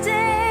still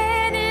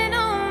standing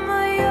on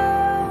my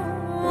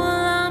own.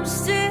 I'm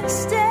still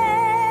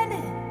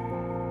standing.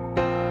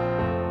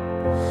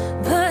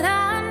 But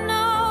I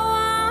know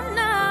I'm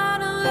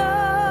not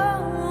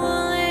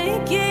alone.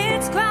 It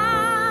gets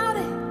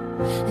crowded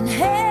and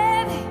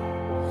heavy,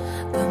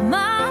 but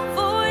my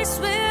voice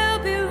will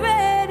be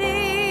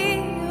ready.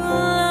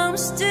 I'm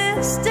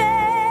still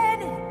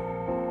standing.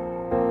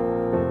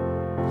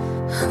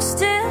 I'm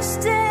still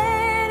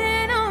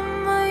standing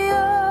on my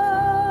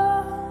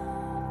own.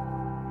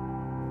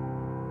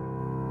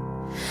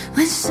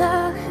 When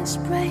silence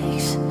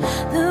breaks,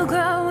 the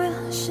ground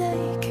will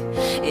shake.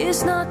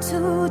 It's not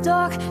too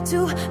dark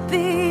to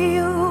be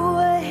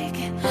awake.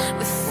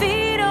 With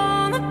feet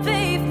on the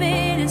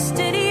pavement and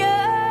steady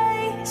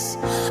eyes,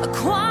 a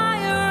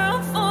choir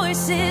of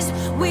voices,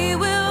 we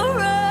will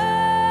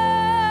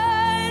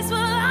rise.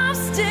 Well, I'm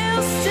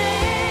still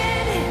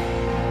standing.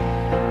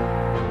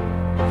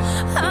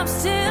 I'm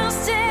still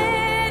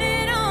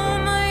standing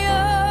on my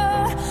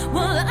own.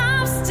 Well,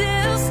 I'm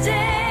still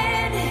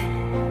standing.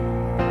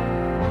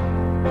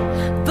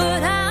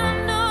 But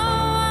I know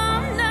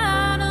I'm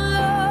not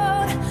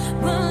alone.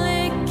 Well,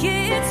 it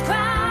gets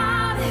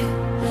crowded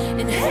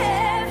and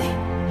heavy,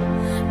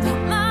 but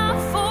my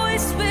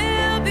voice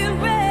will be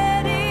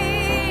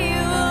ready.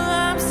 Well,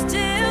 I'm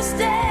still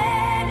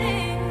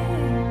standing.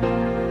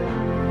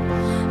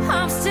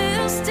 I'm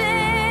still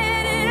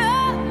standing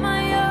on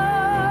my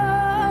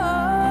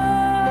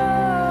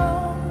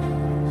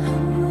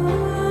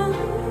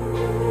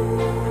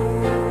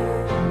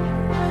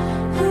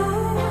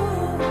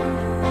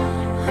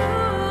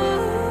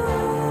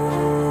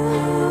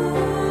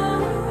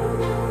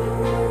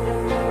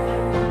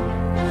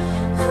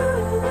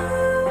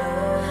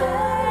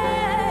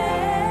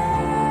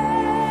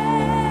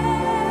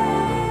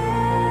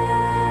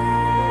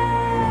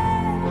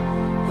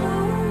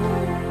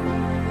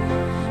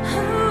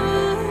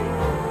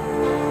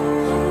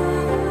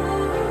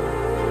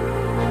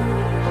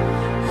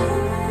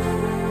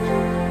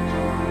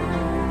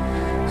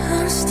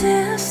I'm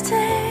still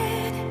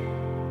standing.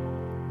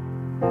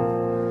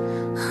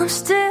 I'm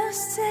still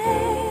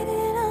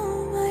standing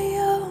on my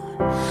own.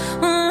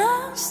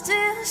 Well, I'm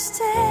still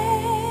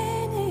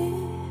standing.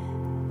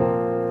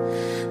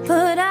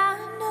 But I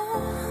know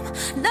I'm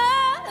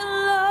not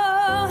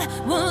alone.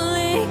 Well,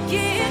 it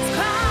gets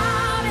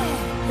crowded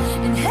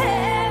and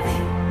heavy,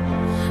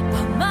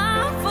 but my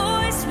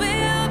voice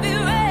will be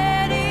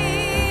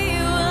ready.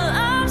 Well,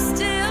 I'm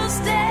still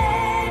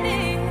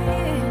standing.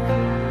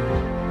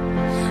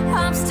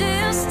 I'm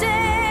still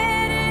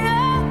standing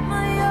on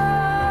my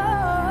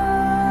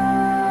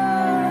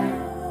own.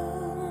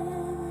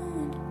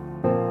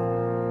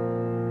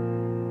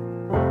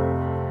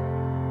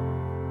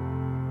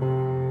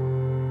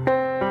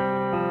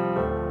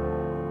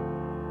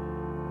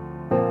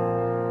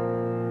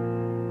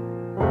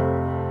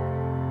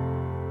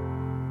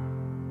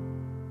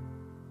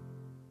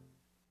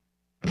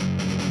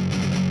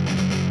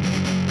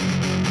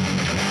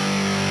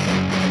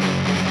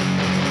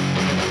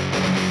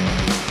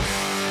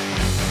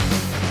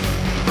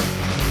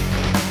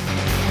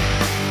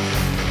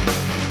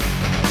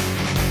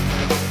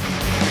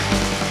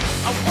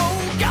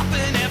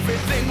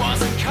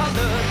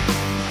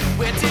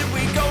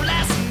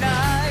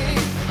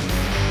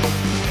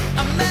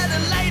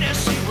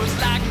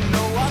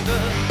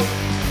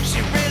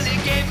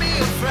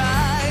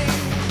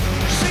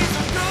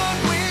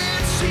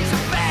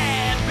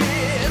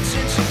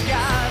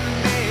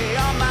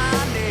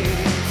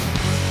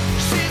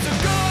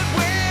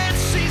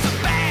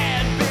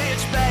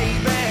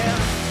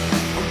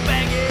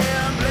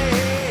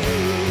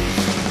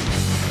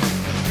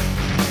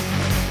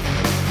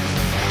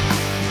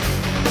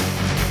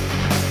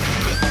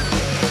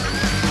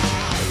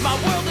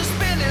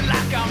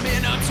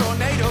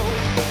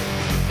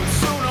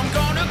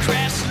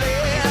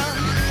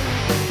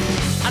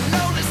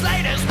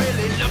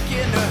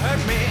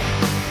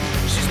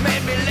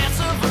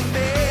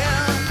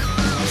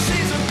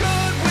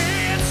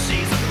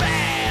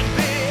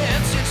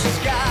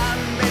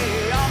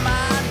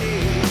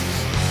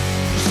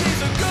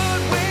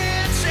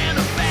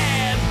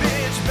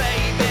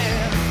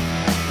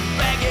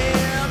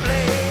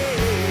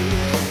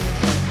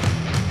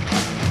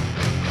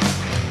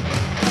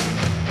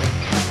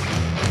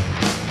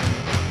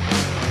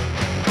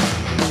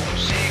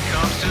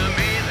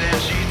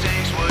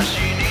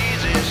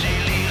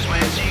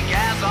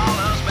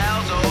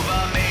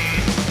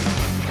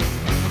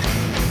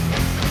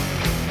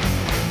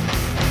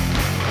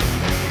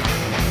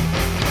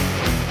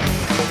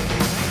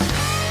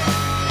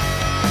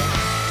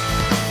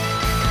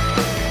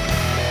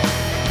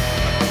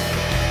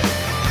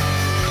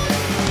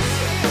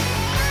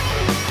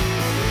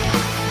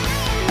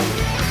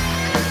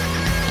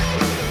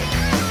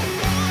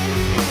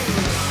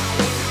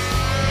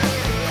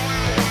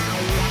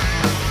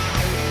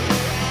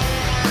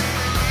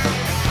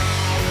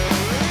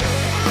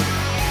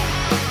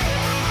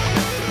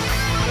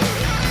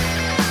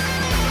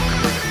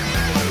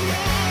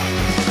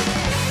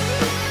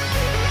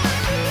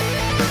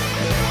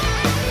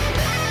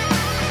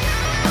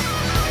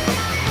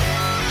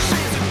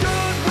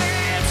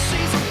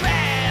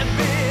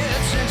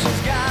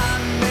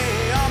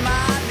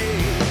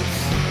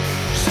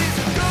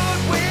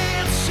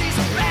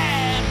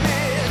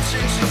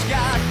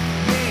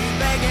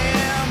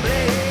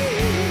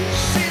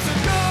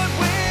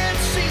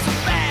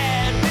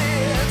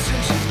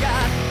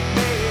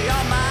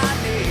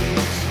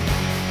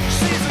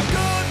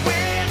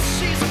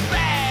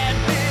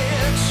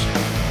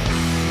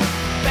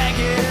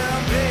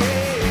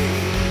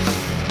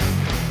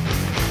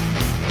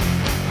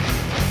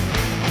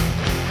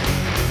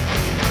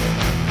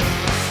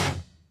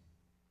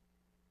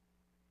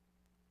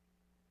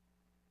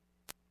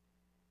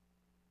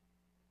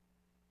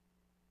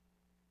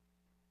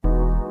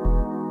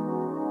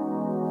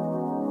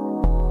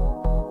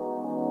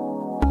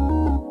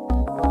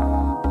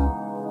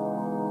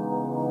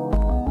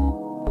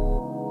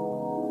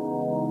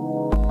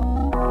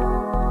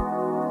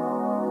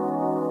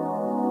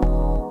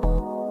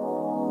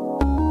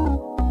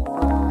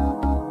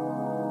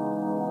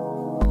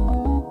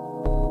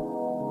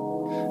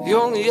 You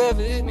only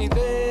ever hit me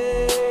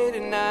late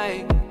at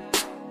night.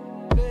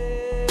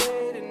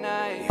 Late at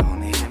night. You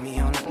only hit me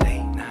on a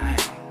late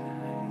night.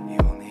 You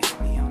only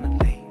hit me on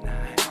a late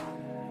night.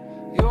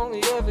 You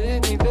only ever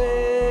hit me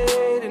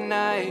late at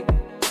night.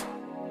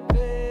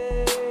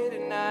 Late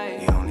at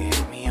night. You only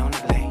hit me on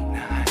a late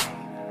night.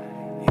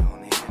 You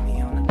only hit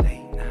me on a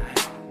late night.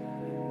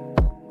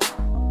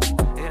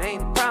 It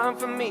ain't a problem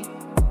for me.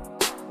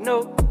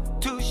 No,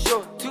 too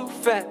short, too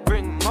fat,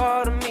 bring them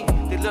all to me.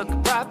 They look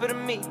proper to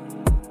me.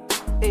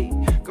 Hey,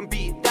 gonna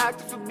be a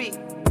doctor for me.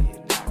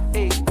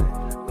 Hey,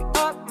 we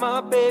up,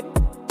 my baby.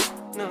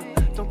 No,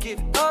 don't give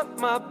it up,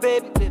 my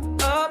baby.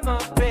 Live up, my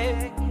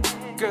baby.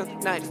 Girl, the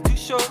night is too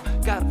short.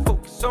 Gotta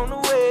focus on the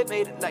way.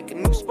 Made it like a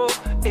new sport.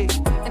 Hey,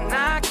 and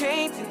I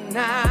can't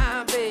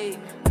deny, babe,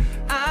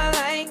 I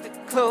like the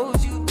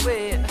clothes you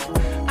wear.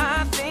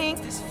 I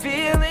think this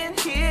feeling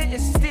here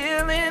is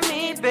still in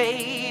me,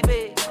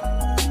 baby.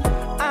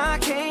 I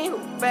can't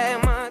hold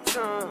back my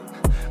tongue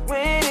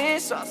when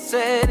it's all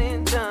said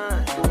and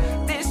done.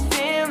 This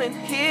feeling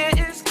here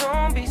is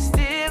gonna be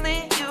still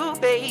in you,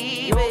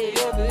 baby. You only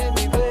ever hit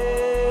me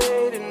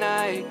late at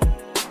night.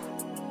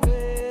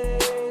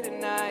 Late at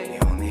night. You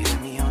only hit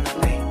me on a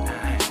late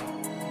night.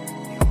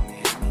 You only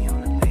hit me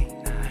on a late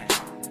night.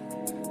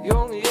 You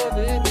only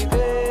ever hit me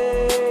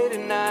late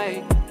at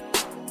night.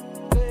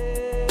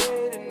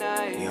 Late at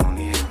night. You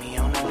only hit me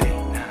on a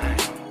late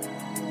night.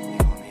 You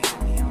only hit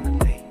me on a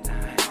late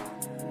night.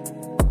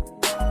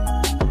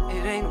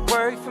 It ain't a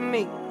worry for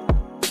me.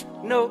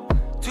 No,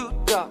 too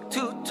dark,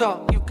 too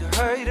tall, you can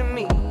hurry to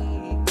me.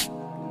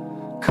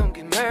 Come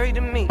get married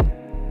to me.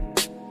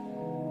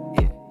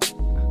 Yeah,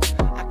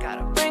 I got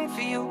a ring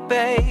for you,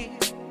 babe.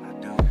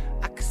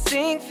 I could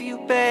sing for you,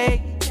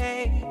 babe.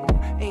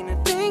 Ain't a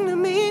thing to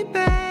me,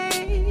 babe.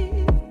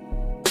 Ain't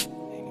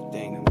a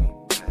thing to me,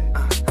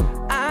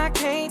 babe. I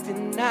can't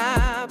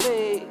deny,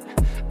 babe,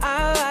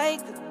 I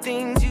like the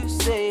things you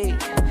say.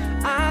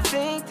 I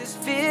think this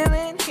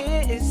feeling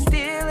here is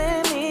still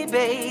in me,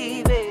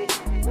 baby.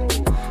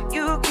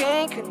 You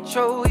can't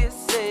control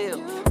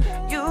yourself.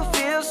 You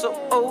feel so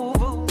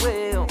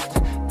overwhelmed.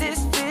 This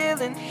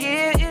feeling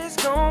here is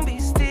gonna be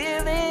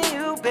still in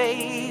you,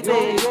 baby. You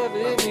only ever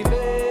hit me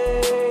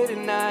late at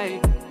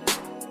night.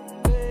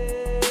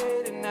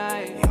 Late at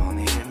night. You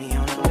only hit me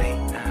on a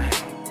late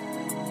night.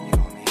 You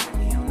only hit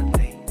me on a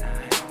late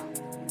night.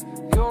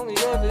 You only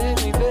ever hit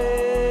me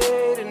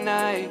late at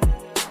night.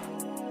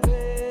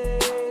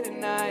 Late at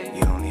night.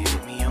 You only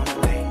hit me on a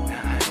late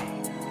night.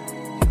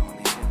 You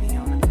only hit me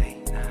on a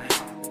late night.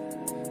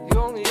 You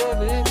only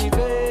ever hit me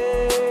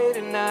late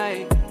at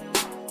night.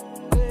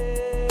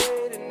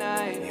 Late at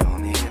night. You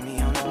only hit me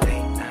on a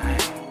late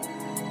night.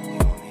 You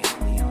only hit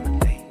me on a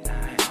late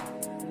night.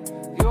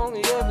 You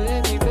only ever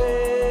hit me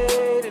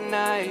late at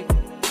night.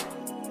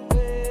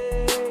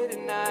 Late at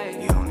night.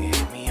 You only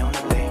hit me on a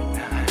late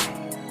night.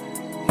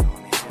 You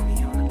only hit me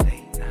on a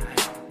late night.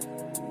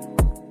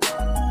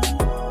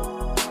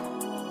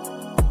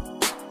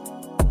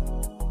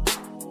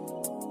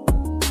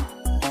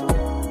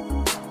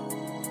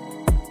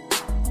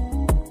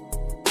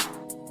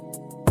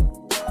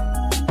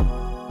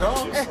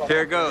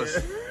 Here it goes.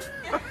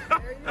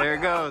 There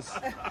it goes.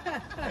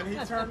 And he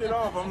turned it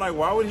off. I'm like,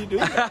 why would he do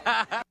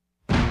that?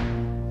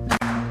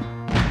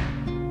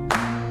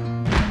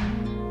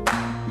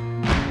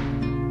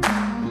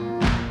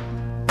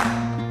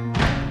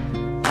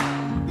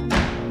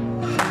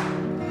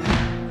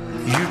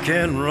 You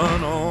can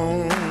run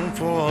on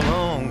for a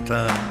long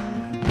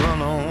time,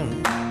 run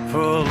on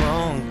for a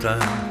long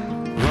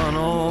time, run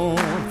on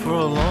for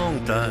a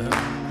long time.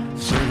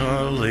 Sooner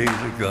or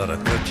later, gotta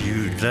cut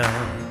you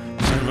down.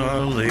 Sooner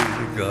or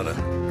later, gotta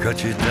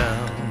cut you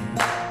down.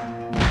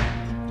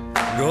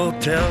 Go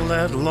tell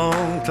that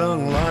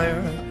long-tongued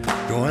liar,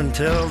 go and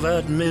tell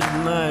that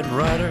midnight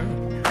rider,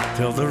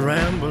 tell the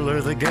rambler,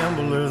 the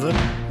gambler, the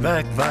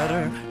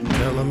backbiter,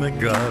 tell him that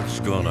God's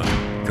gonna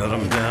cut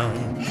him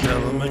down.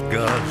 Tell him that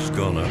God's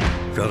gonna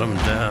cut him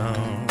down.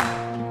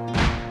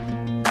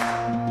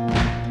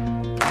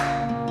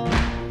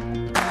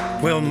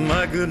 Well,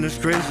 my goodness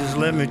gracious,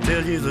 let me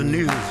tell you the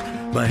news.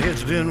 My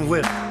head's been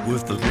wet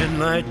with the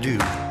midnight dew.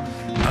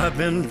 I've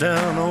been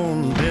down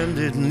on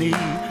bended knee,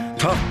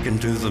 talking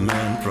to the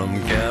man from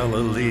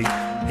Galilee.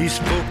 He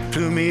spoke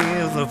to me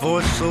with a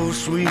voice so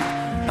sweet,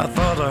 I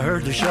thought I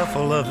heard the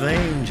shuffle of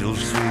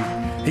angels sweet.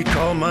 He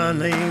called my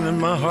name and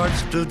my heart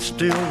stood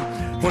still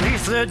when he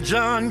said,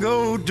 John,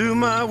 go do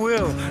my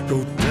will.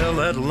 Go tell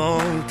that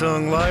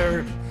long-tongued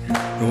liar,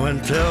 go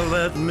and tell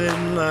that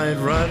midnight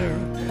rider,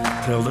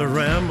 tell the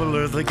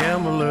rambler, the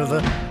gambler,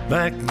 the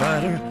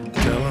backbiter,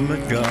 tell him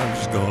that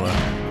God's gonna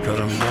cut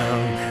him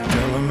down.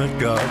 Tell him that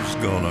God's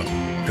gonna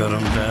cut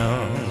him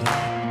down.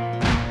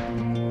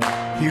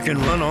 You can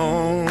run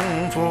on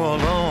for a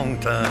long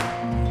time,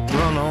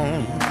 run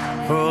on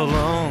for a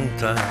long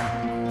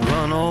time,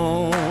 run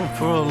on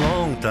for a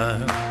long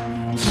time.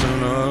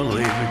 Sooner or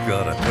later,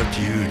 gotta cut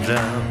you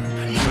down.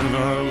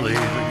 Sooner or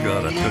later,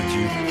 gotta cut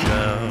you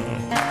down.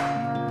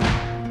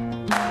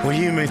 Well,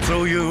 you may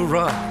throw your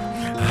rock,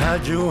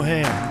 hide your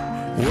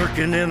hand,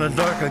 working in the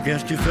dark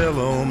against your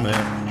fellow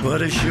man.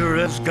 But as sure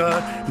as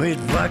God made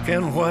black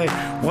and white,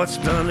 what's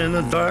done in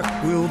the dark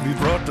will be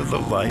brought to the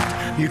light.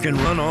 You can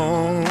run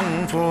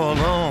on for a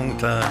long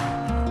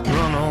time,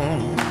 run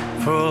on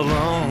for a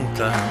long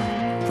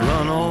time,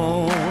 run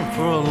on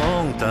for a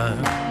long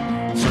time.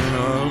 Sooner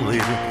or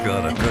later,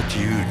 gotta cut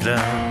you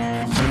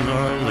down. Sooner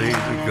or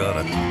later,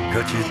 gotta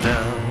cut you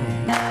down.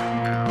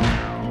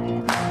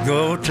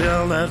 Go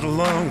tell that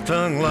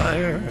long-tongued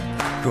liar.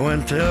 Go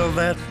and tell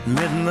that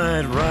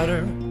midnight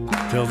rider.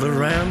 Tell the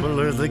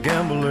rambler, the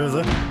gambler,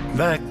 the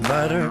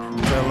backbiter.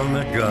 Tell him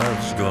that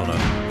God's gonna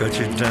cut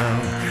you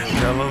down.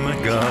 Tell him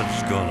that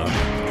God's gonna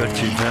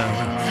cut you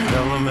down.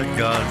 Tell him that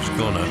God's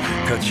gonna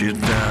cut you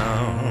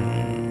down.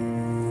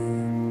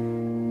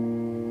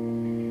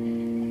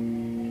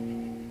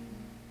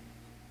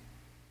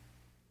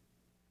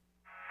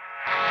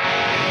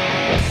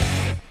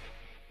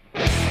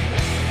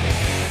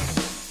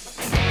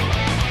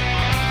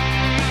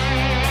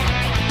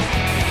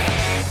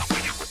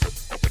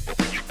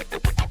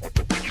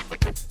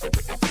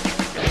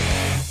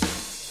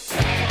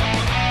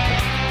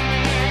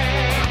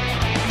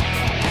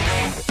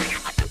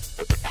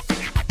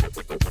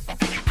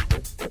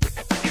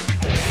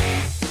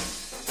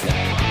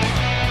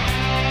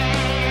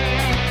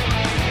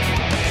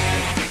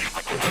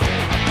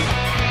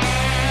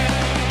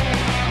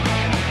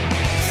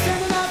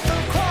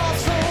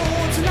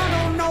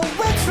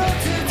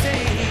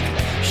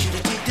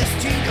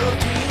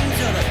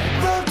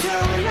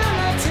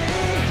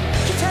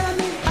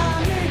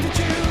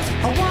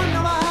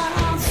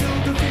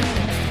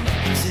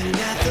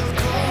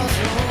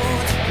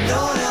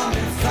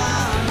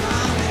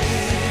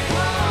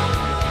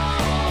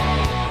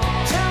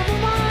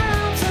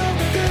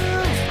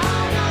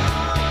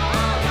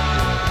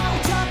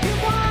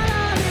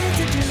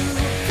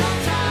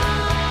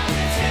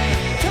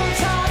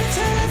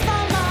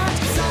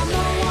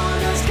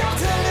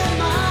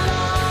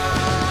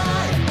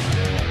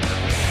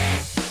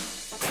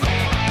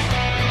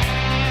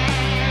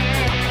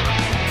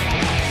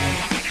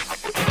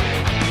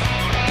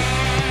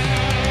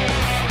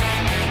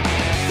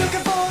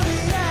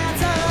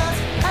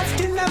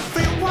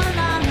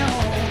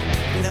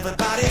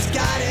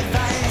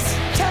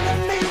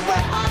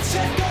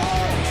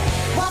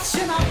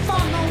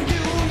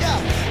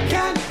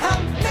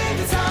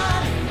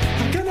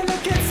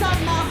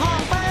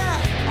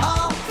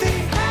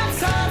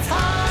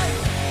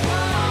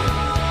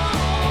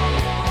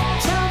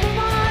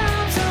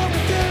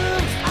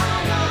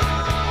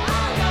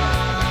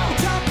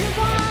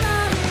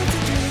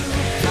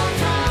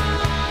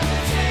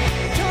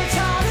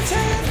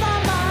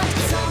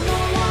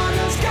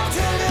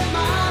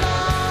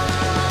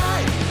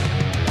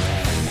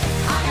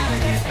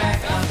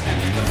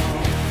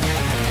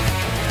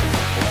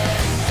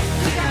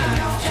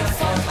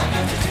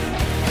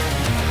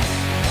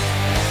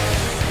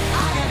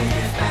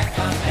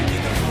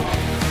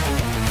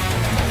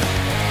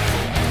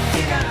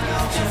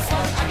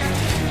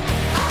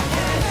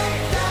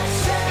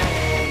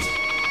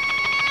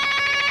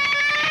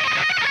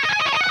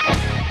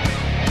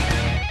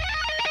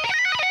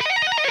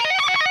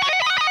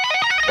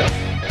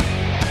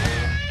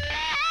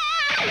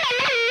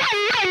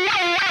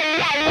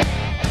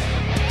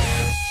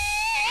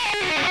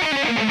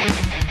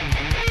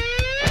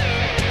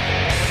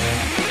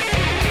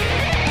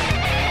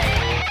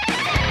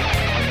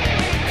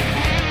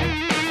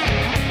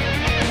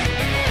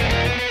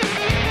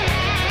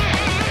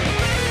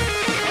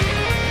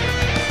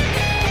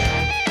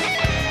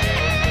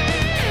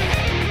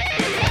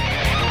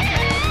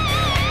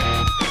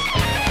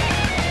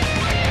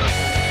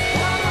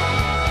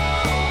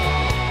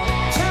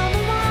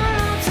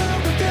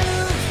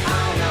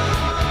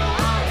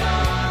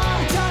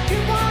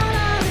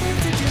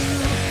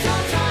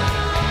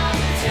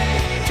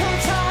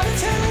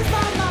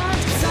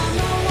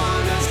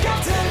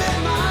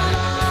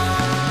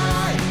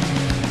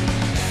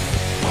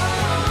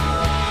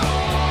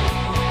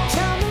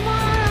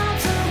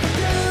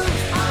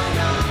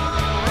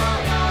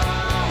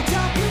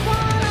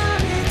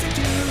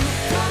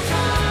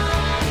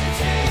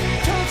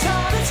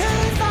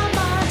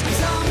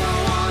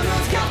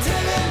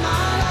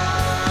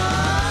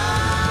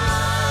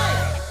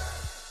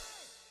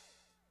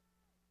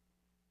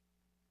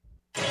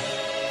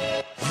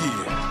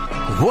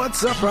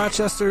 What's up,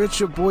 Rochester? It's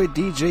your boy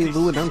DJ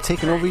Lou, and I'm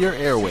taking over your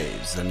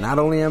airwaves. And not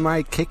only am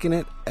I kicking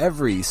it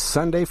every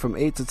Sunday from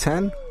 8 to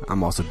 10,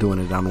 I'm also doing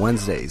it on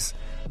Wednesdays.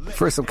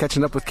 First, I'm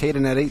catching up with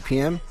Kaden at 8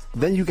 p.m.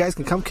 Then you guys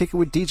can come kick it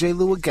with DJ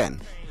Lou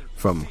again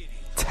from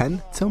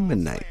 10 till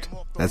midnight.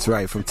 That's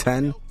right, from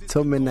 10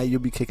 till midnight,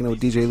 you'll be kicking it with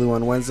DJ Lou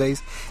on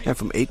Wednesdays. And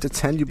from 8 to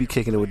 10, you'll be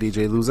kicking it with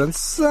DJ Lou's on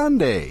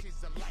Sunday.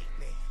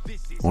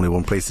 Only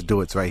one place to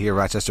do it. It's right here,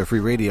 Rochester Free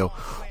Radio,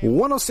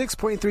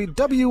 106.3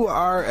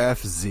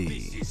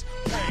 WRFZ.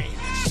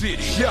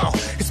 Yo,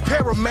 it's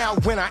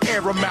paramount when I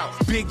air 'em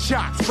out. Big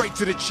chop, straight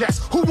to the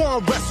chest. Who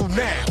wanna wrestle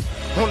now?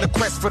 On the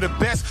quest for the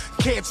best,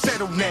 can't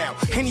settle now.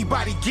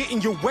 Anybody get in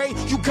your way,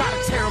 you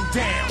gotta tear them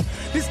down.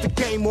 This the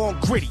game on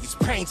gritty, it's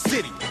Pain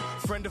City.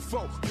 Friend or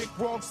foe, pick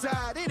wrong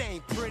side, it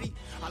ain't pretty.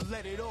 I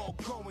let it all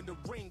go in the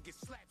ring, get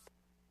slapped.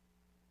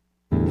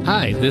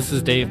 Hi, this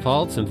is Dave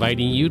Paltz,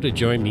 inviting you to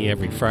join me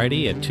every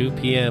Friday at 2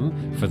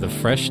 p.m. for the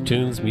Fresh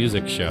Tunes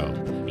Music Show.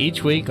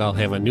 Each week, I'll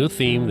have a new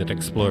theme that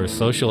explores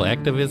social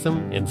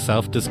activism and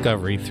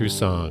self-discovery through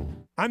song.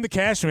 I'm the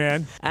Cash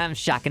Man. I'm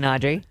Shock and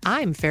Audrey.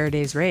 I'm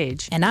Faraday's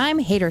Rage. And I'm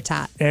Hater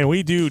Tot. And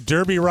we do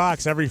Derby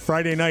Rocks every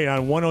Friday night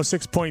on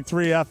 106.3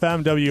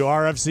 FM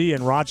WRFZ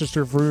and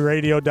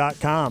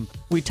RochesterFreeRadio.com.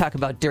 We talk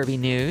about Derby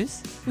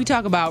news. We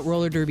talk about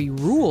roller derby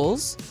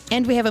rules.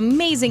 And we have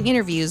amazing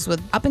interviews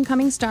with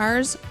up-and-coming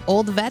stars,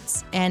 old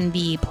vets, and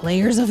the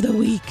players of the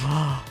week.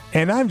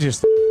 And I'm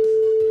just...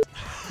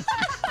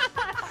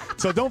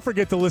 So don't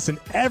forget to listen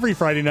every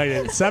Friday night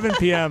at 7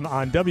 p.m.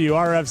 on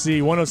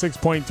WRFZ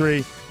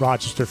 106.3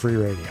 Rochester Free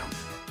Radio.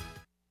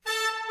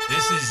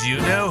 This is You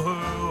Know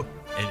Who,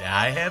 and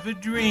I have a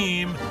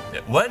dream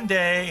that one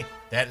day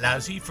that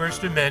lousy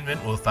First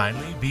Amendment will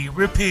finally be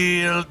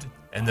repealed,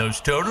 and those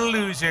total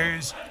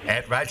losers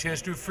at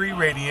Rochester Free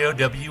Radio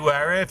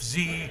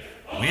WRFZ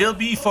will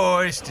be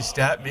forced to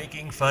stop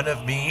making fun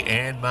of me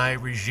and my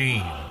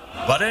regime.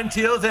 But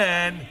until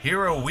then,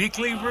 hear a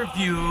weekly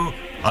review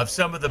of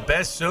some of the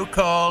best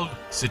so-called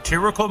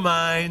satirical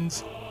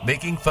minds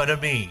making fun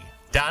of me.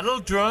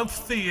 Donald Trump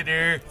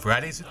Theater,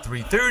 Fridays at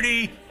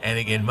 3:30, and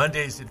again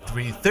Mondays at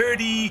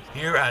 3:30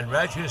 here on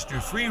Rochester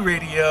Free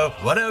Radio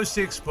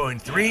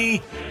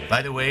 106.3.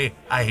 By the way,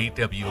 I hate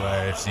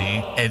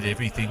WRFC and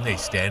everything they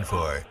stand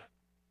for.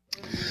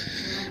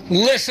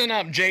 Listen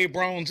up, Jay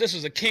Brones. This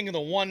is the king of the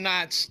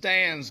one-night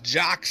stands,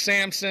 Jock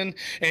Sampson,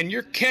 and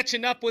you're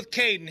catching up with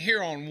Caden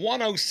here on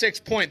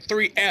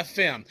 106.3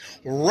 FM,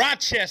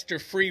 Rochester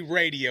Free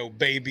Radio,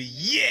 baby.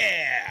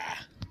 Yeah!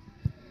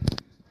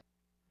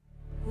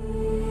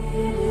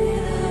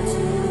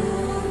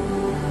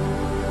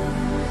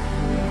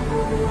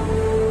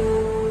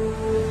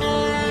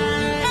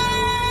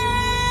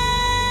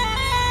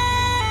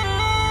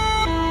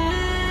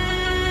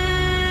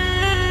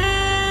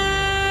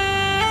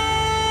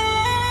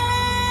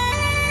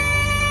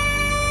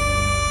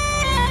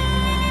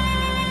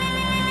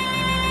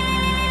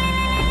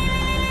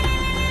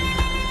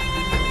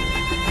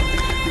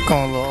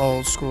 Going a little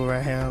old school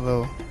right here, a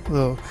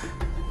little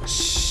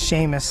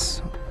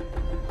Seamus.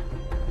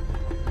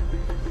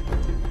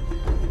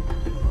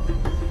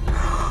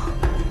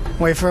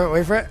 Wait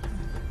for it.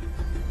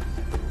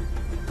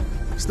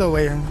 Still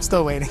waiting.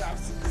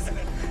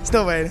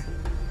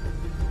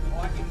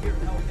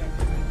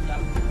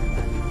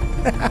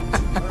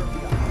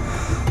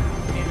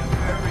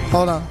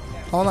 Hold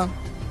on.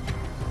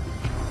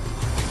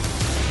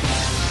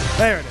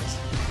 There it is.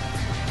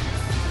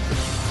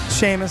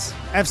 Seamus,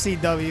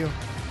 FCW,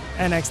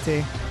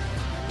 NXT.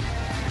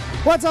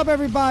 What's up,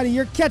 everybody?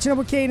 You're catching up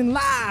with Caden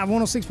live,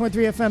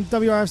 106.3 FM,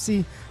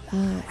 WRFC,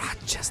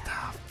 Rochester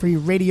Free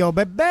Radio,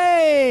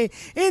 baby.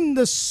 In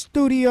the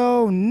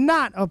studio,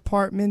 not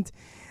apartment.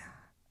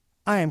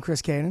 I am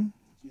Chris Caden,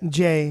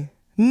 Jay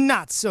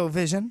Not So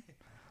Vision,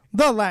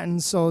 the Latin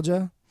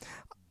Soldier,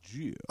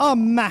 a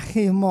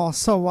Máximo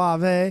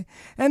Suave,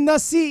 and the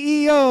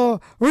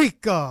CEO,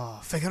 Rico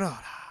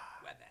Figueroa.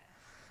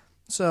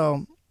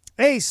 So,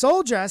 hey,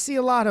 Soldier, I see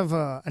a lot of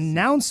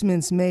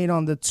announcements made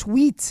on the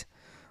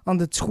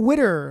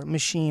Twitter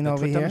machine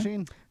over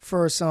here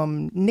for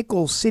some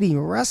Nickel City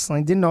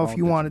Wrestling. Didn't know if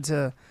you wanted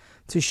to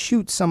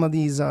shoot some of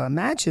these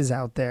matches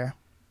out there.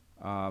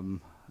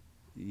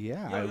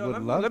 Yeah, I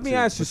would love to. Let me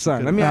ask you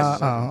something.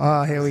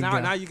 Here we go.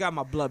 Now you got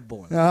my blood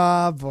boiling.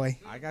 Oh, boy.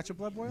 I got your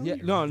blood boiling? Yeah,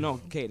 no,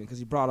 Caden, because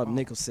you brought up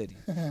Nickel City.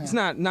 It's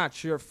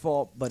not your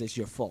fault, but it's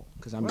your fault,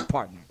 because I'm your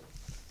partner.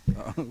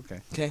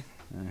 Okay. Okay?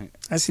 All right.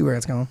 I see where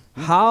it's going.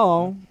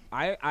 How?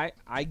 I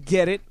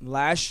get it.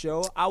 Last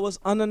show, I was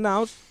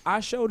unannounced.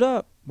 I showed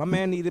up. My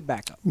man needed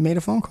backup. You made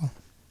a phone call.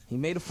 He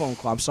made a phone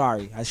call. I'm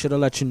sorry. I should have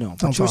let you know.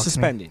 Don't But you were talk to me.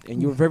 suspended,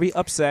 and you were very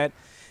upset.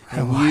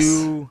 I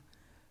was.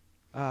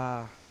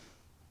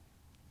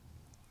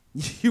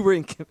 You were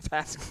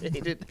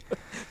incapacitated.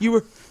 You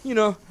were,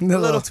 a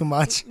little too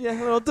much. Yeah,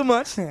 a little too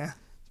much. Yeah.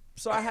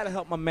 So I had to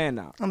help my man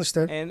out.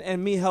 Understood.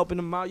 And me helping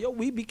him out,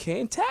 we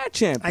became tag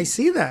champions. I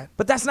see that.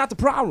 But that's not the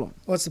problem.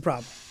 What's the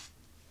problem?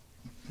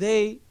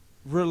 They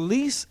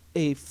release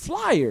a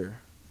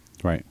flyer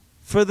Right.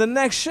 for the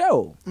next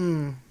show.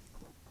 I'm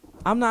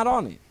not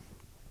on it.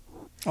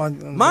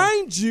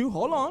 Mind you,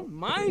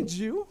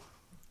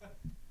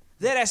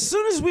 that as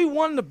soon as we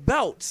won the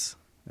belts,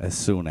 As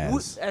soon as.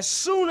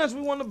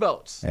 we won the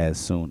belts, As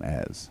soon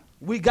as.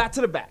 we got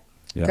to the back.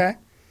 Yeah. Okay.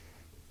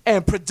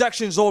 And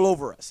production's all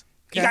over us.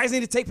 You Okay. guys need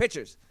to take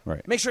pictures.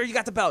 Right. Make sure you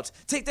got the belts.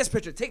 Take this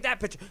picture. Take that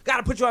picture. Got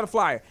to put you on the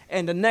flyer.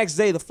 And the next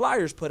day, the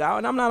flyer's put out,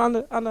 and I'm not on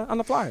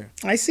the flyer.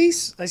 I see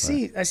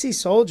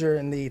Soldier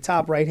in the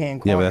top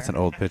right-hand corner. Yeah, but that's an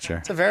old picture.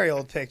 It's a very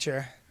old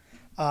picture.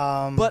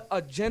 But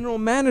a general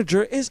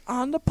manager is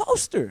on the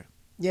poster.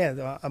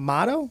 Yeah,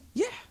 Amato?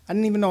 Yeah. I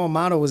didn't even know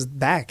Amato was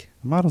back.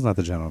 Amato's not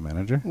the general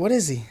manager. What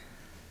is he?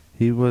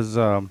 He was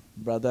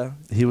brother.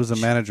 He was a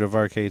manager of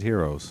Arcade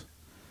Heroes.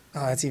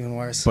 Oh, that's even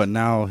worse. But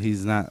now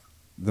he's not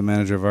the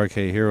manager of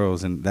Arcade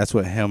Heroes, and that's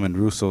what him and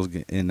Russo's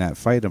in that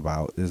fight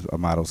about is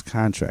Amato's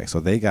contract.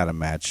 So they got a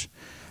match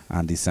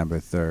on December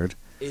 3rd.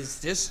 Is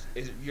this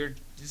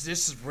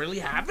really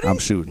happening? I'm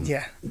shooting.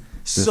 Yeah.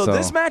 So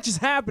this match is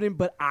happening,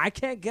 but I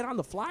can't get on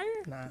the flyer?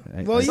 Nah.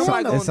 Well, you're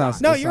on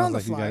the you're on the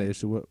like you got flyer. an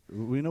issue with.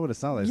 We know what it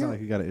sounds like. It sounds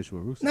like you got an issue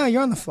with Russo. No,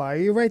 you're on the flyer.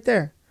 You're right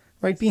there,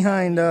 right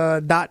behind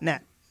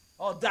 .net.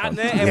 Oh,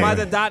 .net? Am I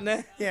the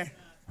 .net? Yeah.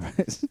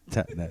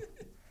 .net.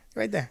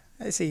 Right there.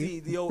 I see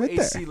you. The old Right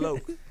there. AC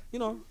Loke. You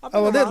know.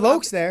 Oh, well,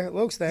 Loke's there.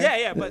 Loke's there.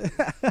 Yeah, but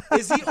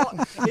is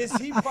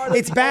he part of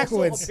It's the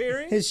backwards. also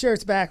appearing? His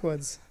shirt's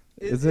backwards.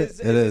 Is it?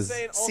 It is.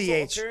 Saying also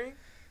CH. appearing?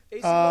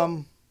 AC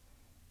Loke?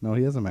 No,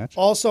 he has a match.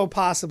 Also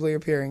possibly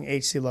appearing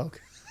HC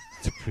Loke.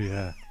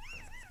 Yeah.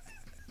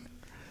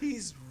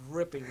 He's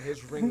ripping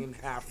his ring in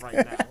half right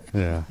now.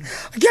 Yeah.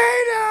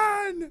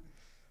 Gaydon!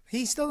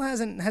 He still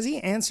hasn't. Has he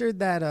answered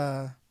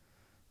that?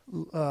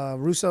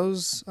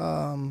 Russo's.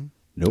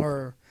 Nope.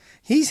 Or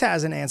he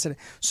hasn't answered it.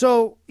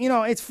 So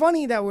it's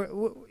funny that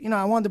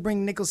I wanted to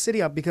bring Nickel City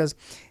up because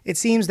it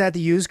seems that the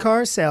used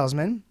car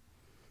salesman,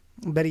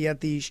 better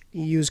yet, the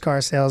used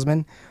car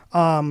salesman,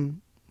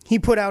 he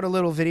put out a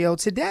little video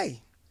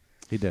today.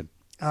 He did.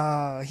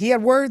 He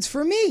had words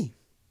for me.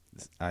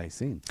 I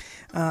seen.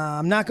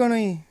 I'm not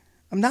going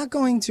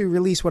to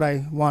release what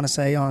I want to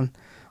say on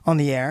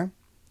the air,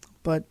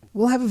 but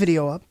we'll have a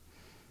video up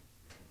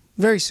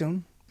very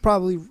soon,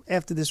 probably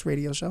after this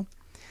radio show,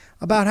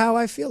 about how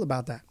I feel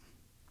about that.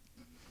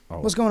 Oh.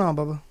 What's going on,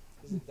 Bubba?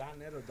 Is it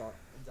 .net or .org?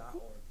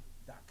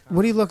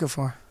 What are you looking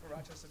for?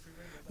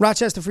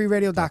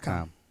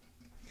 RochesterFreeRadio.com.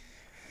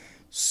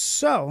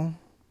 So,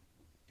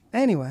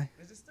 anyway.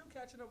 Is it still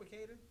catching up with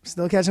Caden?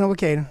 Still catching up with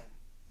Caden.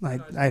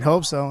 I'd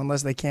hope so,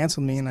 unless they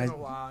canceled me. It's been a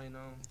while,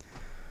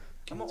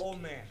 I'm an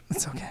old man.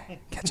 It's okay.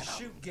 Catching up.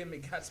 Shoot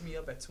gimmick gets me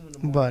up at 2 in the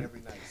morning But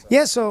every night. So.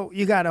 yeah, so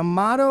you got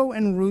Amato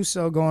and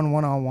Russo going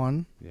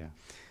 1-on-1. Yeah.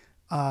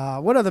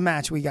 What other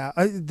match we got?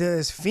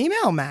 This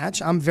female match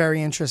I'm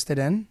very interested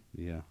in.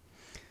 Yeah.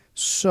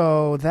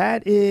 So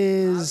that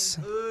is.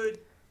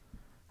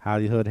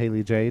 Howdy Hood,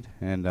 Haley Jade,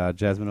 and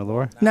Jasmine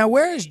Allure. Now,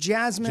 where is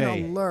Jasmine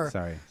Jay, Allure?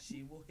 Sorry.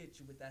 She will hit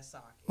you with that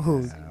sock.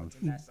 Who?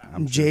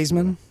 I'm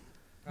Jasmine?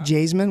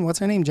 Jasmine? What's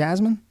her name?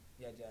 Jasmine?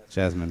 Yeah,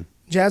 Jasmine.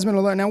 Jasmine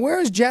Allure. Now, where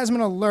is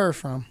Jasmine Allure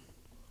from?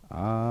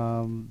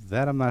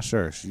 That I'm not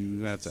sure.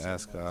 You have to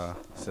ask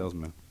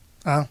salesman.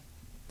 Oh.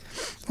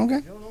 Okay.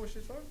 You don't know where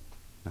she's from?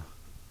 No.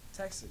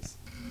 Texas.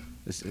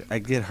 I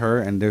get her,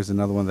 and there's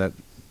another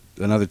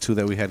two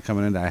that we had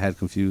coming in that I had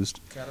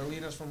confused.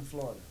 Catalina's from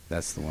Florida.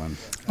 That's the one.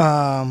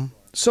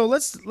 So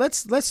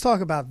let's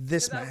talk about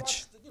this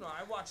match.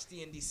 I watched the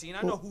indie scene.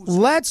 I know who's.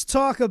 Let's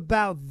talk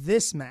about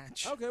this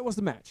match. Okay, what's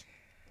the match?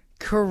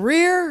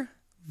 Career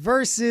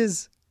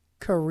versus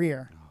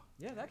career.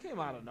 Yeah, that came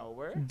out of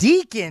nowhere.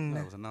 Deacon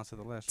That was announced at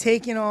the last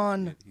taking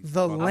on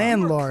the We were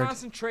landlord.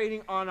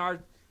 concentrating on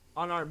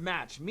our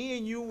match. Me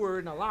and you were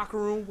in a locker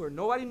room where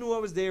nobody knew I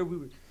was there. We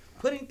were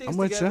putting things I'm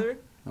with together.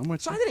 I'm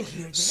with So I you. didn't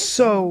hear this.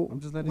 So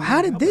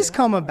how did this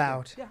come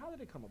about? Yeah, how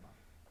did it come about?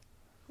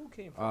 Who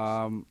came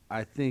first?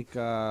 I think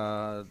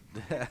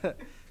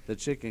the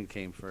chicken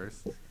came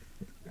first,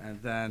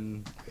 and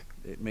then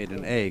it made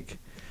an egg.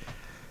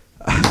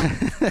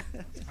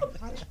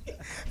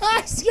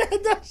 I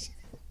scared that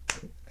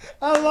shit.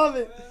 I love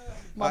it.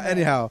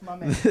 Anyhow, My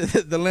man.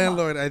 the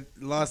landlord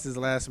lost his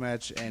last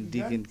match, and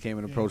Deacon came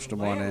and approached him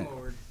on it.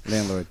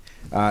 Landlord.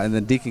 And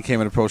then Deacon came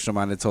and approached him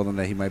on it, told him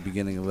that he might be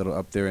getting a little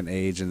up there in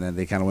age, and then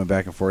they kind of went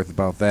back and forth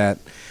about that.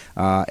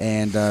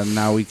 And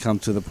now we come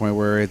to the point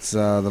where it's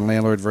the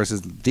landlord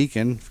versus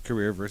Deacon,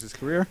 career versus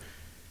career.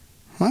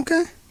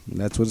 Okay. And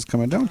that's what it's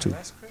coming down to.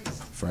 That's crazy.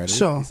 Friday,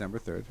 So- December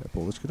 3rd at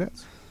Polish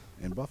Cadets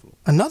in Buffalo.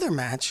 Another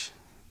match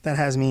that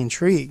has me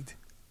intrigued.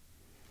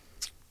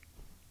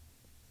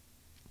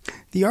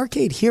 The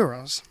Arcade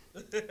Heroes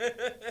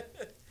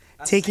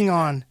taking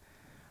on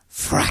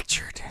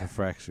Fractured. The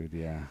Fractured,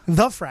 yeah.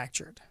 The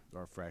Fractured.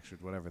 Or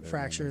Fractured, whatever their name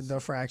Fractured, is. the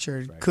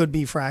Fractured. Could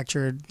be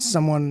Fractured.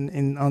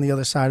 Someone on the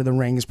other side of the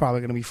ring is probably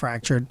going to be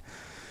fractured.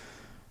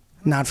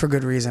 Not for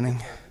good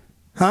reasoning.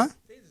 Huh?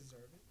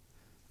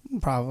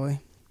 Probably.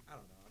 I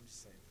don't know. I'm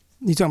just saying.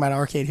 You talking about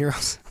Arcade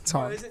Heroes? It's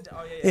hard.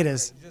 It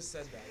is. You just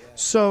said that. Yeah.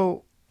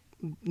 So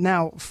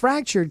now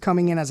Fractured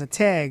coming in as a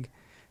tag.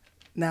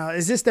 Now,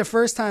 is this their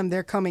first time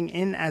they're coming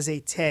in as a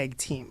tag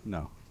team?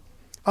 No.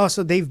 Oh,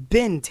 so they've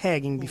been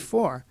tagging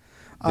before.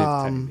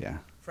 Yeah.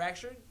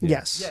 Fractured?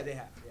 Yes. Yeah, they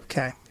have. Yeah.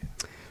 Okay.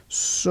 And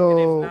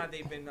So if not,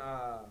 they've been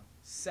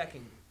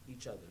second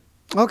each other.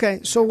 okay.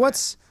 So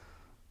what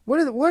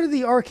are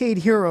the Arcade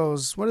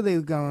Heroes? What are they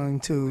going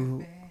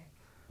to?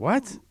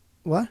 What?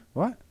 What?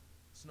 What?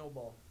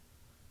 Snowball.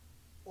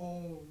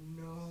 Oh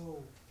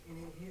no! And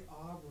it hit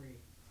Aubrey.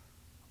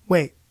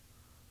 Wait.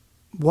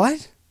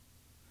 What?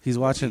 He's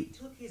watching. He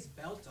took his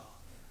belt off.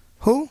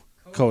 Who?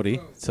 Cody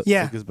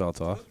Yeah. took his belt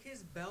off. Took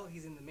his belt.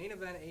 He's in the main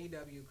event of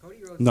AEW.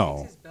 Cody Rhodes No.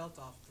 takes his belt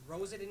off,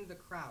 throws it into the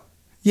crowd.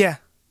 Yeah.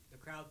 The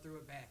crowd threw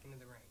it back into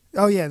the ring.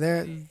 Oh yeah,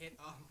 they're. Hit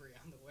Aubrey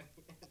on the way.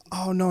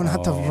 Oh no,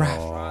 not the ref.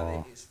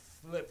 Andrade is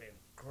flipping.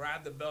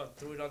 Grabbed the belt,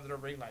 threw it under the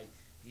ring like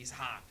he's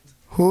hot.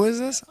 Who is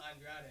this?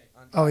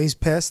 Oh, he's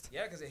pissed.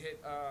 Yeah, because it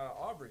hit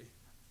Aubrey.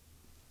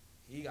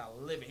 He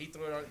got livid. He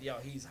threw it on. Yo,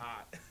 he's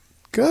hot.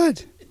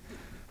 Good.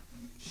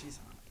 She's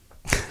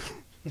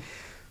hot.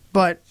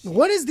 But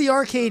what is the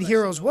Arcade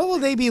Heroes? What will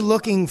they be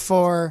looking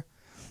for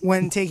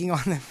when taking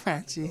on the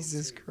Fractured?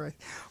 Jesus Christ.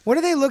 What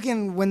are they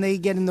looking when they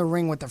get in the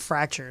ring with the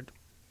Fractured?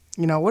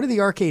 You know, what are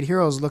the Arcade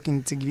Heroes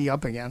looking to be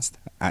up against?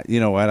 You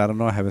know what? I don't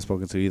know. I haven't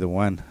spoken to either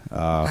one.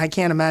 I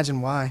can't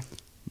imagine why.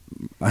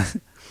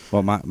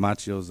 Well,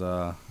 Machio's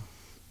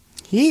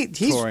he's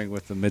touring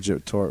with the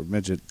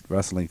midget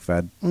wrestling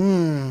fed.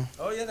 Mm.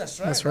 Oh yeah, that's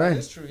right. That's right.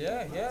 That's true.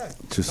 Yeah.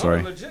 True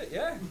story. No, legit.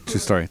 Yeah. True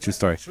story. True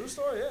story.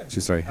 Yeah.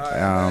 True story.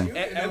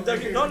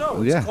 MW.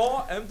 No. Yeah. It's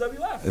called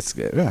MWF. It's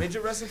yeah.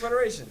 Midget Wrestling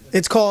Federation.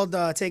 It's called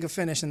Take a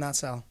Finish and Not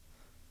Sell.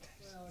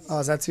 Oh,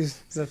 is that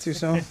too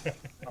soon?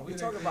 Are we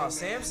talking about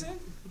Samson?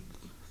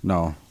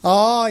 No.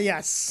 Oh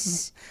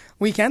yes,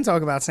 we can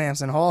talk about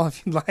Samson Hall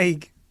if you'd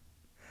like.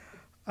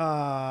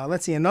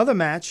 Let's see another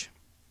match.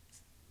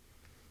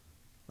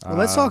 Well,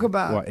 let's talk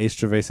about what Ace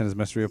Gervais and his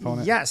mystery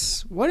opponent.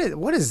 Yes. What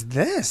is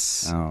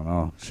this? I don't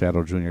know.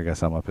 Shadow Jr. got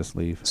something up his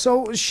sleeve.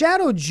 So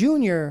Shadow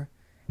Jr.,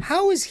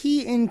 how is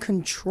he in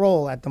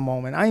control at the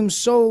moment? I'm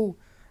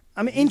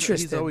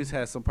interested. He's always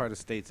had some part of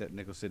states at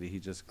Nickel City. He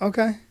just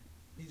okay.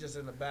 He's just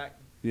in the back.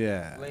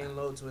 Yeah. Laying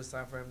low till it's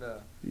time for him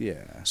to.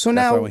 Yeah. So That's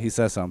now why when he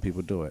says something,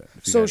 people do it.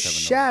 So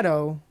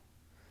Shadow.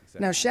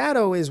 Now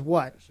Shadow is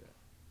what?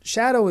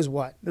 Shadow is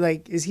what?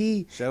 Like is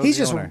he? Shadow's he's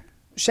the just owner.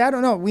 Shadow.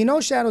 No, we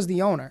know Shadow's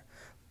the owner,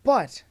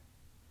 but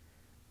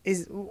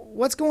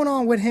what's going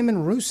on with him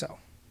and Russo?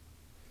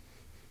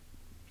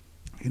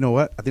 You know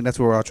what? I think that's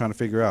what we're all trying to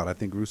figure out. I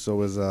think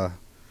Russo is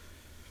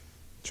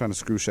trying to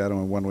screw Shadow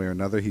in one way or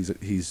another. He's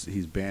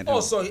banned him. Oh,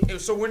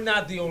 so we're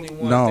not the only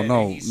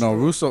ones. No.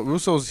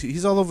 Russo's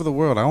he's all over the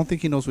world. I don't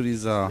think he knows what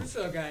he's.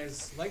 Russo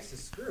guys likes to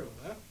screw,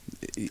 huh?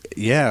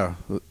 Yeah,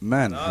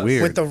 man,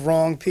 weird. With the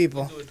wrong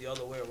people. We do it the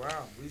other way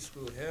around. We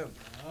screw him.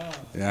 Oh.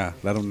 Yeah,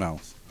 let him know.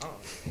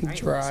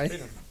 Dry.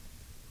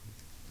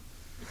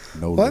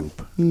 No what?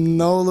 loop.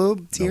 No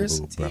loop. Tears.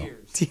 No loop, bro.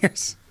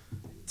 Tears.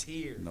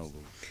 No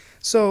loop.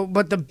 So,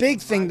 but the big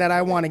thing that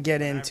I want to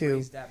get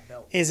into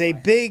is a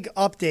big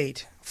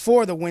update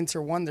for the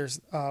Winter Wonder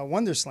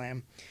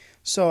Slam.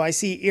 So I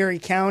see Erie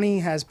County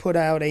has put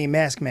out a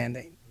mask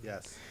mandate.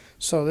 Yes.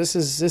 So this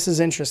is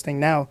interesting.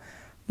 Now,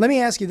 let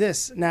me ask you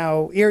this.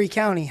 Now, Erie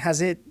County, has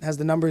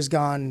the numbers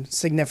gone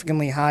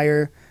significantly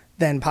higher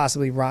than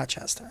possibly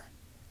Rochester?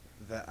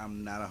 That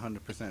I'm not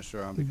 100%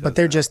 sure on. But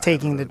they're just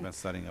taking really been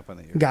studying up on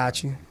the Erie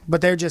Got you.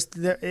 But they're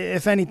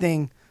if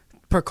anything,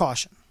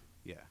 precaution.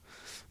 Yeah.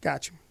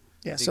 Got you.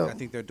 Yeah. I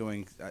think they're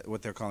doing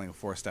what they're calling a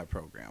 4-step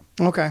program.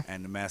 Okay.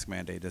 And the mask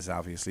mandate is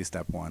obviously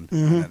step one,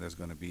 Mhm. and then there's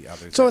going to be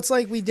others. So it's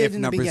like we did if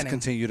in the beginning. If numbers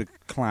continue to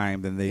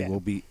climb, then they will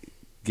be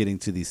getting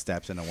to these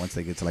steps, and then once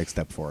they get to like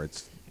step 4,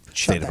 it's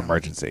state of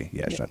emergency.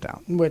 Yeah, shut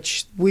down.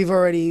 Which they've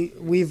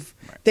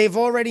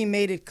already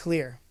made it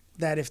clear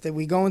that if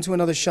we go into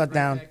another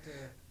shutdown,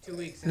 2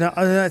 weeks. no,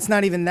 it's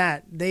not even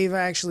that. They've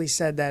actually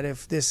said that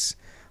if this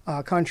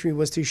country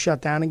was to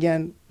shut down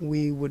again,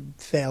 we would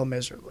fail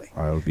miserably.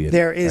 Or it would be an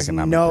there is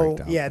economic no,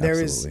 breakdown.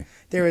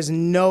 there is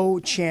no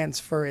chance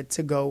for it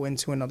to go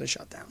into another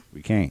shutdown.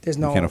 We can't. There's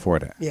no. We can't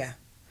afford it. Yeah.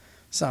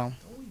 So.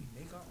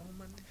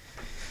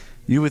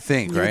 You would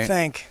think, You right? would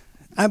think.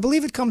 I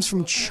believe it comes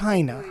from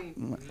China.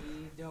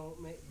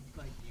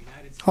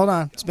 Hold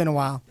on, it's been a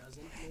while.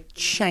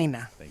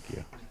 China. Thank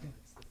you.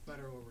 It's the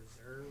Federal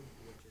Reserve,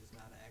 which is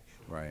not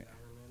actually Right.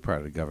 Part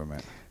of the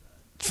government.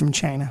 From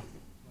China.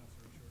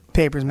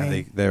 Papers And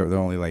made. they're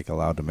only like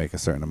allowed to make a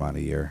certain amount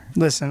a year.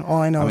 Listen,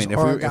 all I know is if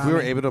origami. we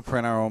were able to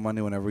print our own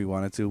money whenever we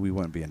wanted to, we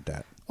wouldn't be in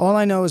debt. All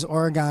I know is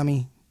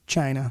origami,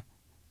 China,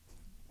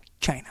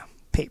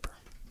 paper.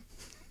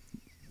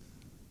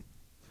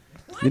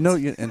 You know,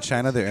 in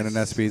China, their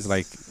internet speed is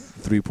like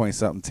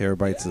 3-point-something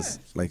terabytes is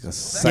like a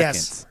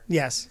second.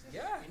 Yes.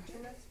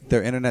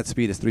 Their internet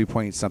speed is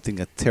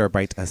 3-point-something a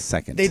terabyte a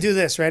second. They do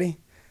this. Ready?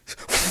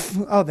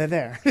 Oh, they're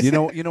there. You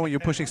know when you're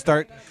pushing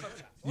start.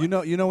 You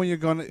know when you're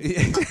gonna.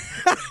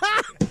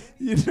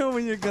 You know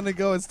when you're gonna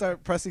go and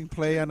start pressing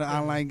play on an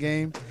online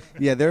game.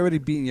 Yeah, they're already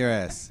beating your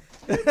ass.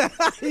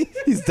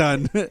 He's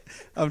done.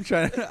 I'm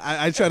trying.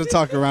 I try to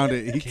talk around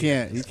it. He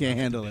can't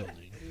handle it.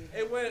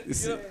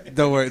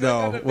 Don't worry.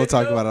 No, we'll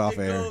talk about it off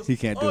air. He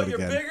can't do it again.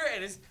 You're bigger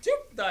and it's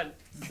done.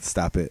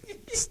 Stop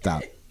it.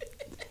 Stop.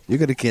 You're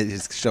going to get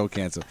his show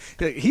canceled.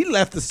 He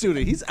left the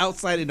studio. He's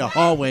outside in the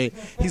hallway.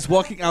 He's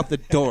walking out the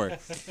door.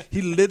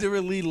 He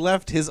literally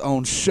left his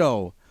own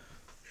show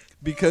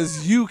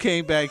because you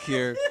came back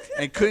here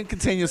and couldn't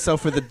contain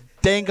yourself for the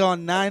dang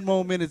on 9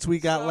 more minutes we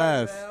got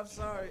left. Man, I'm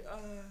sorry.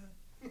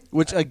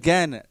 Which,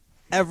 again,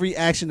 every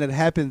action that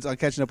happens on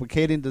Catching Up with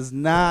Kaden does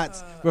not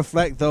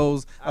reflect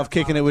those of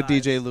Kicking It with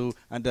DJ Lou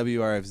on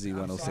WRFZ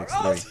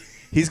 106.3.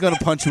 He's going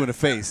to punch you in the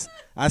face.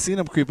 I seen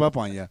him creep up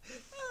on you.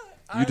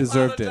 You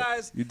deserved it.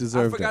 apologize. You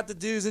deserved I forgot it. the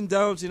do's and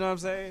don'ts. You know what I'm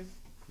saying?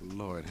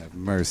 Lord have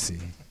mercy.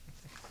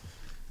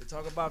 They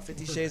talk about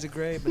 50 Shades of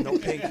Grey, but no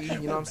Pinky. You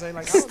know what I'm saying?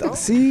 Like, I don't know.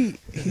 See.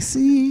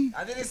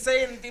 I didn't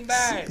say anything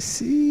bad.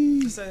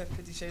 See. Just said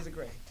 50 Shades of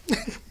Grey.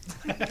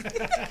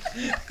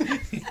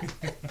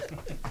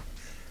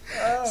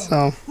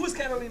 So- Who's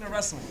Catalina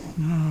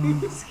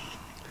wrestling?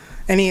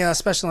 Any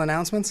special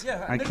announcements?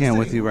 Yeah, I can't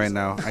with you right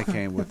now. I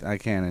can't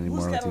anymore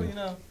Who's with you.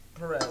 Catalina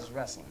Perez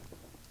wrestling?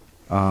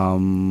 I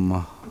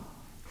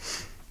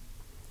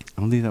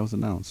don't think that was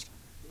announced.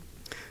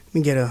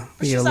 We get a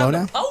She's on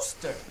lowdown. the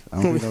poster. I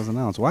don't think that was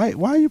announced. Why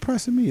are you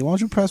pressing me? Why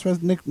don't you press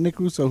Nick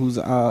Russo, who's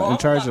in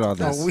charge of all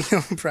this? Oh, we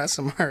don't press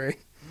him. All right.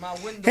 My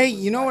window Hey,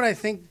 was you know white. what I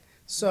think?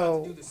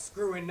 So Do the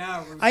screwing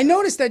now. Russo. I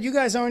noticed that you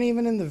guys aren't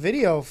even in the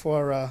video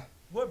for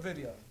What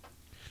video?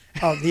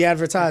 the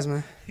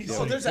advertisement.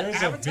 Oh, there's an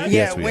advertisement?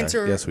 Yeah, Yes, we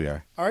winter. are. Yes, we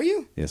are. Are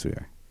you? Yes, we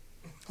are.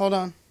 Hold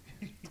on.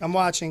 I'm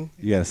watching.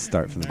 You gotta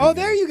start from the Oh,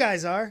 beginning. there you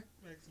guys are.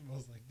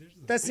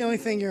 That's the only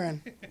thing you're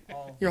in.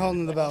 You're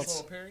holding the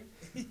belts.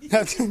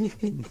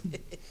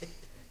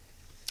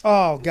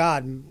 Oh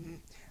God,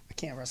 I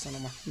can't wrestle no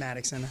more.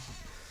 Maddox in it.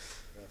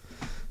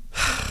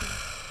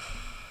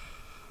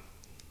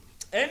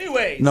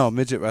 Anyways. No,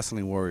 Midget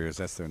Wrestling Warriors.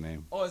 That's their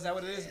name. Oh, is that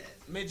what it is?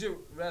 Midget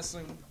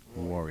Wrestling.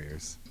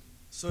 Warriors.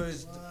 So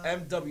it's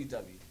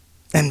MWW.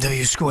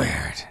 MW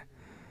squared.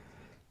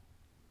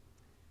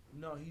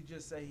 No, he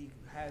just said he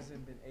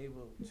hasn't been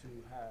able to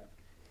have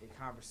a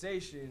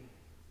conversation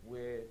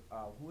with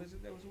who is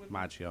it that was with him?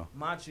 Machio.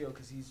 Machio,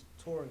 because he's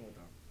touring with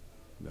them.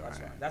 That's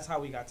Right. why. That's how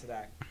we got to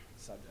that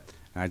subject.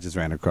 I just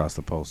ran across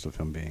the post of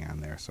him being on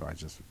there, so I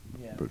just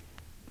Yeah.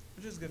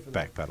 Which is good for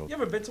them. backpedaled. You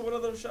ever been to one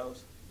of those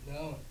shows?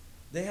 No.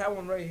 They have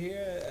one right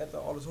here at the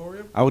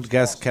auditorium. I would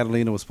guess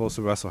Catalina was supposed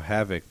to wrestle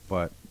Havoc,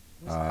 but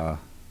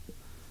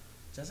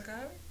Jessica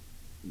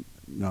Harry?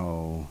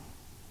 no.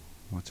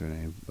 What's her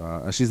name?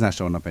 She's not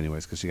showing up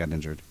anyways because she got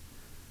injured.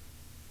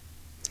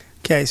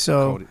 Okay,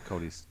 so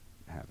Cody's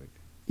Havoc.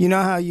 you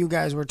know how you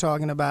guys were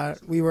talking about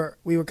we were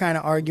kind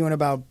of arguing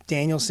about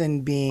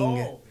Danielson being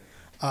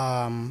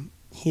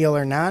heel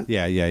or not.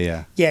 Yeah.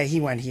 Yeah, he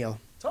went heel.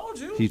 Told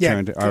you. He Yeah.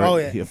 turned. Oh,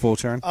 yeah. A full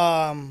turn.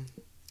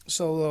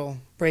 So a little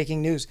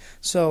breaking news.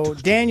 So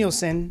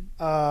Danielson,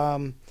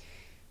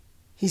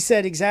 he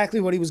said exactly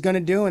what he was going to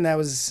do, and that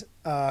was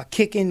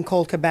kick in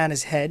Colt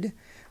Cabana's head.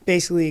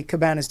 Basically,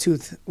 Cabana's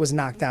tooth was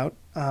knocked out,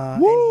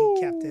 and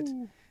he kept it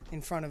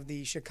in front of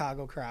the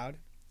Chicago crowd.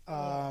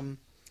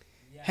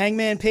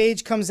 Hangman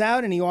Page comes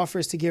out, and he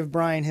offers to give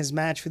Bryan his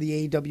match for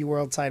the AEW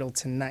World title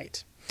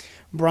tonight.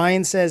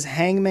 Bryan says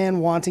Hangman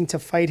wanting to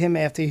fight him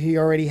after he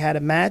already had a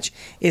match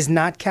is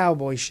not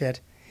cowboy shit.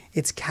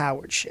 It's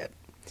coward shit.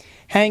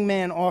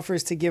 Hangman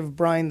offers to give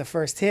Bryan the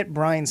first hit.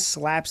 Bryan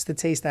slaps the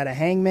taste out of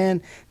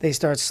Hangman. They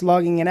start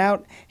slugging it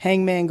out.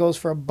 Hangman goes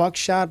for a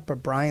buckshot,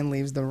 but Bryan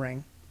leaves the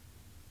ring.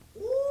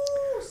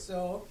 Ooh,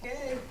 so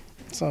okay.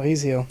 So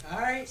he's heel. All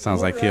right.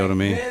 Sounds like heel to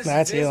me.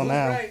 That's heel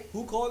now. Right.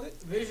 Who called it?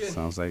 Vision.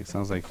 Sounds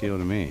like heel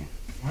to me.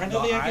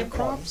 No, I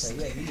called him.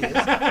 Yeah, he is.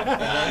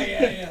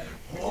 Yeah.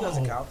 He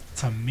doesn't count.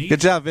 To me. Good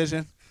job,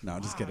 Vision. No,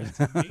 I'm just kidding.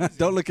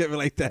 Don't look at me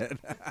like that.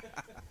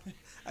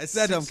 I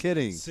said I'm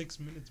kidding. 6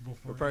 minutes before.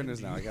 We're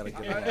partners now. I gotta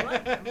get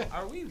it.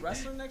 Are we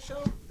wrestling next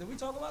show? Did we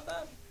talk about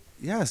that?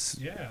 Yes.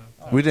 Yeah.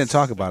 We didn't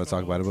talk about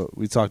it, but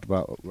we talked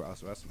about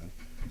us wrestling.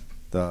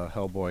 The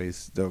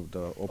Hellboys,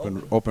 the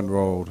open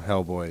road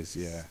Hellboys,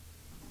 yeah.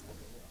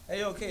 Hey,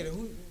 yo,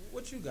 Kaden,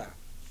 what you got?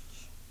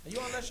 Are you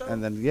on that show?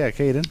 And then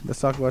Kaden, let's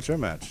talk about your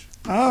match.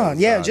 Oh,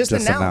 yeah, just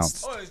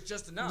announced. Oh, it's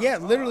just announced. Yeah,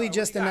 literally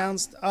just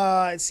announced.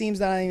 It seems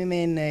that I'm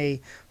in a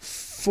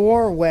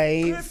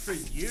 4-way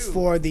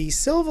for the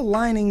Silver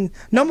Lining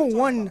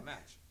 #1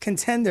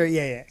 contender.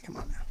 Yeah, come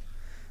on now.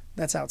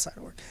 That's outside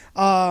of work.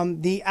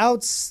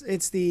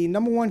 It's the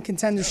 #1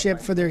 contendership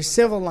for their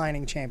Silver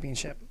Lining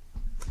Championship.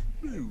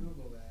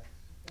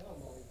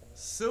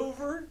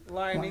 Silver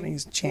Lining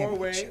Lining's 4-way.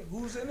 championship.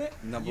 Who's in it?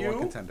 #1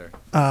 contender.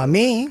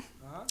 Me,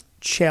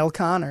 Chael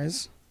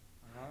Connors,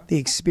 The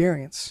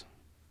Experience.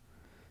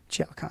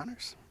 Chael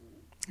Connors.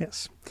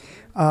 Yes.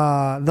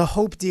 The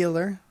Hope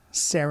Dealer,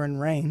 Saren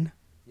Rain.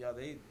 Yeah,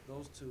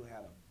 those two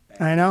had a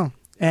bad. I know.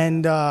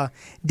 And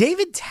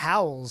David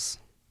Towles.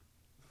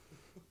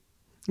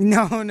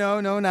 No,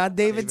 not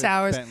David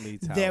Towers. Bentley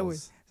Towers. There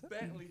was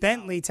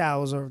Bentley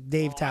Towers or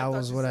Dave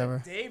Towers,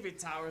 whatever. David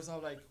Towers.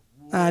 I'm like,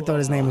 I thought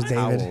his name was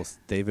David. Towels.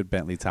 David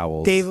Bentley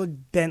Towels.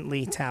 David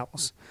Bentley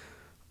Towers.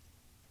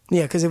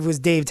 Yeah, because if it was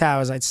Dave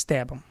Towers, I'd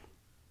stab him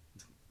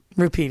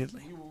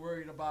repeatedly. you were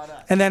worried about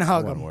us. And then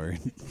hug I him.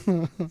 wasn't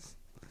worried.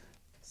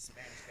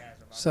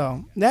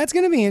 So that's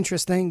going to be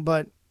interesting,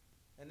 but,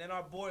 And then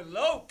our boy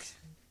Loke.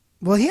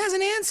 well, he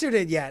hasn't answered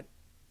it yet.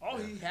 Oh,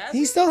 he has.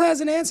 He still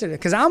hasn't answered it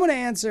because I'm gonna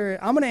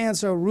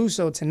answer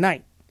Russo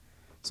tonight.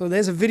 So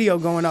there's a video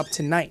going up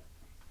tonight.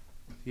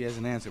 He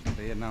hasn't answered, but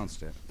they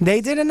announced it.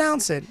 They did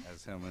announce it.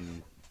 As him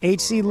and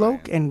HC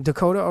Loke and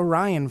Dakota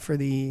Orion for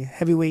the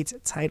heavyweight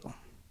title.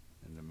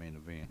 in the main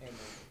event.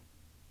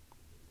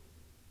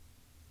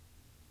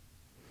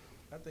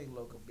 I think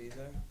Loke will be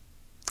there.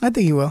 I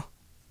think he will.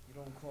 You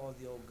don't call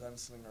the old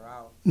gunslinger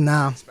out.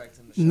 No. Expect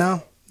him to show No.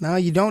 up. No,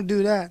 you don't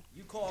do that.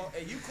 You call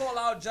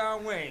out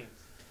John Wayne.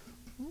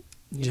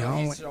 John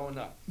he's Wayne. showing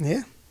up.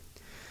 Yeah.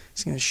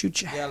 He's going to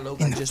shoot you. Yeah,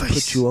 Logan in the just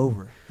face. put you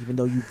over, even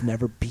though you've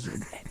never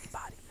beaten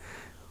anybody.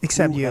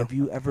 Except Who you. Have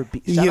you ever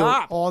beaten? Shut You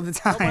up. all the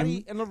time.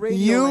 Nobody in the radio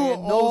You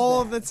land knows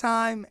all that. the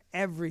time,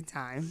 every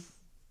time.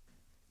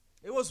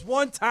 It was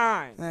one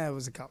time. It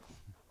was a couple.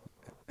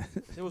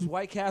 There was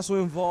White Castle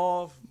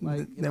involved.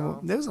 Like, There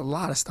was a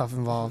lot of stuff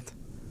involved.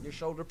 your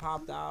shoulder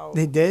popped out.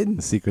 They did?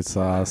 The secret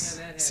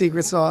sauce.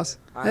 Secret sauce.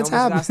 I That's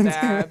almost got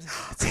happened.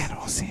 stabbed. It's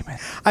animal semen.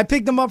 I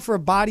picked him up for a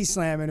body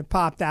slam and it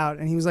popped out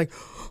and he was like,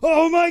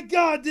 "Oh my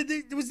God,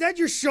 was that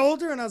your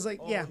shoulder?" And I was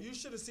like, "Yeah." You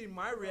should have seen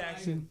my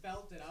reaction. I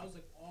felt it. I was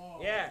like, oh,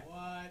 Yeah.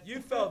 what? You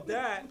felt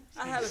that.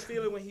 I had a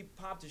feeling when he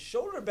popped his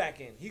shoulder back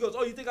in. He goes,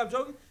 "Oh, you think I'm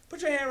joking?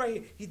 Put your hand right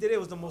here." He did it. It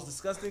was the most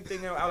disgusting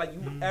thing ever. I was like,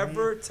 "You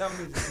ever tell me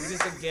to do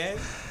this again?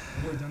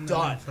 You're Done that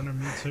done." in front of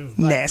me too. Like,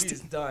 Nasty.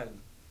 he's done.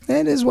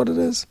 It is what it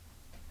is.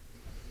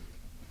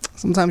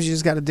 Sometimes you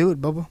just got to do it,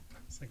 Bubba.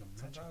 It's like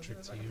a magic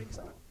trick to you.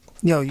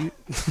 Yo, you.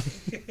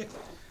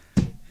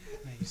 Now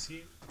you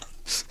see?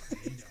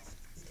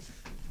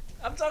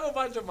 I'm talking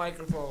about your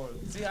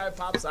microphone. See how it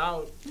pops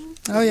out?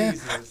 Oh, yeah.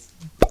 Jesus.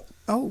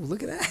 Oh,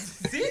 look at that.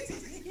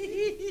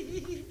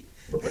 See?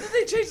 When did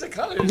they change the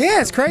colors?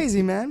 Yeah, it's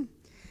crazy, man.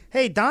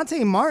 Hey,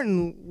 Dante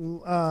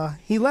Martin,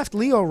 he left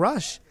Leo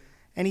Rush,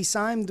 and he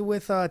signed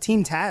with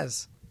Team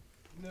Taz.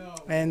 No.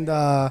 And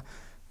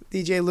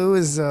DJ Lou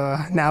is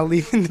now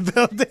leaving the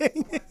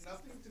building.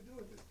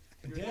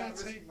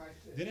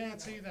 Didn't I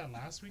tell you that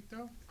last week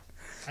though?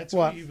 I told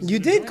What? he was You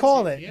gonna did join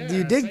call Team- it. Yeah, You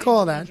I did said call he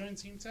was that. gonna join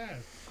Team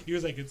Taz. He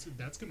was like,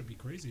 that's gonna be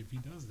crazy if he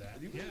does that.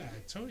 Yeah, I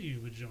told you he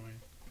would join.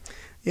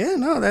 Yeah,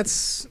 no,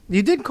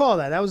 you did call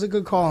that. That was a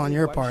good call on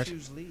your part.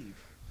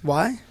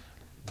 Why?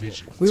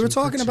 Vision. We were 2 for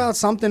talking 2. about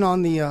something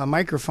on the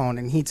microphone,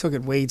 and he took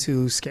it way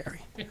too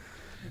scary.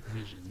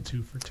 Vision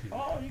 2 for 2.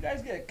 Oh, you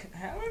guys get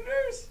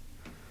calendars?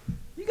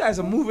 You guys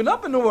are moving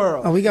up in the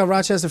world. Oh, we got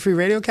Rochester Free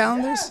Radio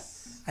calendars?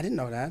 Yes. I didn't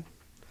know that.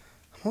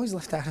 I'm always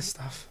left out of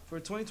stuff. For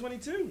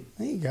 2022.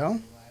 There you go.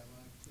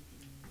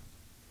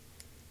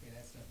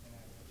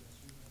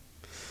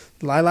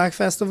 Lilac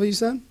Festival, you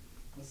said?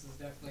 This is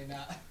definitely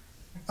not.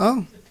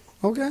 Oh,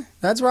 okay.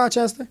 That's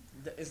Rochester.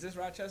 Is this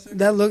Rochester?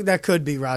 That could be Rochester.